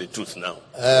think this is the truth now.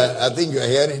 I think you're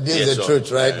hearing this is the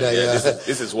truth, right?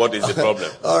 This is what is the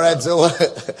problem. All right. So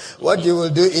what you will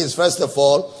do is, first of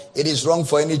all, it is wrong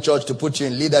for any church to put you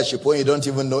in leadership when you don't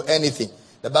even know anything.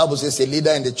 The Bible says a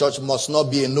leader in the church must not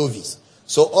be a novice.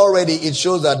 So already it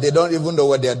shows that they don't even know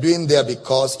what they're doing there,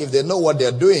 because if they know what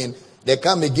they're doing, they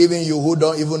can't be giving you, who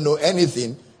don't even know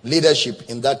anything, leadership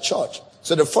in that church.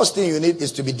 So the first thing you need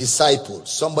is to be discipled.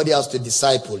 Somebody has to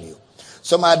disciple you.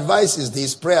 So my advice is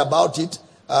this: pray about it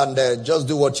and just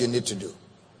do what you need to do.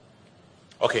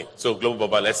 Okay, so Global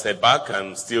Baba, let's head back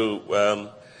and still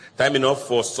time enough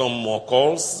for some more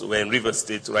calls. We're in River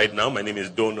State right now. My name is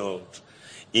Donald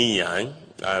Inyang.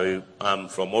 I'm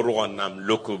from Orowanam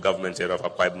local government area of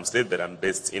Akwa Ibom State, but I'm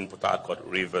based in Port Harcourt,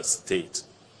 River State.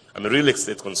 I'm a real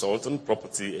estate consultant,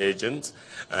 property agent,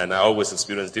 and I always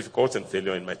experience difficulty and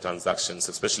failure in my transactions,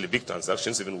 especially big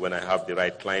transactions, even when I have the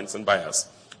right clients and buyers.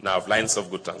 Now, I have lines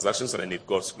of good transactions, and I need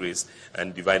God's grace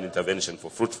and divine intervention for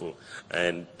fruitful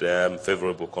and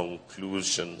favorable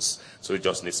conclusions. So it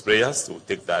just needs prayers. So we'll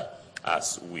take that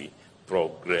as we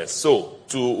progress. So,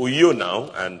 to Uyo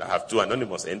now, and I have two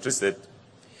anonymous entries that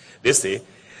they say,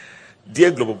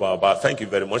 "Dear Global Baba, thank you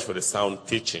very much for the sound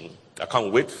teaching. I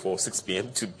can't wait for 6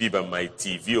 p.m. to be by my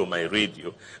TV or my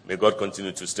radio. May God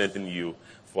continue to strengthen you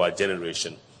for our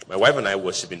generation. My wife and I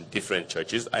worship in different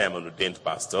churches. I am an ordained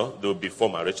pastor. Though before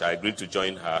marriage, I agreed to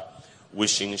join her,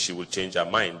 wishing she would change her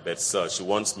mind. But sir, she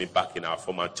wants me back in our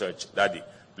former church. Daddy,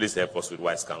 please help us with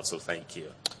wise counsel. Thank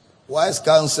you." Wise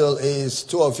counsel is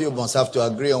two of you must have to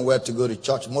agree on where to go to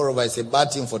church. Moreover, it's a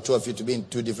bad thing for two of you to be in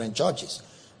two different churches,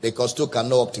 because two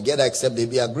cannot work together except they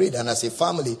be agreed. And as a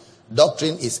family,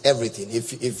 doctrine is everything.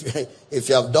 If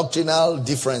you have doctrinal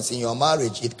difference in your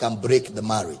marriage, it can break the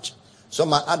marriage. So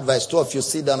my advice, two of you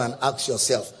sit down and ask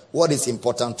yourself, what is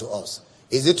important to us?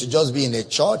 Is it to just be in a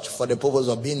church for the purpose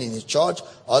of being in a church,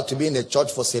 or to be in a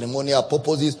church for ceremonial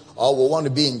purposes, or we want to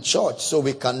be in church so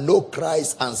we can know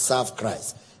Christ and serve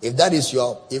Christ? If that is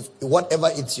whatever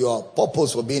it's your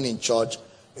purpose for being in church,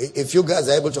 if you guys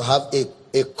are able to have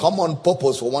a common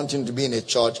purpose for wanting to be in a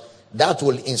church, that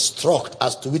will instruct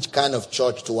as to which kind of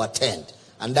church to attend.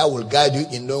 And that will guide you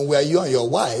in knowing where you and your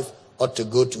wife ought to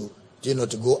go to,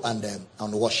 to go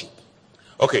and worship.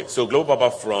 Okay, so Global Baba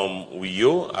from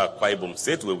Uyo, Akwa Ibom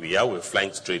State, where we are, we're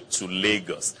flying straight to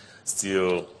Lagos.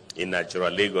 Still in Nigeria.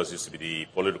 Lagos used to be the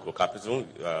political capital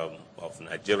of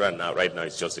Nigeria. Now, right now,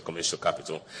 it's just the commercial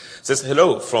capital. Says,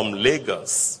 hello from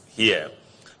Lagos here.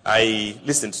 I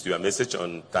listened to your message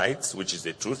on tithes, which is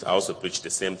the truth. I also preached the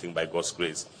same thing by God's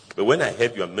grace. But when I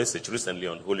heard your message recently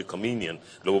on Holy Communion,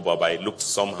 Global Baba, it looked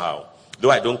somehow. Though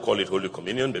I don't call it Holy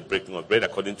Communion, but breaking of bread,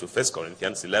 according to 1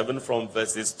 Corinthians 11, from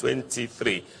verses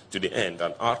 23 to the end,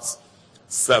 and Acts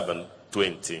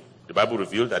 7:20. The Bible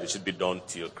revealed that it should be done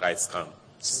till Christ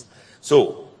comes.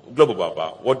 So, Global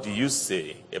Baba, what do you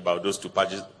say about those two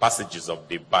passages of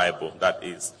the Bible? That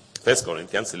is 1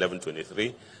 Corinthians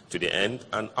 11:23 to the end,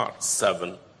 and Acts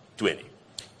 7:20.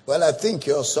 Well, I think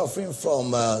you're suffering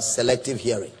from selective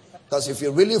hearing. Because if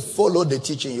you really follow the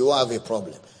teaching, you won't have a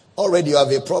problem. Already you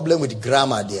have a problem with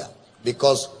grammar there.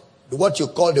 Because what you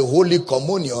call the Holy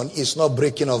Communion is not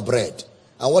breaking of bread.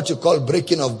 And what you call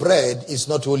breaking of bread is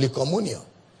not Holy Communion.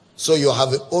 So you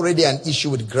have already an issue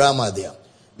with grammar there.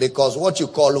 Because what you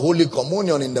call Holy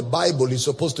Communion in the Bible is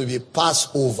supposed to be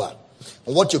Passover.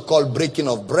 And what you call breaking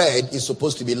of bread is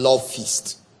supposed to be love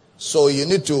feast. So you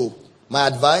need to, my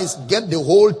advice, get the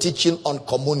whole teaching on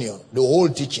communion. The whole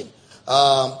teaching.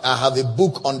 I have a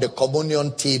book on the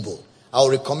communion table. I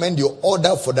will recommend you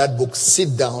order for that book.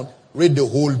 Sit down, read the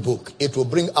whole book. It will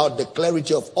bring out the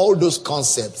clarity of all those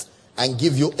concepts and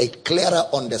give you a clearer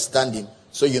understanding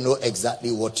so you know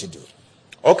exactly what to do.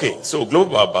 Okay, so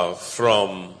Global Baba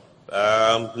from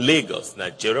Lagos,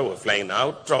 Nigeria. We're flying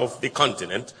out of the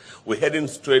continent. We're heading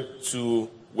straight to,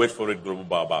 wait for it, Global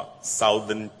Baba,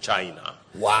 southern China.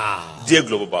 Wow. Dear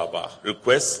Global Baba,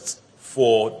 request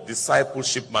for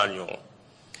discipleship manual.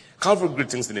 Calvary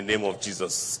greetings in the name of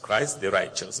Jesus Christ, the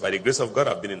righteous. By the grace of God,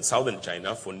 I've been in southern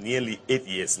China for nearly 8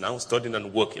 years now, studying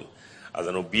and working as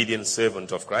an obedient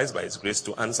servant of Christ by his grace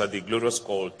to answer the glorious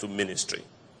call to ministry.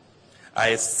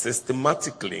 I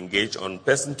systematically engage on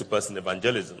person-to-person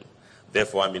evangelism.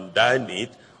 Therefore, I'm in dire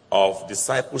need of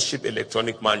discipleship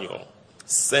electronic manual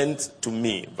sent to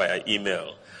me via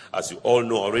email. As you all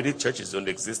know already, churches don't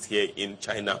exist here in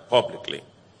China publicly.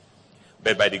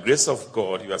 But by the grace of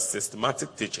God, your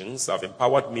systematic teachings have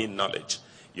empowered me in knowledge.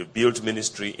 You built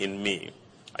ministry in me.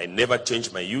 I never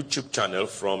changed my YouTube channel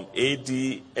from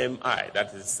ADMI,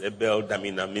 that is Abel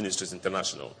Damina Ministries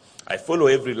International. I follow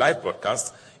every live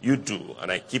broadcast you do,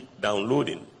 and I keep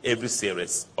downloading every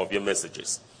series of your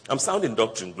messages. I'm sound in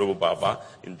doctrine, Global Baba,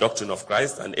 in doctrine of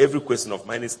Christ, and every question of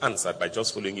mine is answered by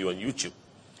just following you on YouTube.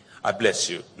 I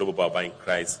bless you, Global Baba in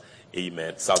Christ.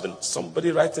 Amen.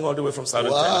 Somebody writing all the way from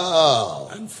Southern China.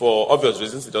 And for obvious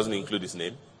reasons, it doesn't include his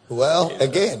name. Well,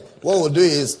 again, what we'll do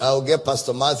is I'll get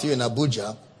Pastor Matthew in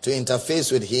Abuja to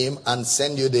interface with him and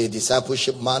send you the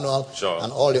discipleship manual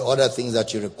and all the other things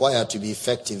that you require to be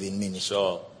effective in ministry.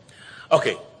 Sure.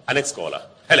 Okay, our next caller.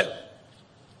 Hello.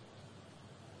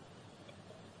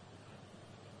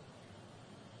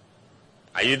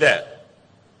 Are you there?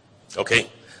 Okay.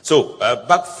 So,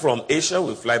 back from Asia,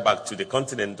 we fly back to the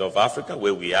continent of Africa,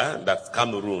 where we are, and that's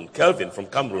Cameroon. Kelvin from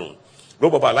Cameroon.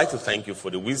 Robert, I'd like to thank you for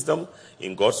the wisdom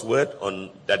in God's word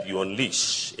that you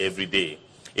unleash every day.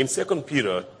 In 2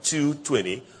 Peter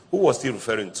 2:20, who was he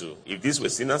referring to? If these were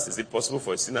sinners, is it possible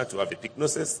for a sinner to have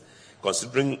epignosis?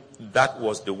 Considering that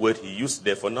was the word he used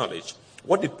there for knowledge.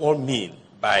 What did Paul mean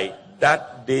by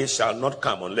that day shall not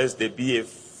come unless there be a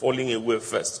falling away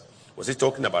first? Was he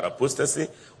talking about apostasy?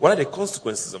 What are the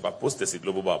consequences of apostasy,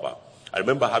 Global Baba? I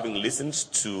remember having listened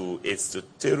to a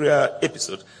Soteria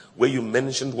episode where you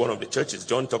mentioned one of the churches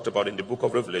John talked about in the book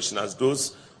of Revelation as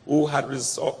those who had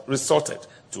resorted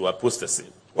to apostasy.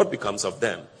 What becomes of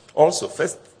them? Also, 1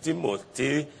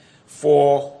 Timothy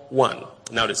 4:1.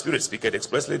 Now the Spirit speaketh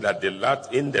expressly that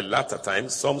in the latter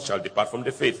times some shall depart from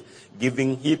the faith,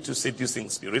 giving heed to seducing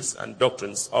spirits and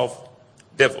doctrines of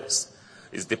devils.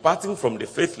 Is departing from the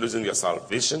faith losing your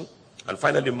salvation? And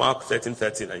finally, Mark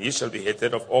 13:13, and ye shall be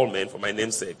hated of all men for my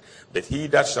name's sake, but he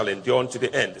that shall endure unto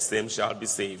the end, the same shall be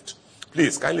saved.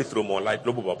 Please kindly throw more light,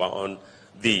 Global Baba, on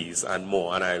these and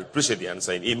more. And I appreciate the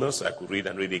answer in email so I could read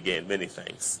and read again. Many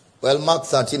thanks. Well, Mark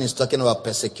 13 is talking about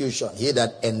persecution. He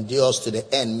that endures to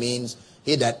the end means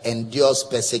he that endures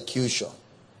persecution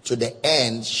to the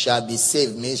end shall be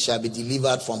saved, means shall be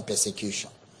delivered from persecution.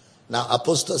 Now,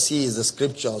 apostasy is the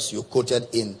scriptures you quoted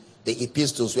in the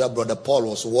epistles where Brother Paul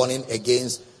was warning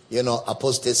against,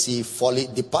 apostasy, folly.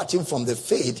 Departing from the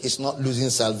faith is not losing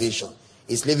salvation.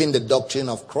 It's leaving the doctrine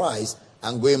of Christ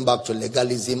and going back to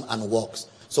legalism and works.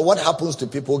 So what happens to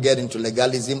people who get into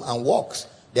legalism and works?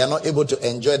 They are not able to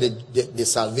enjoy the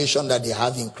salvation that they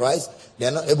have in Christ. They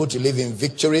are not able to live in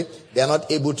victory. They are not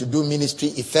able to do ministry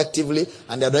effectively.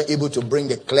 And they are not able to bring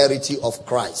the clarity of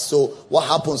Christ. So what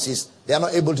happens is they are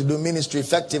not able to do ministry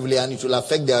effectively, and it will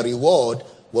affect their reward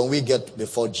when we get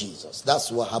before Jesus.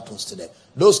 That's what happens today.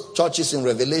 Those churches in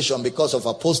Revelation, because of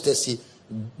apostasy,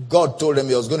 God told them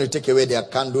he was going to take away their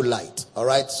candle light. All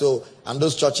right. So, and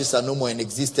those churches are no more in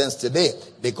existence today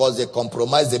because they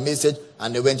compromised the message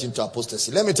and they went into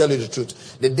apostasy. Let me tell you the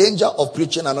truth. The danger of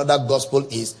preaching another gospel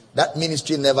is that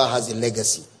ministry never has a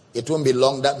legacy. It won't be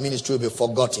long. That ministry will be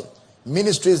forgotten.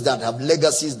 Ministries that have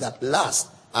legacies that last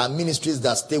are ministries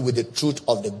that stay with the truth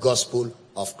of the gospel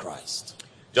of Christ.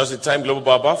 Just in time, Global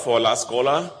Baba, for our last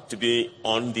caller to be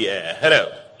on the air.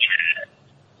 Hello.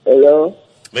 Hello.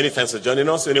 Many thanks for joining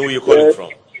us. Anywhere you're calling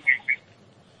from?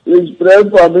 Please pray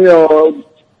for me.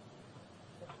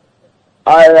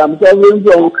 I am coming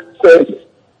from Spain.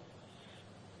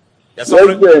 Yes,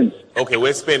 West Spain. Okay,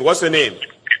 West Spain. What's your name?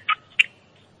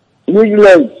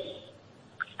 Nicholas.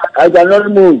 I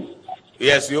cannot move.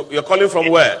 Yes, you're calling from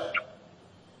where?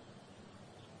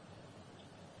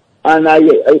 And I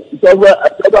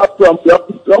suffer from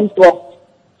long cough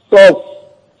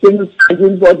since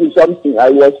 1940 something. I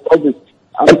was coughing.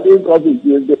 I'm still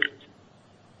coughing.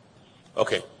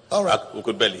 Okay. All right. We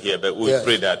could barely hear, but we'll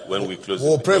pray that when we close.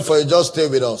 We'll pray for you. Just stay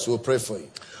with us. We'll pray for you.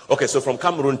 Okay, so from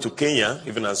Cameroon to Kenya,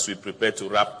 even as we prepare to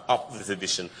wrap up this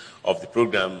edition of the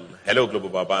program, hello Global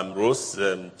Baba, I'm Rose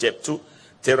Jeptu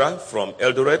Terra from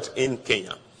Eldoret in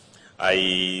Kenya.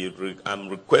 I'm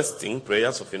requesting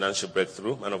prayers for financial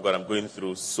breakthrough. Man of God, I'm going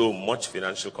through so much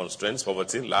financial constraints,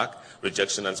 poverty, lack,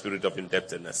 rejection, and spirit of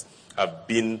indebtedness. I've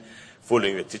been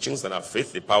following the teachings and our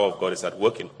faith. The power of God is at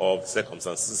work in all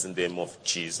circumstances in the name of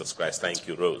Jesus Christ. Thank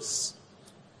you, Rose.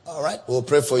 All right. We'll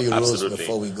pray for you, Absolutely. Rose,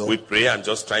 before we go. We pray. I'm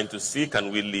just trying to see,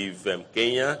 can we leave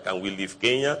Kenya? Can we leave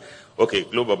Kenya? Okay,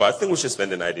 Global, but I think we should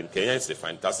spend the night in Kenya. It's a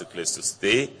fantastic place to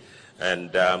stay.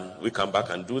 And we come back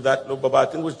and do that. No, Baba, I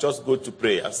think we'll just go to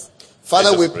prayers.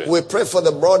 Father, we pray for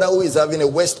the brother who is having a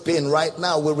waist pain right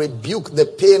now. We rebuke the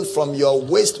pain from your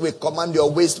waist. We command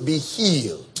your waist be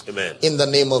healed. Amen. In the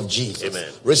name of Jesus.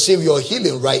 Amen. Receive your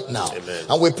healing right now. Amen.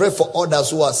 And we pray for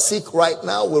others who are sick right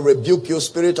now. We rebuke your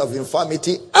spirit of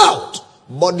infirmity out.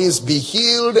 Bodies be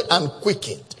healed and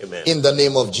quickened. Amen. In the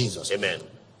name of Jesus. Amen.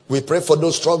 We pray for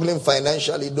those struggling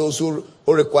financially, those who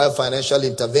require financial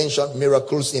intervention,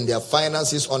 miracles in their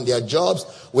finances, on their jobs.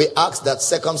 We ask that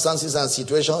circumstances and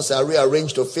situations are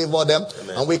rearranged to favor them.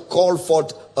 Amen. And we call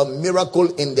forth a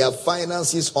miracle in their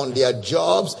finances, on their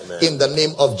jobs. Amen. In the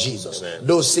name of Jesus. Amen.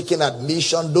 Those seeking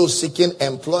admission, those seeking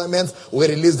employment, we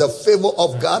release the favor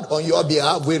of God on your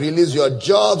behalf. We release your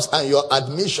jobs and your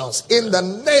admissions in the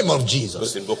name of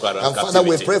Jesus. And Father,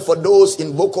 we pray for those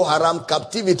in Boko Haram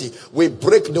captivity. We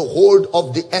break the hold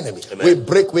of the enemy. Amen.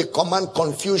 We command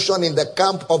confusion in the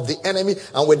camp of the enemy,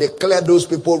 and we declare those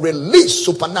people released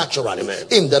supernaturally. Amen.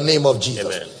 In the name of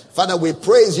Jesus. Amen. Father, we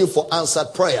praise you for answered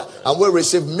prayer, and we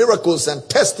receive miracles and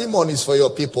testimonies for your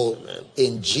people. Amen.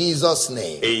 In Jesus'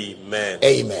 name. Amen.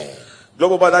 Amen.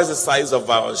 Global, but that's the size of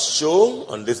our show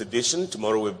on this edition.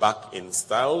 Tomorrow we're back in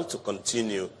style to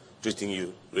continue treating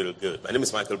you real good. My name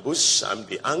is Michael Bush. I'm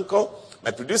the anchor. My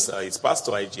producer is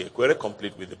Pastor I.G. Ekwere,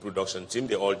 complete with the production team.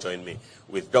 They all join me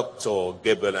with Dr.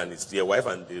 Gabriel and his dear wife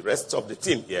and the rest of the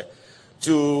team here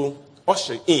to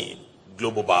usher in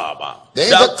Global Baba. The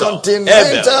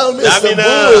Intercontinental Mr.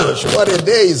 Bush. What a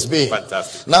day it's been.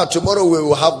 Fantastic. Now, tomorrow we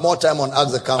will have more time on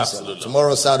Ask the Counselor. Absolutely.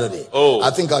 Tomorrow, Saturday. Oh.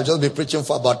 I think I'll just be preaching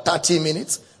for about 30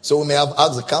 minutes. So we may have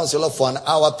Ask the Counselor for an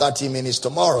hour, 30 minutes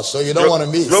tomorrow. So you don't want to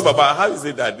miss. Baba, how is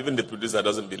it that even the producer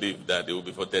doesn't believe that it will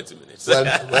be for 30 minutes? Well,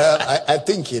 I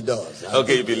think he does.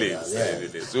 Okay, he believes. Yeah. He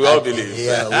believes. We all believe.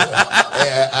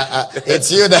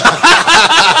 It's you that...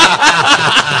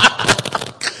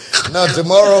 No,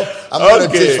 tomorrow I'm going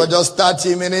to teach for just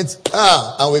 30 minutes.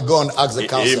 And we go and ask the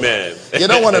counselor. Amen. You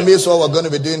don't want to miss what we're going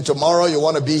to be doing tomorrow. You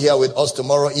want to be here with us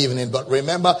tomorrow evening. But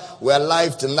remember, we're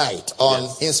live tonight on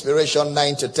Inspiration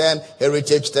 9 to 10,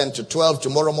 Heritage 10 to 12.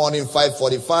 Tomorrow morning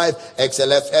 5:45,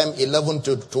 XLFM 11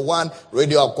 to 1,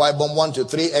 Radio Akwa Ibom 1 to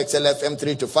 3, XLFM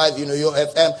 3 to 5,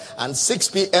 Unoyo FM. And 6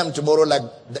 p.m. tomorrow, like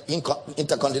the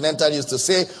Intercontinental used to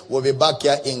say, we'll be back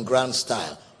here in grand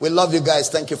style. We love you guys.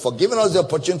 Thank you for giving us the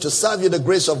opportunity to serve you the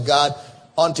grace of God.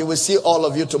 Until we see all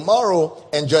of you tomorrow,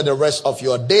 enjoy the rest of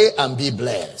your day and be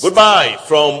blessed. Goodbye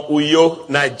from Uyo,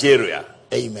 Nigeria.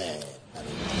 Amen.